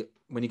basically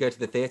when you go to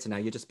the theatre now,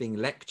 you're just being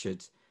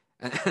lectured.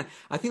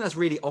 I think that's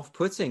really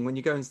off-putting when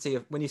you go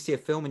and when you see a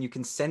film and you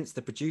can sense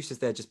the producers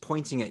there just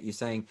pointing at you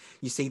saying,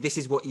 you see, this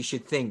is what you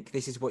should think,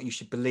 this is what you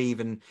should believe,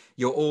 and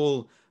you're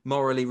all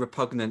morally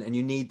repugnant and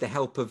you need the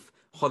help of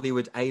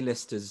Hollywood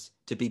A-listers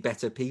to be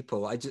better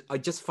people. I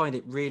just find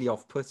it really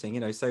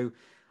off-putting, so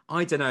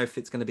I don't know if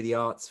it's going to be the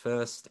arts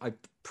first.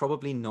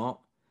 Probably not,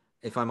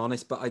 if I'm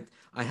honest, but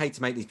I hate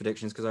to make these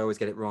predictions because I always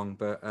get it wrong,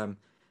 but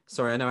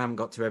sorry, I know I haven't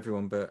got to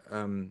everyone, but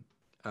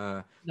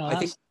no, I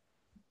think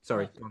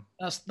sorry.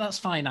 That's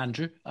fine,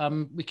 Andrew.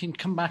 We can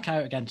come back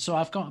out again. So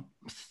I've got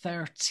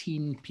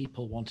 13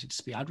 people wanting to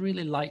speak. I'd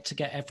really like to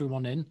get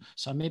everyone in.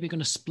 So I'm maybe going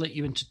to split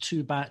you into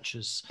 2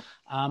 batches.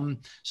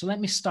 So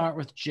let me start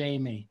with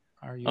Jamie.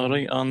 All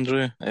right,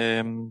 Andrew.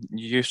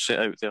 You set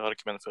out the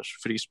argument for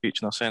free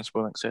speech in a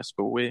sensible and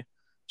accessible way.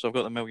 So I've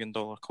got the $1 million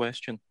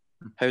question.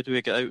 How do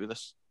we get out of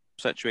this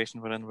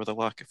situation we're in with a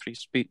lack of free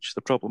speech?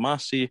 The problem I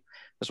see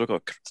is we've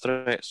got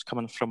threats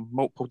coming from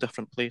multiple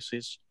different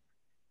places,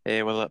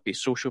 whether that be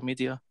social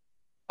media,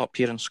 up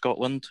here in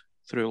Scotland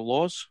through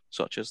laws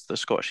such as the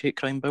Scottish Hate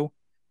Crime Bill,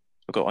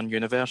 we've got on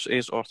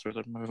universities or through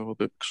the removal of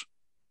books.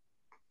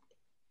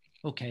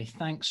 Okay,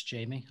 thanks,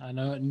 Jamie. I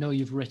know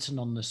you've written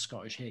on the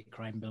Scottish Hate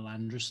Crime Bill,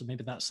 Andrew, so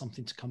maybe that's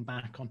something to come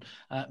back on.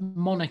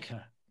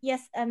 Monica.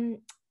 Yes,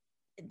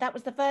 that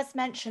was the first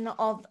mention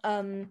of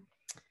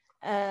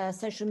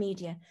social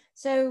media.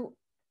 So,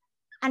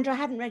 Andrew, I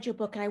haven't read your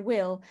book and I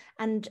will,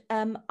 and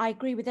I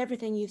agree with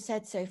everything you've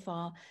said so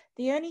far.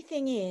 The only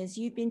thing is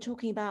you've been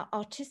talking about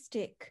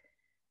artistic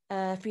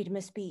freedom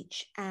of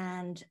speech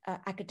and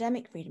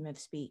academic freedom of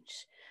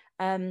speech.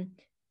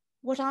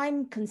 What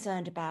I'm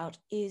concerned about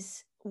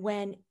is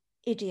when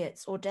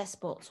idiots or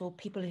despots or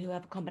people who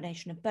have a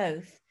combination of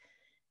both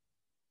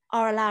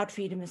are allowed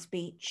freedom of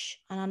speech,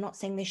 and I'm not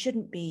saying they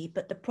shouldn't be,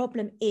 but the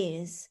problem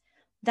is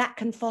that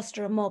can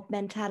foster a mob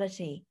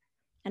mentality.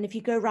 And if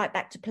you go right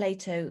back to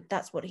Plato,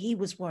 that's what he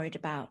was worried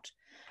about.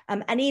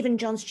 And even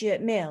John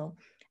Stuart Mill,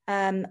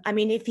 I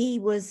mean,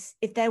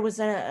 if there was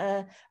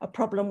a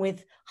problem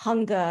with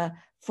hunger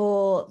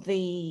for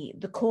the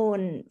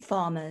corn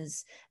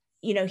farmers,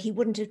 he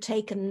wouldn't have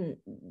taken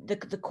the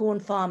corn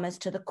farmers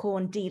to the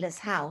corn dealer's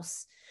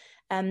house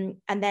and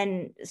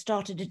then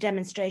started a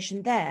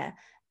demonstration there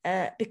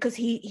because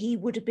he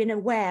would have been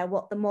aware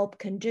what the mob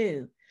can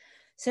do.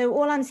 So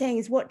all I'm saying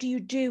is, what do you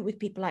do with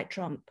people like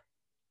Trump?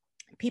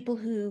 People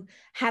who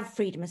have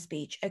freedom of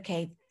speech,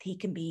 okay, he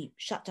can be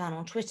shut down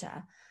on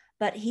Twitter,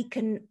 but he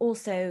can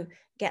also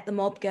get the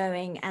mob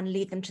going and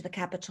lead them to the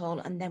Capitol,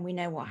 and then we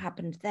know what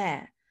happened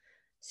there.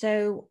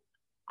 So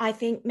I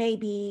think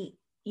maybe,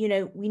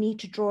 we need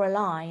to draw a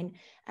line,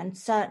 and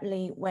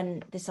certainly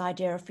when this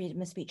idea of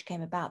freedom of speech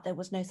came about, there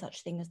was no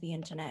such thing as the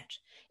internet.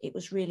 It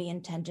was really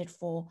intended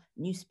for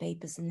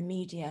newspapers and the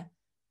media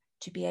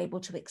to be able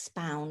to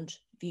expound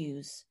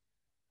views.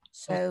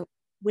 So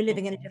we're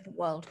living in a different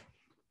world.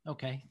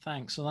 Okay,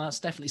 thanks. So that's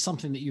definitely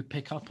something that you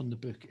pick up on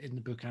in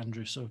the book,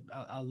 Andrew. So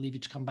I'll leave you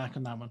to come back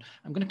on that one.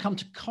 I'm going to come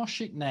to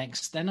Kaushik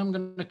next. Then I'm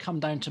going to come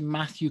down to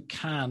Matthew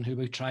Kahn, who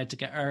we tried to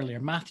get earlier.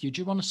 Matthew,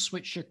 do you want to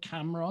switch your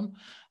camera on?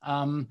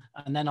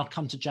 And then I'll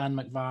come to Jan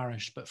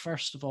McVarish. But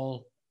first of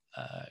all,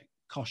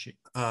 Kaushik.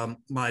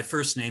 My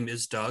first name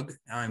is Doug.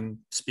 I'm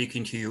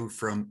speaking to you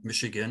from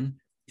Michigan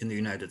in the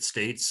United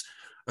States.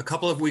 A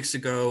couple of weeks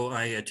ago,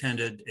 I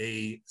attended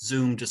a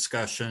Zoom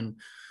discussion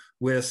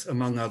with,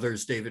 among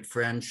others, David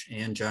French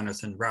and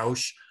Jonathan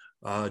Rauch.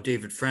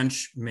 David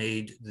French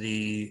made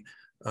the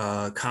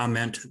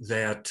comment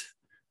that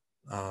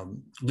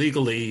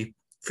legally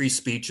free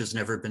speech has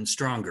never been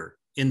stronger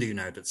in the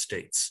United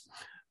States.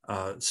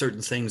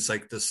 Certain things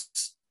like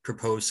this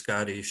proposed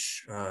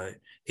Scottish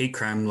hate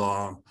crime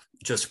law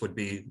just would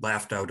be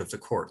laughed out of the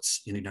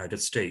courts in the United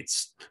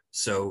States.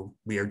 So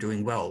we are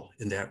doing well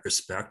in that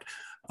respect.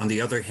 On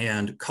the other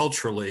hand,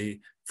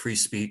 culturally, free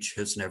speech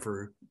has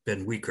never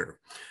been weaker.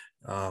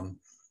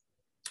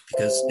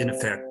 Because in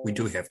effect, we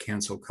do have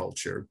cancel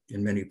culture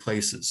in many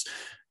places.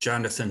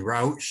 Jonathan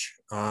Rauch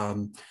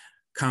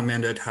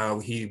commented how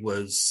he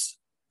was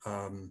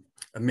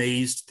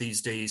amazed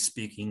these days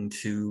speaking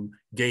to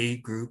gay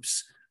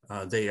groups.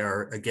 They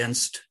are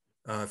against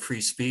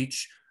free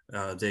speech.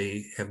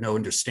 They have no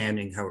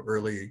understanding how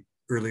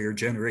earlier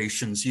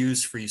generations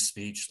used free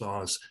speech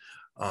laws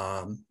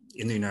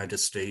in the United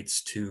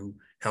States to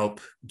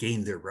help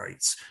gain their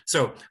rights.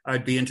 So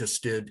I'd be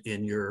interested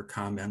in your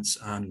comments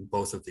on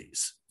both of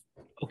these.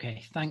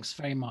 Okay, thanks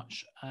very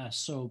much.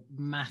 So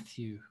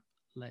Matthew,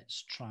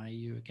 let's try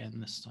you again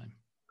this time.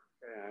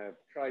 I've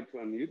tried to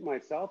unmute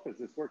myself. Is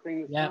this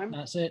working this time? Yeah,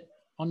 that's it.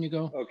 On you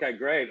go. Okay,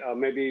 great. I'll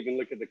maybe even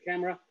look at the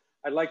camera.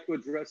 I'd like to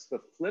address the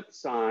flip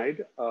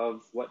side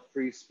of what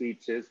free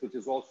speech is, which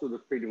is also the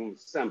freedom of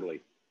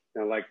assembly.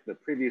 Now, like the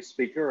previous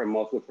speaker, I'm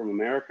also from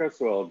America,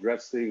 so I'll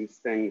address these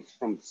things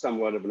from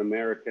somewhat of an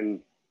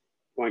American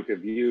point of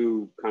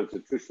view,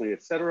 constitutionally,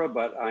 etc.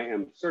 But I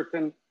am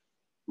certain,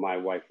 my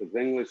wife is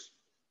English,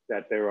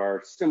 that there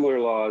are similar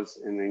laws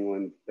in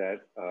England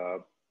that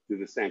do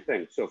the same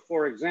thing. So,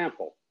 for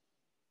example,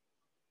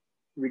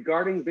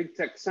 regarding big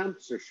tech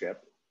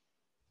censorship,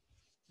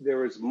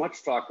 there is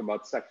much talk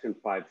about Section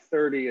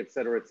 530, et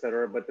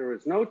cetera, but there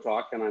is no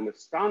talk, and I'm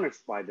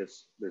astonished by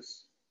this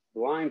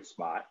blind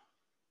spot,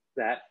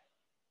 that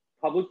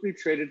publicly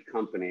traded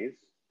companies,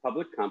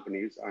 public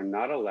companies are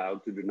not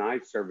allowed to deny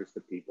service to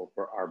people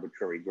for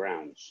arbitrary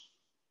grounds.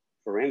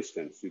 For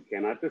instance, you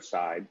cannot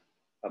decide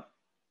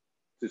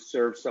to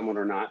serve someone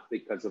or not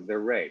because of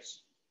their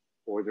race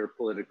or their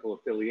political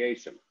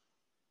affiliation.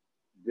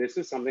 This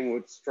is something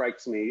which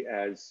strikes me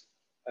as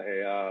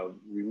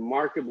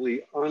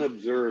remarkably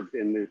unobserved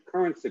in the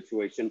current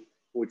situation,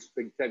 which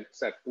big tech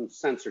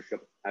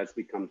censorship has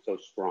become so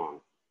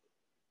strong.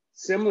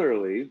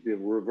 Similarly, the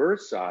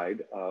reverse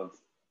side of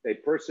a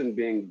person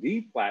being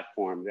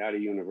deplatformed at a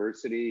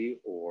university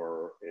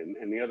or in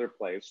any other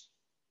place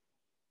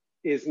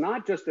is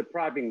not just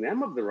depriving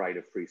them of the right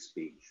of free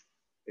speech,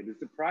 it is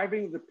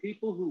depriving the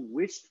people who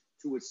wished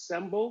to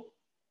assemble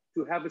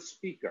to have a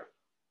speaker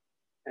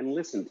and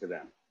listen to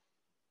them.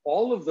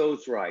 All of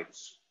those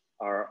rights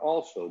are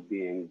also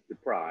being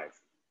deprived.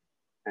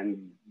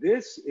 And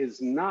this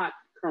is not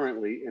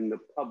currently in the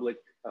public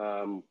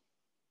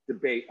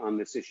debate on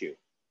this issue.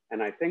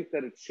 And I think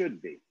that it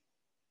should be.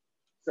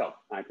 So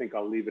I think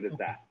I'll leave it at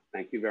that.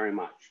 Thank you very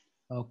much.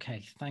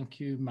 Okay, thank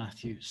you,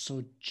 Matthew.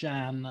 So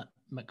Jan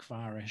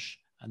McVarish,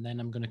 and then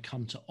I'm going to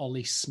come to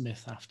Ollie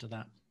Smith after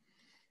that.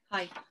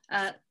 Hi,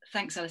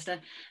 thanks, Alastair.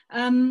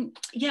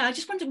 Yeah, I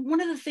just wondered, one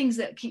of the things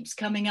that keeps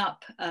coming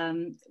up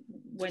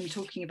when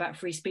talking about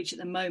free speech at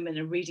the moment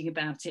and reading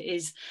about it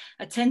is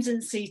a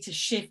tendency to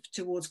shift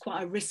towards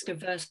quite a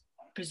risk-averse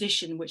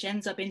position, which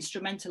ends up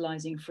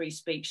instrumentalizing free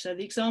speech. So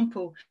the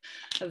example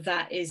of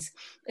that is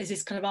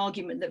this kind of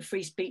argument that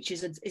free speech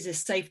is a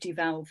safety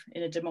valve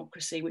in a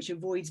democracy, which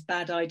avoids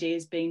bad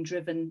ideas being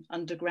driven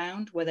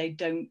underground, where they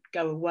don't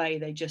go away,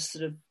 they just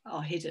sort of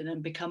are hidden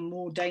and become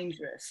more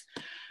dangerous.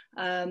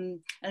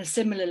 And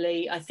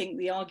similarly, I think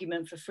the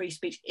argument for free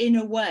speech, in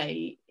a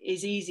way,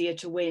 is easier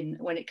to win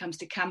when it comes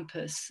to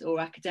campus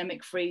or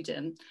academic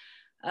freedom,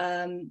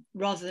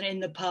 rather than in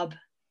the pub,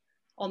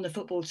 on the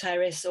football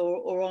terrace,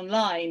 or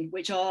online,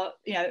 which are,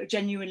 you know,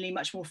 genuinely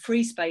much more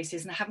free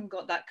spaces and haven't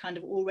got that kind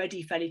of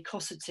already fairly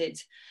cosseted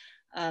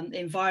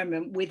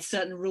environment with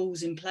certain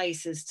rules in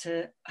place as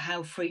to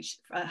how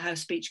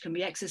speech can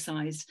be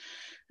exercised.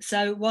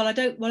 So while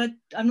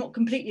I'm not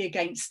completely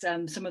against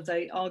some of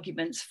the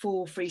arguments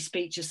for free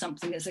speech as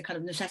something that's a kind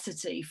of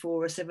necessity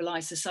for a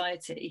civilized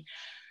society,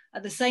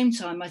 at the same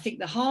time, I think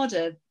the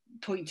harder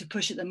point to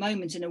push at the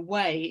moment, in a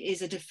way,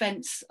 is a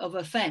defence of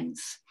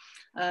offence,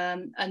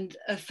 and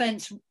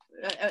offence,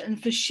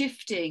 and for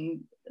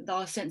shifting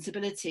our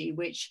sensibility,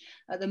 which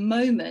at the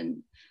moment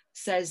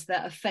says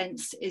that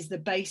offence is the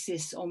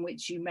basis on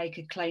which you make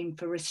a claim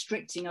for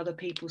restricting other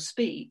people's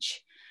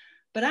speech.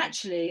 But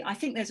actually, I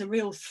think there's a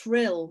real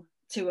thrill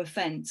to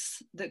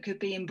offence that could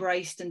be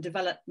embraced and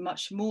developed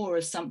much more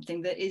as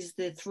something that is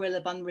the thrill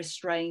of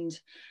unrestrained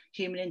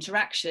human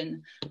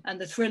interaction,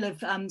 and the thrill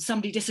of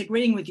somebody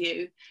disagreeing with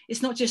you.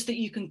 It's not just that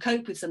you can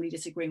cope with somebody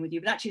disagreeing with you,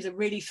 but actually it's a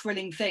really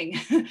thrilling thing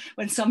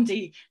when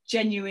somebody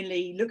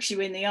genuinely looks you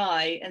in the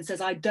eye and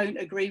says, I don't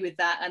agree with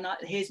that, and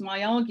here's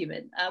my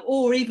argument,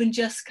 or even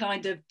just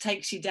kind of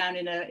takes you down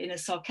in a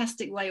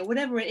sarcastic way, or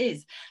whatever it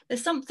is.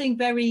 There's something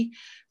very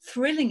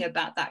thrilling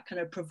about that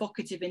kind of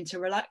provocative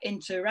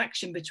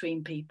interaction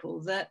between people,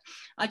 that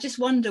I just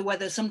wonder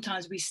whether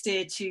sometimes we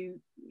steer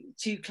too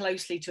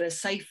closely to a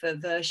safer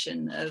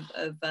version of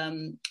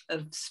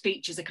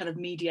speech as a kind of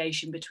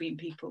mediation between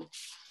people.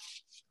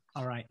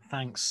 All right,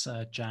 thanks,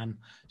 Jan.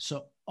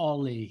 So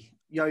Ollie.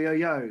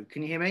 Yo,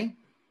 can you hear me?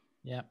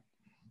 Yeah.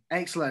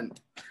 Excellent.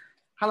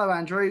 Hello,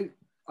 Andrew.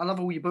 I love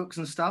all your books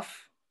and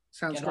stuff.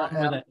 Sounds great. Get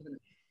on with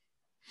it.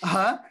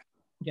 Huh?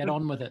 Get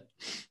on with it.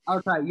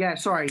 Okay, yeah,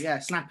 sorry, yeah,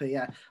 snappy,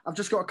 yeah. I've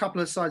just got a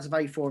couple of sides of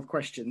A4 of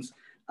questions.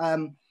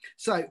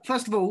 So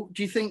first of all,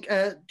 do you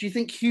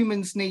think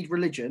humans need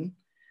religion?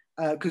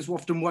 Because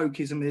often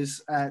wokeism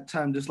is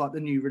termed as like the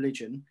new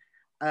religion.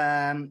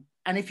 And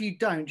if you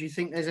don't, do you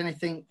think there's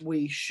anything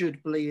we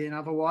should believe in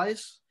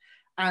otherwise?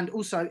 And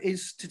also,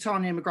 is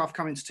Titania McGrath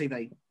coming to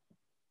TV?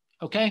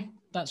 Okay,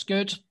 that's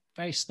good.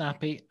 Very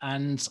snappy.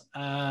 And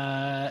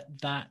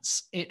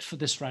that's it for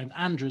this round.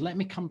 Andrew, let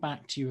me come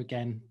back to you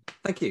again.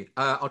 Thank you.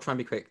 I'll try and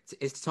be quick.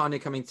 Is Titania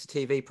coming to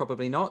TV?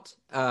 Probably not,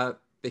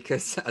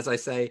 because, as I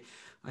say,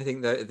 I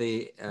think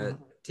the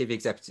TV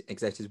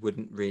executives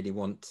wouldn't really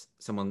want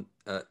someone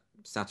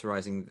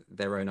satirizing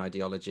their own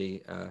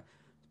ideology.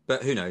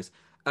 But who knows?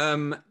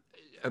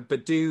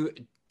 But do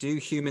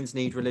humans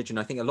need religion?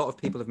 I think a lot of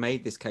people have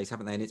made this case,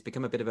 haven't they? And it's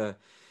become a bit of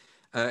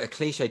a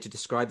cliche to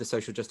describe the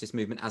social justice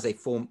movement as a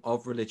form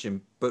of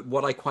religion. But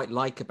what I quite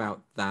like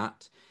about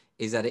that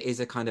is that it is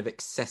a kind of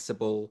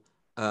accessible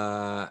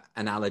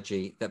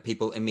analogy that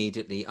people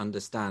immediately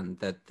understand.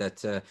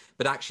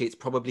 But actually, it's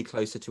probably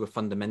closer to a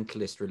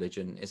fundamentalist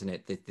religion, isn't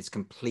it? This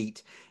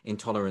complete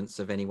intolerance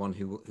of anyone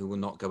who will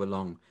not go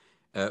along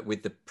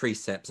with the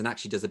precepts, and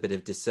actually does a bit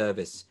of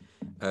disservice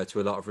to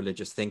a lot of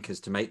religious thinkers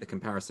to make the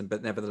comparison.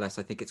 But nevertheless,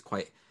 I think it's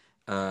quite.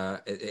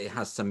 It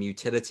has some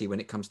utility when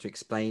it comes to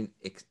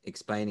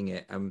explaining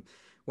it.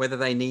 Whether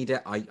they need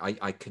it,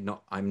 I could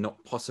not. I'm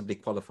not possibly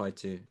qualified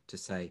to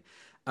say.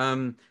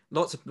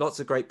 Lots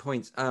of great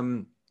points.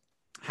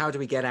 How do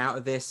we get out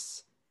of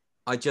this?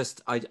 I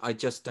just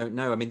don't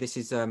know. I mean, this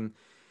is.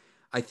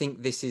 I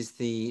think this is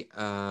the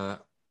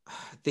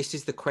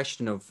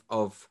question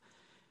of.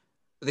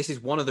 This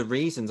is one of the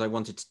reasons I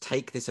wanted to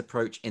take this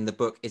approach in the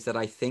book, is that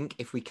I think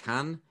if we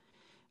can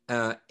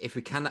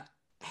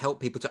help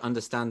people to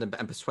understand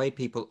and persuade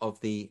people of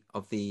the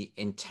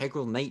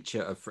integral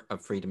nature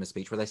of freedom of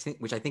speech,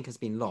 which I think has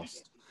been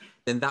lost,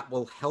 then that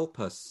will help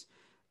us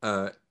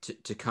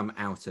to come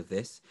out of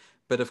this.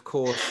 But of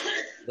course,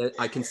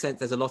 I can sense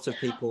there's a lot of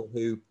people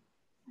who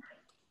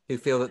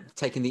feel that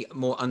taking the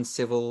more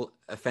uncivil,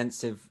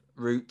 offensive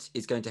route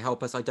is going to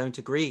help us. I don't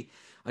agree.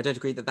 I don't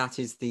agree that that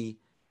is the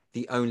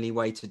only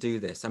way to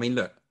do this. I mean,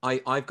 look,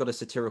 I've got a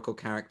satirical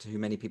character who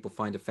many people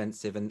find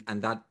offensive,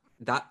 and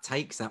that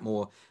takes that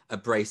more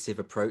abrasive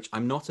approach.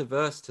 I'm not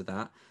averse to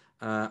that.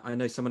 I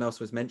know someone else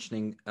was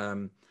mentioning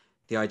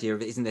the idea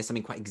of, isn't there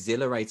something quite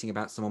exhilarating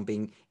about someone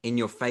being in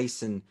your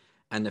face and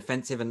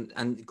offensive?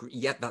 And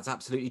yet that's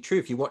absolutely true.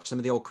 If you watch some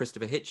of the old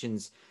Christopher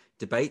Hitchens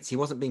debates, he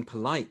wasn't being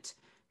polite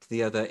to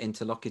the other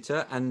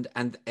interlocutor, and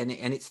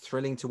it's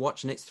thrilling to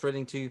watch, and it's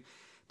thrilling to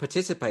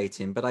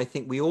participate in. But I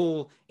think we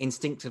all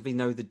instinctively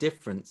know the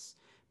difference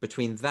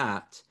between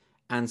that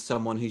and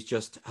someone who's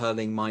just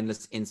hurling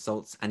mindless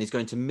insults and is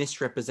going to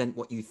misrepresent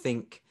what you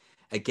think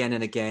again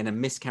and again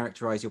and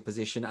mischaracterize your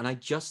position. And I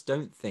just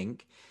don't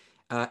think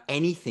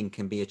anything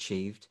can be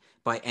achieved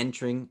by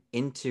entering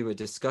into a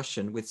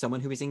discussion with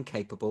someone who is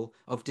incapable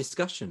of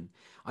discussion.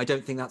 I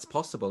don't think that's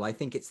possible. I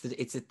think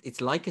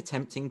it's like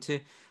attempting to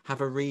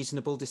have a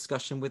reasonable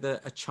discussion with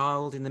a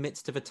child in the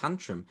midst of a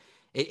tantrum.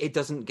 It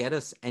doesn't get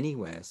us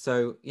anywhere.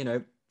 So,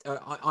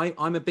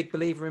 I'm a big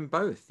believer in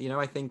both.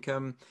 I think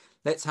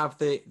let's have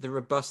the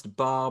robust,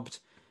 barbed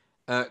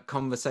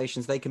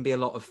conversations. They can be a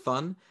lot of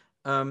fun,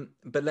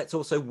 but let's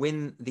also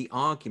win the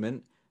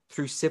argument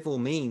through civil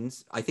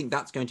means. I think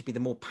that's going to be the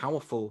more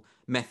powerful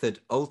method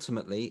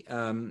ultimately.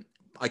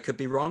 I could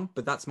be wrong,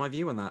 but that's my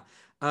view on that.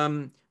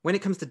 When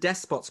it comes to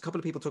despots, a couple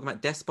of people talking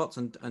about despots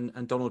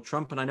and Donald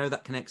Trump, and I know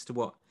that connects to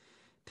what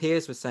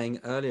Piers was saying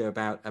earlier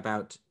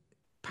about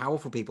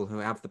powerful people who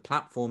have the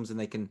platforms and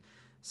they can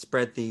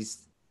spread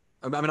these.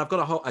 I mean, I've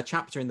got a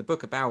chapter in the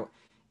book about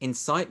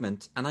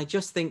incitement, and I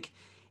just think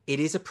it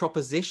is a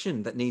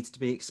proposition that needs to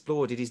be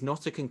explored. It is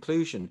not a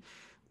conclusion.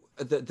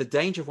 The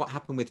danger of what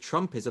happened with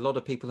Trump is a lot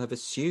of people have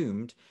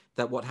assumed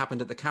that what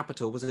happened at the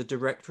Capitol was a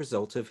direct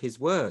result of his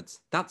words.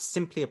 That's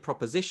simply a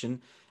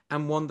proposition,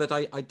 and one that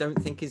I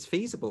don't think is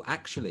feasible,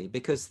 actually,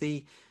 because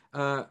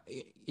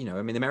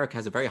America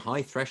has a very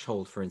high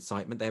threshold for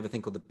incitement. They have a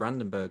thing called the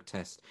Brandenburg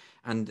test,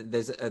 and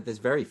there's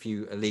very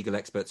few legal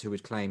experts who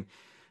would claim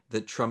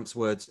that Trump's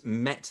words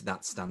met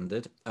that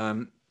standard.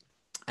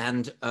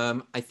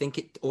 I think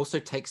it also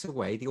takes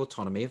away the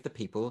autonomy of the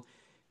people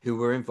who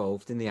were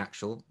involved in the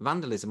actual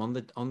vandalism on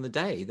the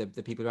day, the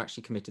people who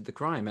actually committed the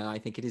crime. And I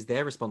think it is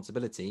their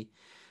responsibility.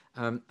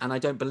 And I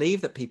don't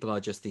believe that people are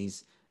just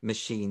these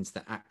machines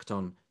that act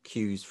on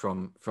cues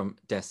from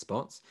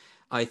despots.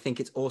 I think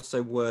it's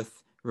also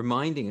worth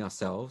reminding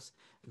ourselves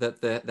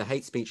that the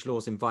hate speech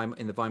laws in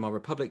the Weimar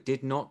Republic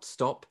did not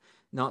stop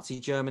Nazi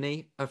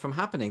Germany from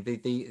happening.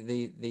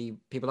 The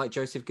people like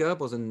Joseph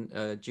Goebbels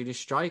and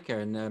Julius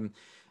Streicher and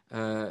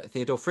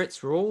Theodor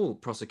Fritz were all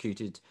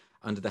prosecuted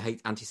under the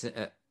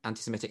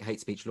anti-Semitic hate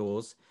speech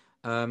laws.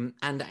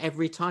 And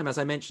every time, as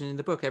I mentioned in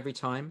the book, every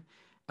time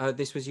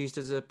this was used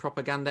as a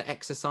propaganda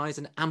exercise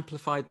and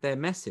amplified their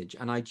message.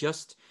 And I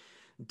just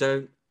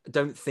don't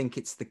think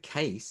it's the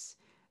case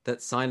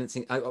that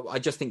silencing, I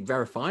just think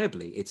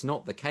verifiably it's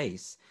not the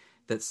case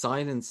that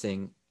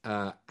silencing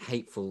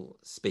hateful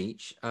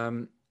speech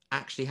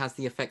actually has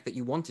the effect that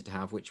you want it to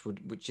have,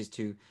 which is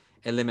to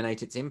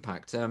eliminate its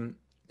impact.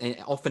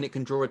 Often it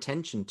can draw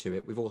attention to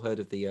it. We've all heard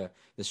of the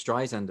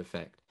Streisand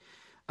effect.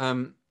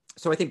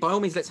 So I think by all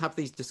means, let's have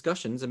these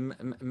discussions,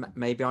 and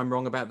maybe I'm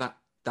wrong about that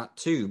that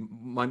too.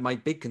 My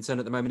big concern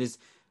at the moment is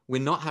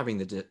we're not having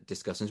the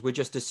discussions. We're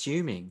just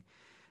assuming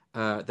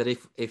that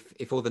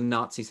if all the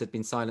Nazis had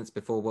been silenced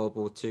before World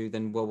War II,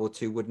 then World War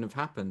II wouldn't have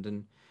happened.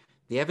 And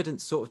the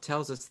evidence sort of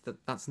tells us that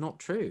that's not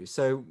true.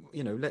 So,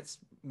 you know,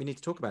 we need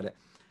to talk about it.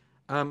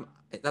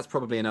 That's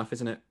probably enough,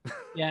 isn't it?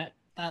 Yeah,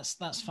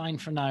 that's fine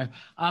for now.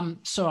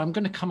 So I'm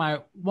going to come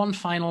out one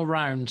final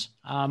round.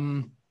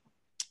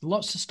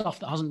 Lots of stuff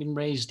that hasn't been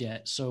raised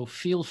yet. So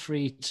feel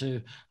free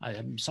to,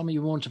 some of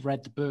you won't have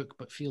read the book,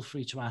 but feel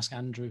free to ask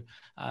Andrew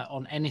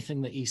on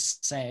anything that he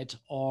said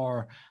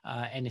or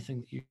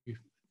anything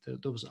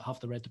that those that have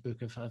read the book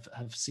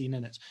have seen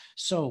in it.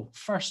 So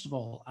first of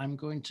all, I'm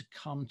going to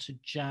come to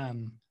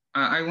Jan.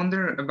 I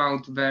wonder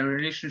about the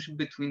relationship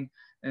between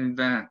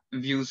the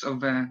views of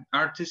the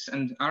artists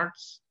and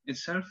arts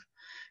itself,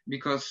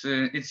 because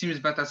it seems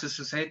that as a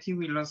society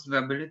we lost the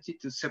ability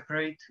to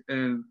separate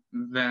the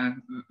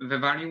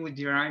value we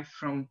derive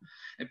from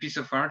a piece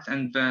of art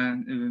and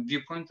the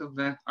viewpoint of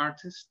the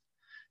artist.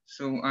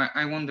 So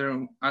I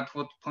wonder at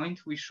what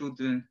point we should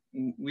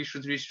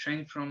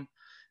restrain from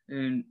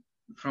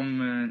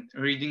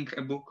reading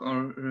a book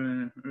or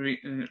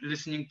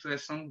listening to a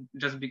song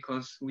just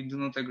because we do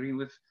not agree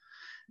with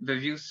the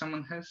views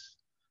someone has.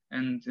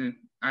 And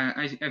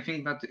I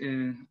think that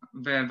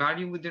the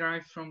value we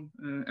derive from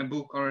a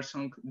book or a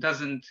song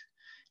doesn't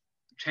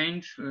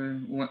change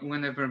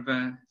whenever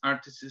the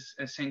artist is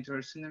a saint or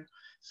a sinner.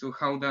 So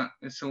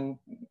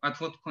at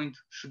what point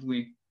should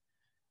we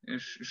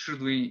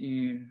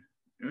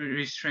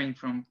restrain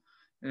from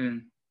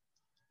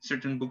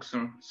certain books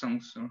or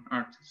songs or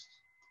artists?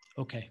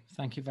 Okay,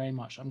 thank you very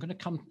much. I'm going to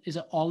come. Is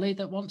it Ollie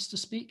that wants to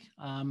speak?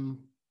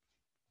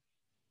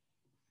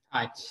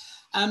 Hi.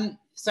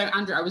 So,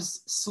 Andrew, I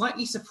was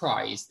slightly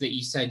surprised that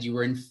you said you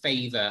were in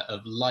favour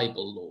of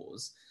libel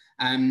laws.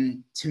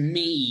 To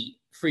me,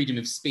 freedom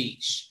of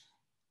speech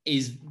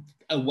is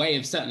a way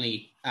of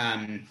certainly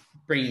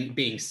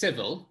being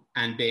civil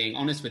and being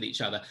honest with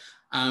each other.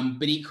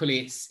 But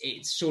equally,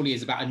 it surely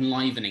is about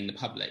enlivening the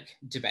public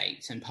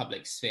debate and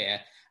public sphere,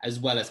 as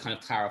well as kind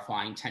of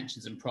clarifying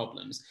tensions and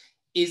problems.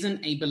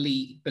 Isn't a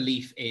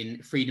belief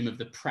in freedom of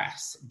the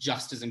press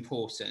just as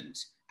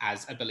important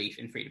as a belief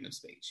in freedom of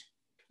speech?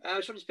 I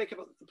just wanted to pick up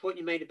on the point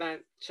you made about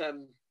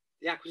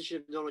the acquisition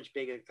of knowledge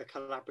being a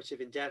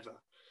collaborative endeavour,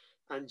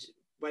 and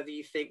whether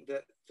you think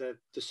that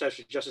the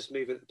social justice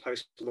movement, the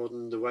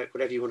postmodern, the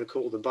whatever you want to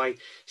call them, by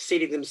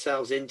sealing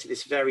themselves into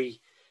this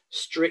very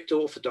strict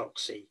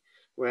orthodoxy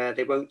where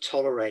they won't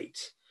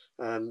tolerate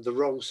the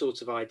wrong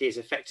sorts of ideas,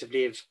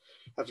 effectively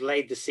have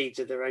laid the seeds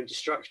of their own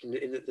destruction,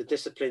 in that the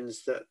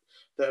disciplines that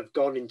have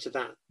gone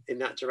in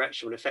that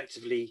direction will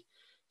effectively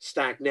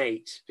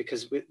stagnate,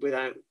 because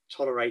without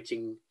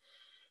tolerating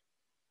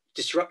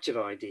disruptive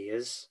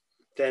ideas,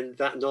 then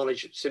that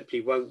knowledge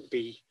simply won't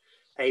be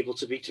able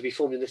to be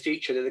formed in the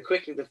future. And then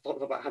quickly the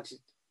thought about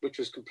which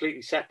was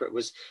completely separate,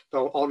 was the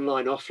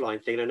online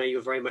offline thing. I know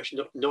you're very much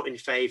not in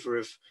favour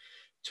of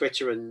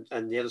Twitter and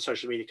the other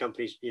social media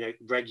companies,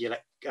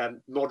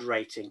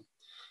 moderating,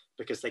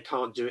 because they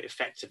can't do it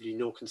effectively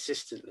nor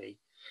consistently.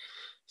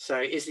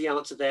 So is the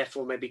answer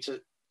therefore maybe to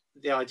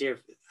the idea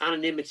of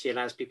anonymity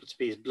allows people to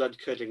be as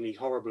blood-curdlingly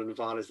horrible and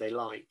vile as they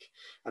like,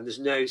 and there's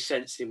no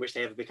sense in which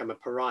they ever become a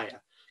pariah,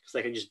 because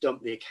they can just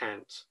dump the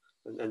account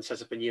and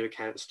set up a new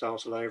account and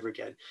start all over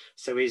again.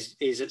 So is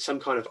it some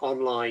kind of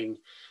online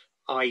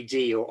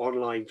ID or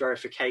online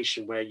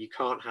verification where you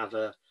can't have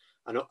an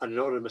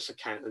anonymous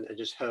account and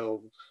just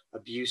hurl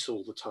abuse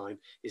all the time?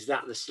 Is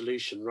that the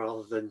solution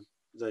rather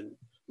than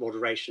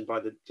moderation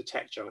by the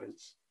tech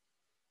giants?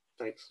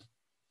 Thanks.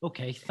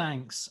 Okay,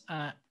 thanks.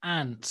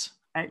 Ant.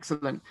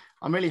 Excellent.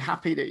 I'm really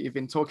happy that you've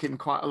been talking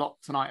quite a lot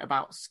tonight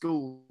about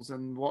schools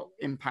and what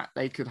impact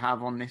they could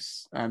have on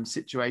this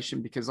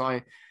situation, because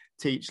I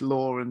teach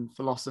law and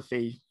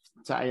philosophy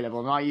to A-level,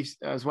 and I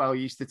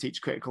used to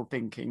teach critical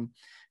thinking.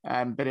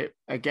 But it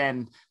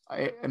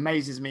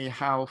amazes me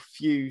how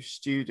few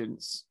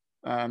students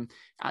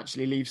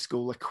actually leave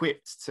school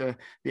equipped to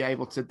be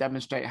able to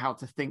demonstrate how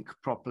to think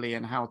properly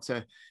and how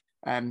to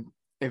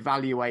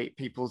evaluate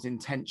people's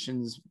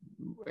intentions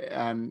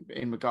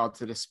in regard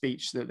to the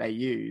speech that they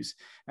use.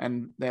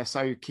 And they're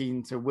so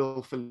keen to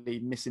willfully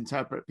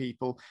misinterpret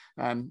people.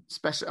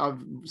 Especially,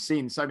 I've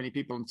seen so many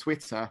people on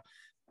Twitter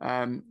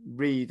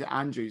read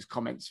Andrew's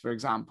comments, for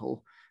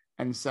example,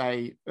 and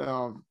say,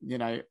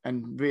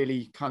 and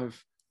really kind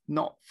of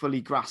not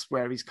fully grasp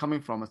where he's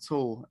coming from at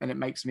all. And it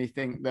makes me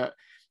think that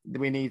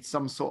we need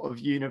some sort of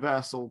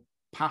universal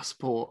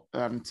passport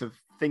to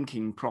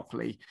thinking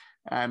properly.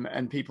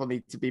 And people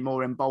need to be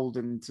more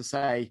emboldened to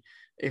say,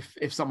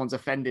 if someone's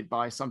offended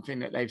by something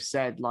that they've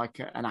said, like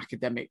an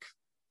academic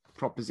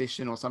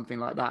proposition or something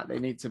like that, they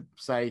need to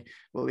say,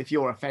 well, if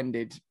you're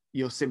offended,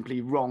 you're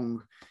simply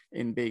wrong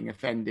in being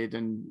offended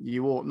and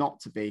you ought not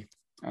to be.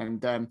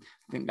 And I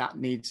think that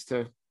needs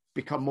to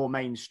become more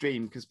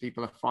mainstream, because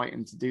people are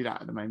frightened to do that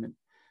at the moment.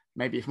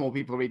 Maybe if more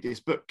people read this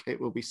book, it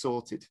will be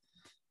sorted.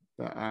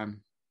 But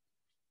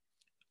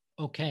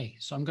okay,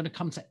 so I'm going to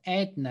come to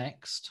Ed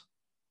next.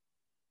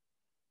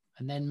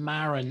 And then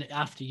Maren,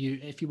 after you,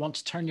 if you want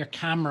to turn your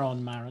camera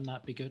on, Maren,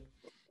 that'd be good.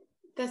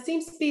 There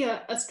seems to be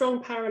a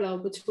strong parallel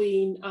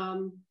between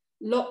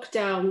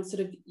lockdown,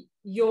 sort of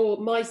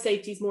my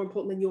safety is more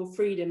important than your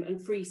freedom,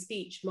 and free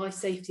speech, my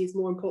safety is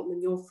more important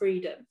than your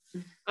freedom.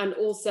 And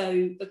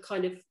also the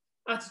kind of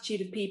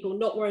attitude of people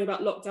not worrying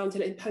about lockdown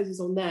until it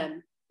imposes on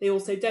them. They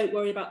also don't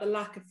worry about the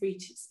lack of free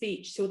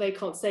speech till they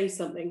can't say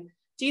something.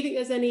 Do you think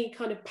there's any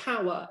kind of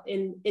power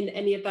in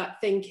any of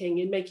that thinking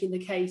in making the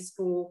case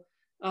for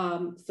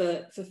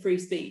free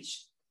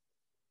speech?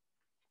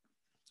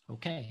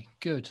 Okay,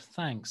 good,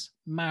 thanks.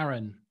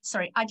 Maren.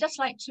 Sorry, I'd just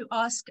like to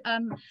ask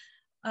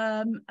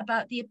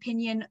about the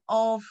opinion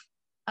of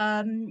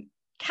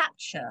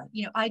capture,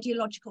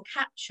 ideological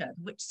capture,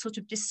 which sort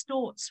of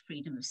distorts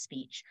freedom of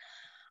speech.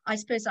 I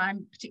suppose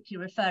I'm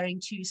particularly referring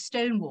to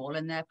Stonewall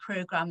and their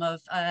programme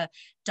of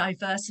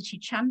diversity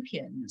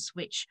champions,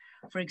 which,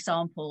 for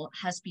example,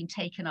 has been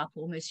taken up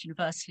almost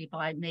universally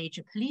by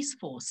major police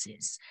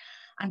forces.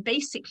 And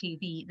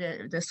basically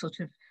the sort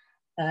of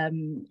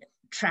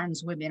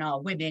trans women are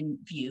women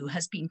view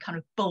has been kind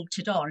of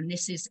bolted on.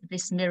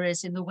 This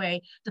mirrors in the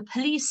way the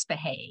police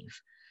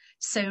behave.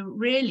 So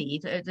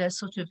really the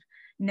sort of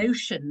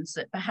notions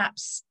that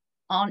perhaps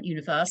aren't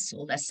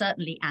universal, they're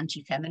certainly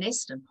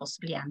anti-feminist and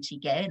possibly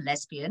anti-gay and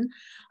lesbian,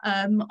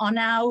 are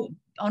now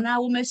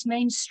almost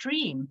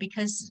mainstream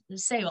because,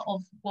 say,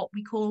 of what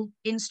we call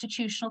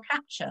institutional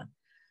capture.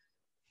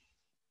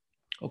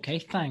 Okay,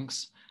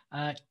 thanks.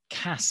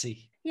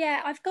 Cassie.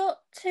 Yeah, I've got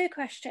two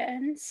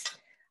questions.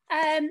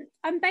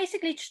 I'm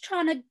basically just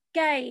trying to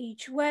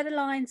gauge where the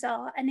lines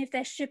are and if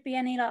there should be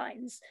any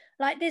lines.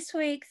 Like this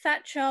week,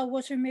 Thatcher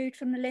was removed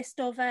from the list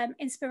of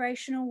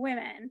inspirational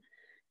women.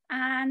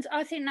 And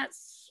I think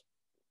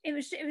it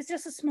was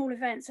just a small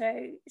event, so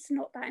it's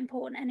not that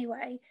important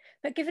anyway.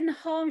 But given the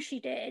harm she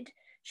did,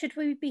 should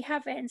we be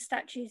having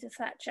statues of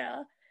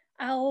Thatcher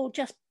or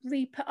just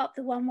re-put up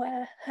the one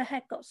where her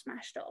head got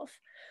smashed off?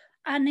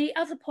 And the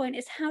other point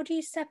is, how do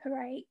you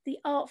separate the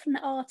art from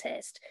the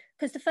artist?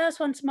 Because the first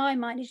one to my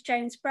mind is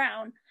James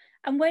Brown.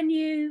 And when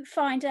you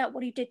find out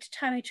what he did to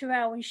Tammy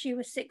Terrell when she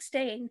was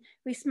 16,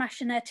 with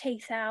smashing her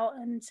teeth out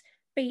and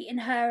beating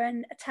her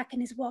and attacking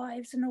his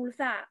wives and all of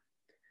that,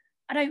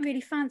 I don't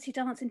really fancy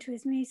dancing to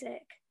his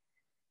music.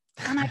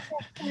 And I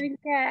just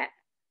don't get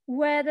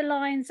where the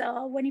lines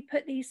are when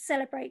you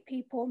celebrate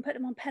people and put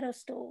them on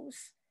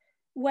pedestals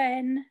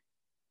when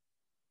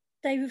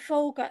they were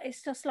vulgar.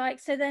 It's just like,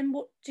 so then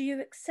what do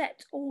you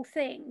accept all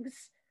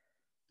things?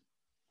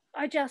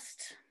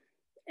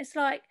 It's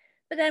like,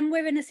 but then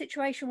we're in a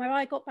situation where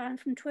I got banned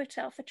from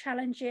Twitter for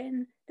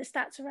challenging the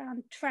stats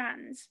around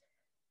trans.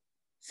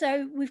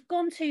 So we've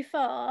gone too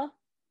far.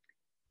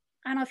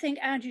 And I think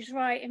Andrew's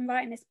right in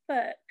writing this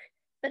book,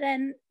 but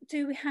then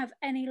do we have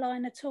any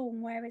line at all?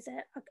 And where is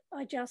it?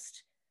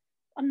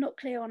 I'm not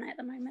clear on it at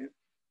the moment.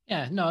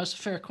 Yeah, no, it's a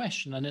fair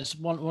question. And it's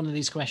one of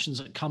these questions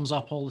that comes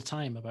up all the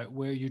time about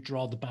where you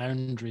draw the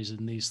boundaries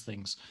in these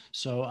things.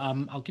 So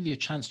I'll give you a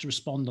chance to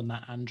respond on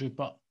that, Andrew.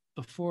 But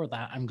before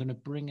that, I'm going to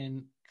bring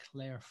in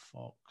Claire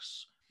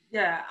Fox.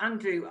 Yeah,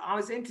 Andrew, I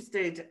was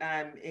interested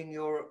in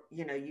your,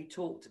 you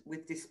talked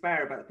with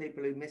despair about the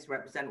people who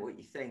misrepresent what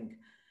you think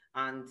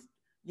and,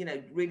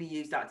 really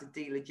use that to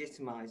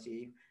delegitimize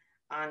you.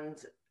 And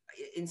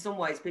in some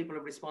ways, people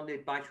have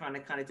responded by trying to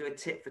kind of do a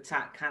tit for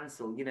tat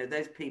cancel.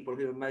 Those people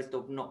who are most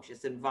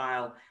obnoxious and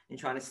vile in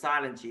trying to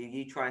silence you,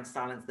 you try and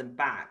silence them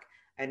back.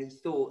 Any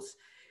thoughts?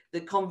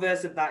 The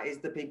converse of that is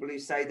the people who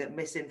say that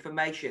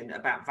misinformation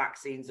about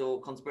vaccines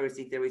or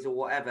conspiracy theories or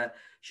whatever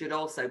should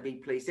also be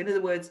policed. In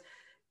other words,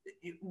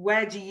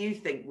 where do you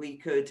think we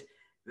could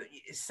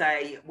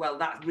say, well,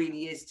 that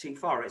really is too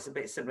far? It's a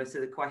bit similar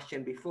to the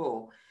question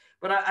before.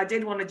 But I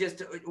did want to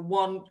just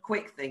one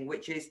quick thing,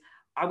 which is,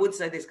 I would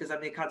say this because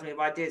I'm the Academy of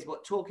Ideas,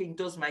 but talking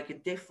does make a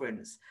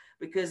difference,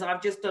 because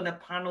I've just done a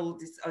panel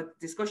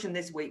discussion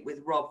this week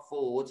with Rob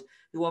Ford,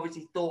 who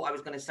obviously thought I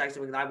was going to say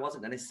something that I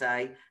wasn't going to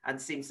say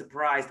and seemed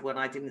surprised when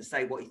I didn't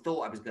say what he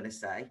thought I was going to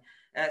say.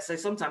 So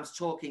sometimes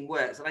talking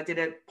works. And I did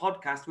a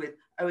podcast with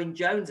Owen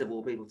Jones, of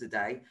all people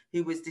today,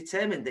 who was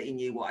determined that he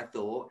knew what I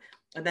thought.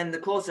 And then in the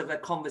course of a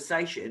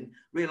conversation,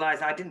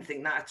 realised I didn't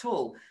think that at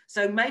all.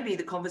 So maybe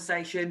the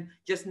conversation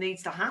just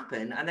needs to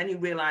happen. And then you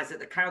realise that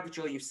the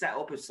caricature you've set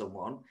up of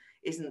someone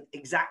isn't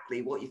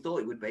exactly what you thought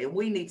it would be. And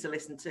we need to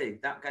listen too.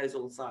 That goes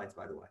all sides,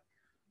 by the way.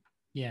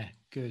 Yeah,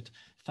 good.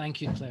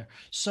 Thank you, Claire.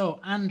 So,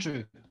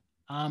 Andrew,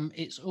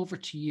 it's over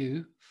to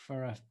you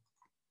for a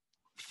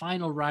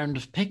final round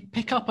of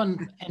pick up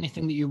on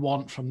anything that you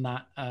want from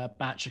that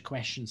batch of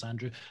questions,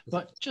 Andrew,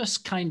 but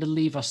just kind of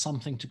leave us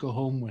something to go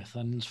home with.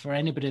 And for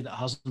anybody that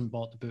hasn't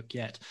bought the book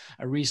yet,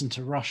 a reason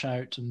to rush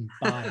out and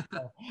buy it.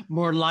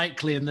 More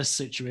likely in this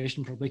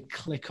situation, probably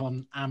click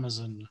on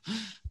Amazon.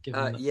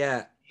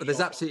 Yeah, but there's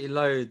absolutely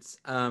loads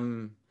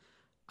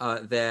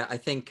there. I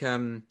think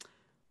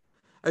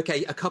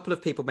Okay, a couple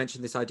of people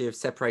mentioned this idea of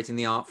separating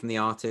the art from the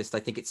artist. I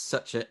think it's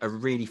such a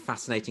really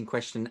fascinating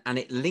question, and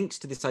it links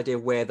to this idea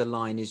of where the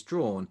line is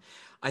drawn.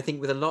 I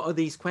think with a lot of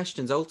these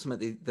questions,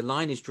 ultimately, the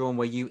line is drawn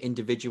where you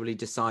individually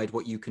decide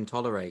what you can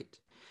tolerate.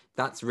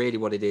 That's really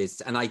what it is.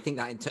 And I think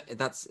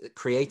that's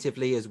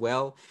creatively as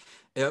well.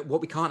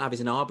 What we can't have is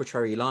an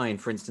arbitrary line,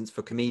 for instance,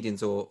 for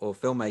comedians or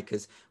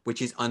filmmakers,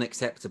 which is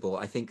unacceptable.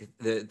 I think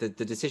the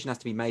decision has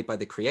to be made by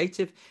the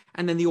creative,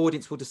 and then the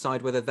audience will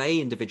decide whether they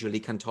individually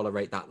can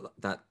tolerate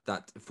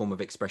that form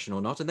of expression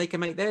or not, and they can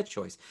make their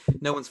choice.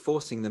 No one's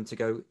forcing them to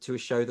go to a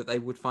show that they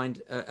would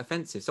find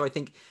offensive. So I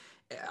think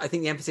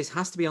the emphasis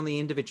has to be on the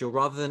individual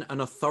rather than an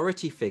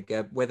authority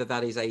figure, whether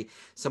that is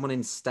someone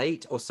in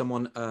state or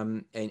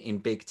someone in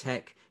big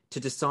tech, to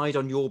decide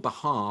on your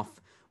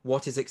behalf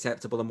what is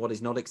acceptable and what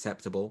is not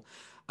acceptable.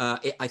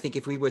 I think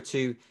if we were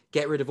to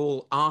get rid of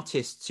all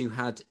artists who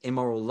had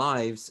immoral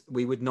lives,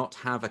 we would not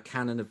have a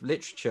canon of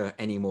literature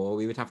anymore.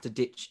 We would have to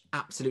ditch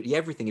absolutely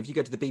everything. If you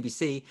go to the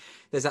BBC,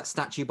 there's that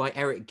statue by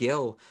Eric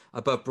Gill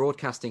above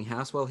Broadcasting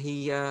House. Well,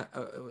 he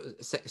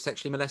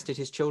sexually molested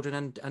his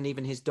children and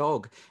even his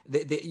dog.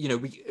 But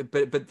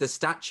the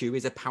statue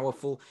is a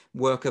powerful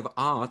work of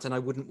art, and I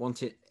wouldn't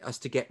want us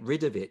to get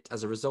rid of it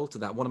as a result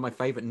of that. One of my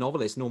favourite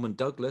novelists, Norman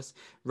Douglas,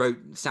 wrote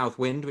South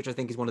Wind, which I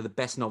think is one of the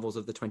best novels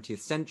of the 20th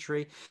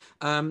century.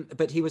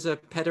 But he was a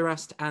pederast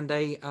and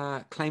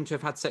claimed to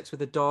have had sex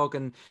with a dog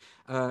and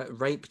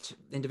raped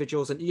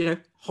individuals,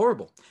 and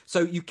horrible.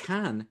 So you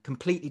can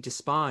completely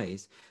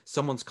despise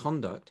someone's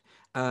conduct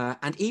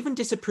and even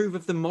disapprove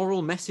of the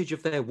moral message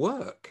of their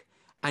work,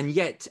 and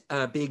yet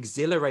be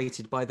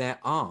exhilarated by their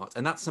art.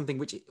 And that's something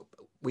which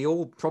we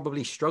all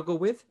probably struggle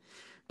with,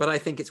 but I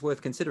think it's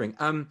worth considering.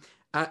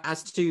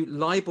 As to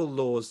libel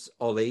laws,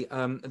 Ollie,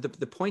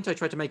 the point I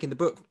tried to make in the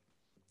book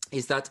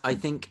is that I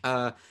think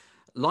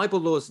libel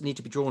laws need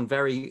to be drawn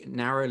very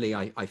narrowly.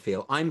 I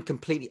feel I'm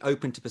completely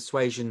open to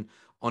persuasion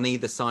on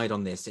either side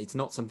on this. It's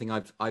not something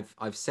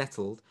I've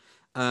settled,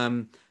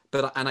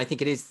 but I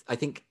think it is. I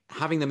think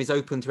having them is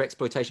open to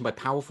exploitation by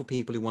powerful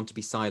people who want to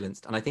be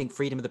silenced. And I think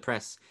freedom of the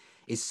press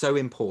is so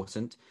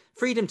important.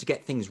 Freedom to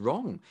get things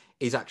wrong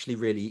is actually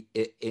really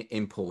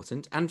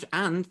important,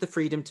 and the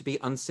freedom to be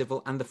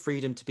uncivil and the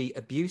freedom to be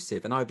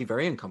abusive. And I would be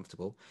very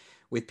uncomfortable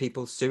with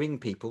people suing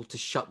people to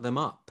shut them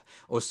up,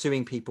 or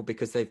suing people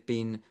because they've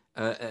been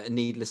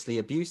needlessly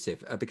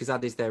abusive, because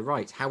that is their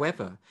right.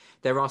 However,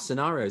 there are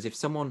scenarios if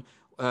someone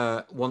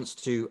wants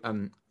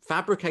to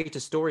fabricate a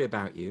story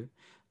about you,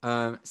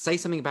 say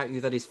something about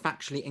you that is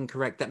factually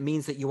incorrect, that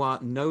means that you are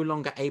no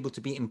longer able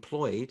to be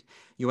employed,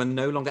 you are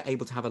no longer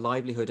able to have a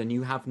livelihood, and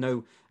you have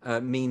no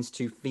means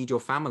to feed your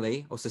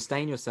family or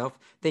sustain yourself,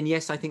 then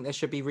yes, I think there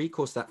should be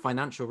recourse, that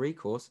financial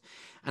recourse.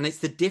 And it's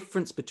the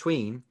difference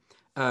between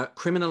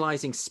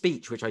criminalizing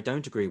speech, which I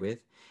don't agree with,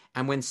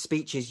 and when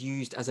speech is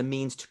used as a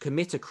means to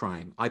commit a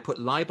crime. I put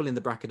libel in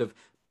the bracket of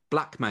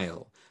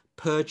blackmail,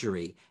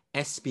 perjury,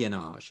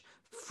 espionage,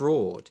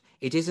 fraud.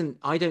 It isn't.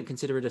 I don't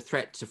consider it a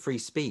threat to free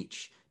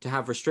speech to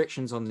have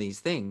restrictions on these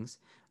things,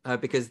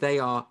 because they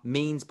are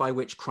means by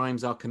which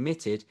crimes are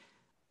committed,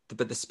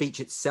 but the speech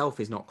itself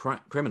is not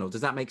criminal.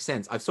 Does that make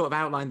sense? I've sort of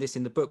outlined this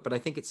in the book, but I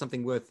think it's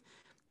something worth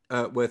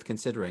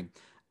considering.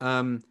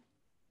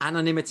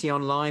 Anonymity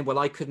online. Well,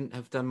 I couldn't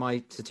have done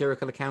my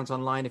satirical account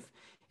online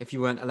if you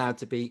weren't allowed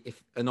to be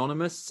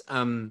anonymous.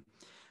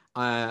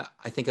 I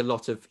think a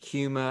lot of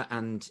humor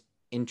and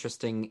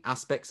interesting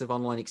aspects of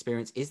online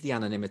experience is the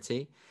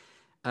anonymity.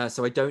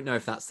 So I don't know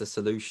if that's the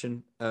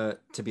solution,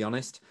 to be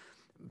honest.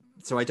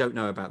 So I don't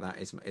know about that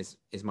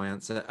is my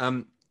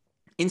answer.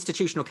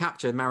 Institutional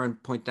capture, Maren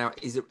pointed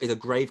out, is a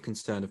grave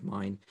concern of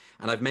mine.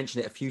 And I've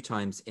mentioned it a few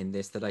times in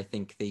this, that I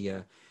think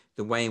the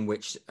way in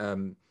which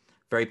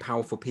very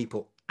powerful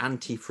people,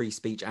 anti-free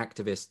speech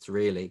activists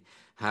really,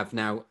 have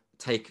now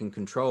taken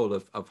control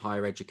of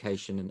higher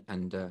education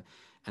and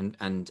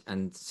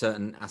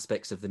certain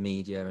aspects of the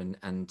media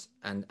and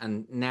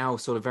now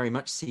sort of very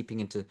much seeping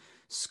into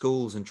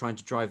schools and trying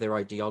to drive their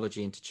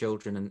ideology into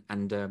children,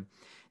 and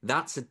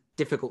that's a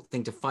difficult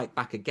thing to fight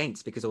back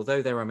against, because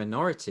although they're a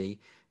minority,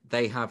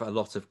 they have a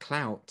lot of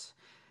clout,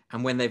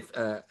 and when they've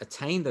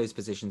attained those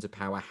positions of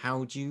power,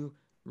 how do you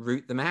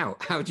root them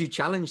out? How do you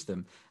challenge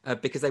them?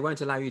 Because they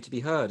won't allow you to be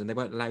heard, and they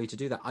won't allow you to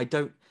do that.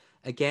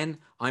 Again,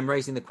 I'm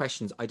raising the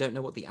questions. I don't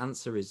know what the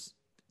answer is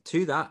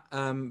to that,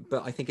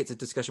 but I think it's a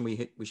discussion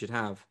we should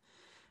have.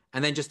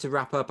 And then just to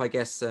wrap up, I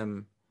guess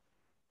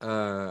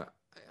I'll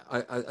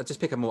just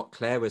pick up on what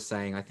Claire was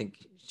saying. I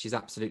think she's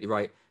absolutely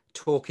right.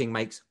 Talking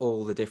makes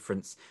all the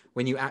difference.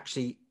 When you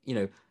actually,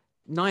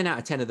 9 out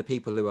of 10 of the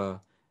people who are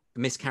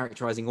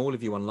mischaracterizing all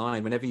of you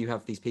online, whenever you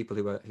have these people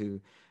who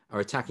are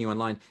attacking you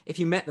online, if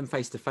you met them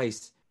face to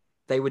face,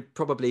 you'd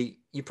probably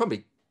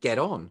get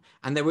on,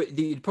 and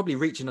you'd probably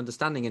reach an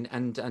understanding,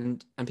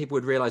 and people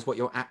would realize what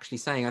you're actually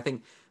saying. I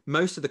think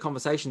most of the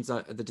conversations,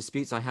 the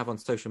disputes I have on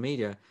social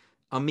media,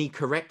 are me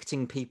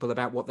correcting people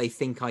about what they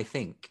think I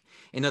think.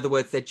 In other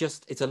words,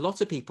 it's a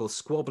lot of people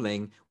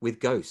squabbling with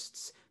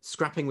ghosts,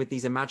 scrapping with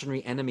these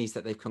imaginary enemies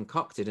that they've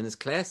concocted. And as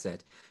Claire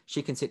said,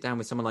 she can sit down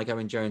with someone like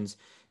Owen Jones,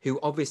 who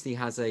obviously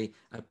has a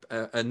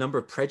number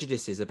of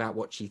prejudices about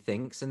what she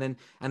thinks,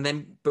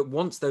 but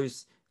once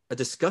a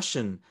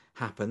discussion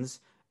happens,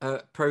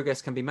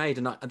 progress can be made.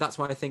 And that's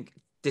why I think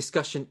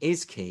discussion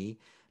is key.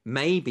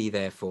 Maybe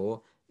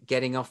therefore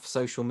getting off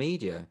social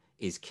media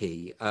is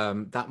key.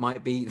 That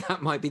might be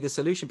the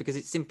solution, because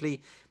it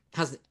simply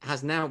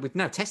we've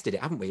now tested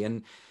it, haven't we?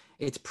 And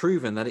it's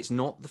proven that it's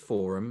not the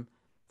forum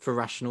for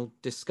rational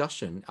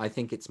discussion. I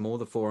think it's more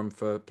the forum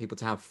for people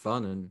to have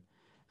fun and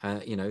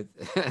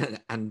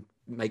and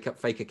make up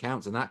fake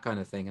accounts and that kind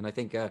of thing. And I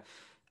think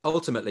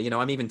ultimately,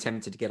 I'm even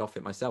tempted to get off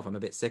it myself. I'm a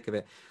bit sick of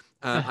it.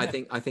 I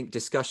think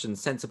discussions,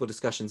 sensible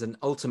discussions, and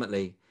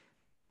ultimately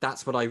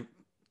that's what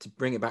to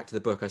bring it back to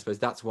the book, I suppose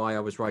that's why I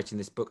was writing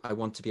this book. I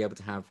want to be able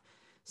to have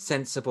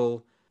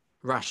sensible,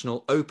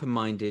 rational,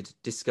 open-minded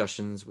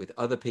discussions with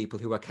other people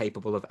who are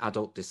capable of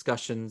adult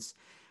discussions.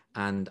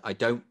 And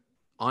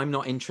I'm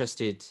not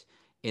interested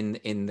in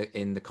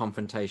the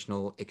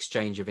confrontational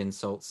exchange of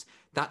insults.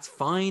 That's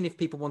fine if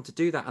people want to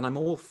do that, and I'm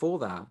all for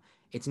that.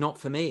 It's not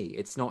for me.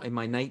 It's not in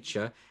my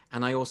nature.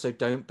 And I also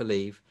don't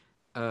believe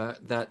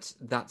that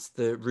that's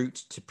the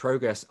route to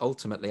progress.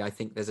 Ultimately, I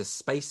think there's a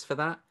space for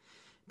that,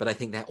 but I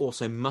think there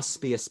also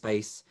must be a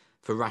space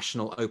for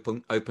rational,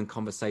 open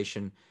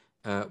conversation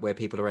where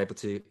people are able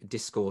to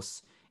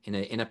discourse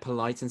in a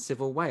polite and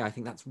civil way. I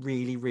think that's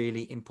really,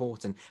 really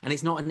important. And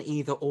it's not an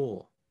either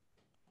or.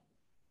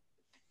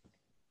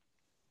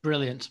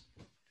 Brilliant.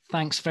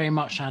 Thanks very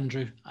much,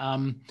 Andrew.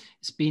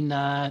 It's been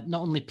not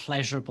only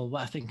pleasurable,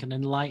 but I think an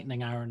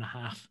enlightening hour and a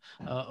half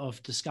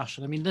of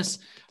discussion. I mean, this,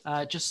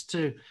 just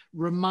to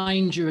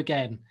remind you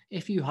again,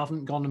 if you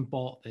haven't gone and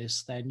bought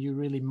this, then you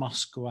really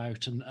must go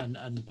out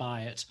and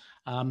buy it.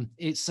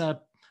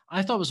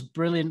 I thought it was a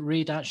brilliant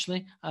read,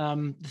 actually.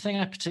 The thing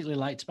I particularly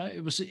liked about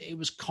it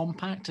was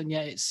compact, and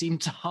yet it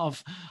seemed to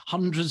have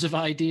hundreds of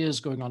ideas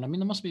going on. I mean,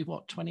 there must be,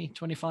 20,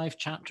 25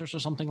 chapters or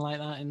something like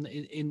that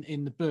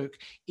in the book,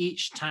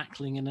 each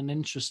tackling in an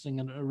interesting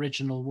and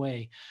original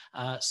way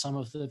some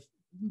of the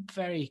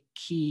very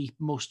key,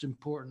 most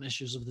important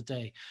issues of the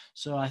day.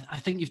 So I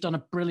think you've done a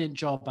brilliant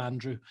job,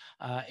 Andrew,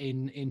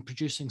 in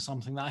producing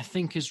something that I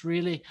think is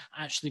really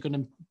actually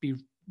going to be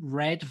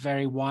read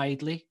very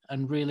widely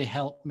and really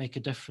help make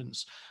a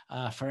difference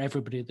for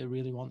everybody that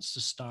really wants to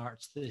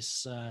start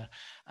this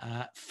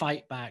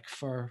fight back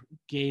for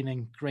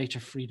gaining greater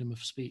freedom of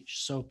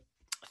speech. So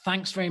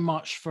thanks very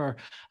much for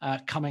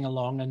coming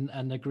along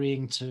and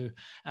agreeing to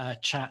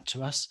chat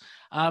to us.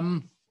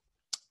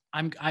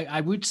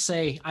 I would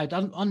say I'd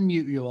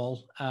unmute you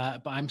all,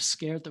 but I'm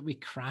scared that we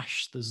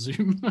crash the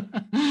Zoom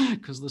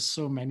because there's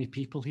so many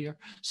people here.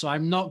 So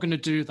I'm not going to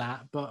do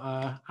that, but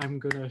I'm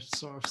going to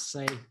sort of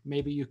say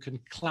maybe you can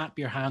clap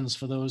your hands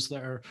for those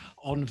that are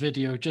on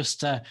video,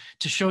 just to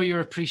show your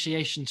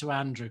appreciation to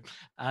Andrew.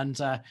 And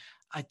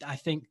I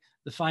think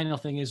the final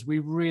thing is we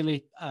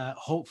really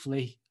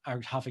hopefully are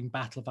having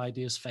Battle of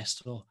Ideas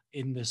Festival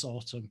in this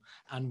autumn,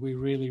 and we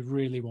really,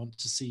 really want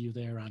to see you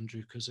there, Andrew,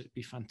 because it'd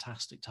be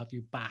fantastic to have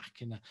you back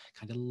in a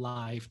kind of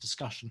live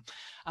discussion.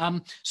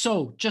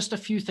 So just a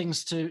few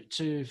things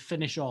to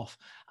finish off.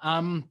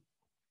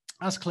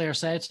 As Claire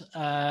said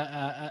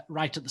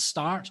right at the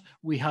start,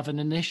 we have an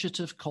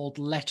initiative called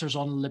Letters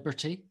on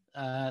Liberty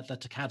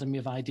that Academy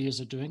of Ideas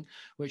are doing,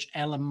 which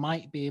Ella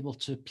might be able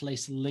to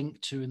place a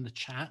link to in the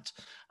chat.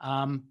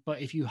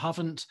 But if you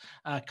haven't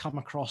come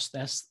across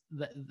the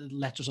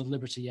Letters on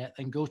Liberty yet,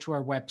 then go to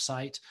our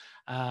website,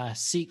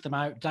 seek them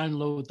out,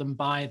 download them,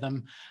 buy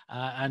them,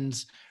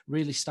 and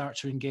really start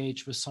to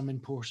engage with some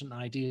important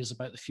ideas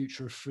about the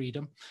future of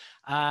freedom.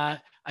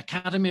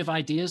 Academy of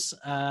Ideas,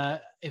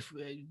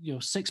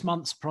 6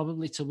 months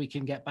probably till we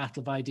can get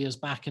Battle of Ideas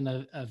back in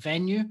a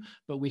venue,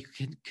 but we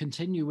can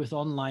continue with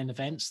online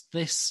events.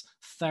 This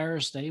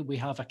Thursday, we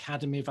have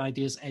Academy of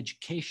Ideas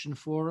Education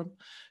Forum,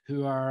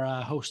 who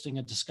are hosting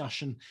a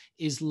discussion,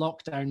 Is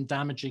Lockdown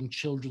Damaging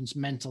Children's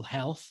Mental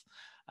Health?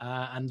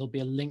 And there'll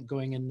be a link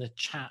going in the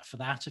chat for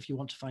that if you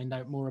want to find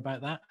out more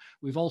about that.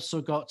 We've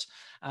also got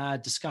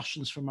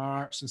discussions from our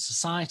Arts and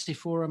Society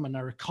Forum and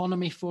our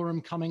Economy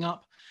Forum coming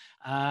up.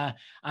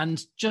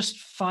 And just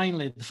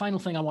finally, the final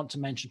thing I want to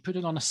mention,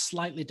 putting on a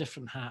slightly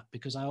different hat,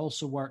 because I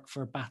also work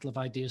for Battle of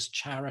Ideas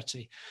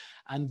charity,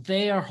 and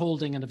they are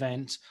holding an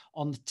event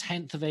on the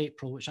 10th of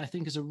April, which I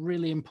think is a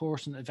really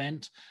important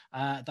event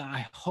that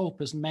I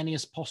hope as many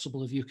as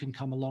possible of you can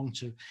come along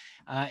to.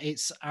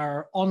 It's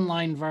our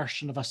online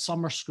version of a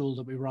summer school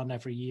that we run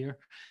every year.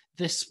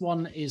 This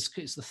one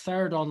it's the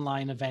third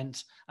online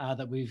event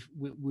that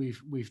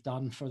we've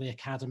done for the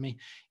Academy.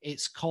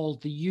 It's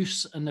called The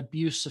Use and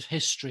Abuse of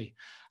History.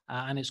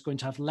 And it's going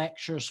to have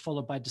lectures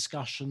followed by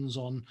discussions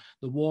on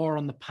the war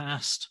on the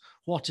past,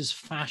 what is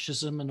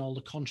fascism and all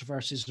the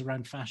controversies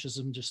around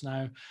fascism just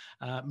now,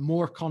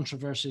 more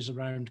controversies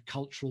around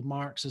cultural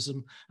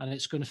Marxism, and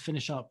it's going to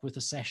finish up with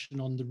a session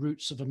on the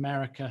roots of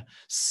America,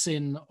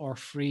 sin or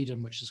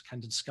freedom, which is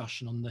kind of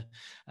discussion on the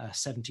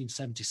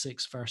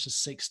 1776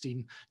 versus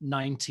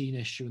 1619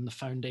 issue and the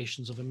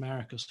foundations of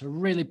America. So a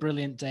really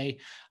brilliant day.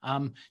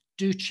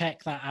 Do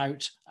check that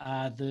out.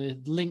 The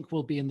link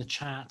will be in the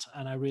chat,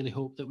 and I really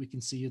hope that we can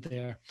see you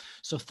there.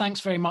 So thanks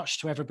very much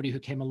to everybody who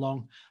came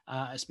along.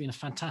 It's been a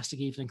fantastic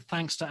evening.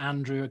 Thanks to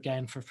Andrew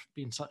again for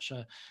being such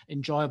an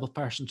enjoyable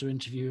person to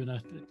interview and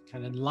a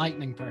kind of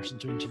enlightening person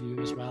to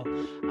interview as well.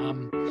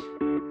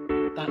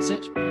 That's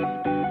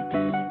it.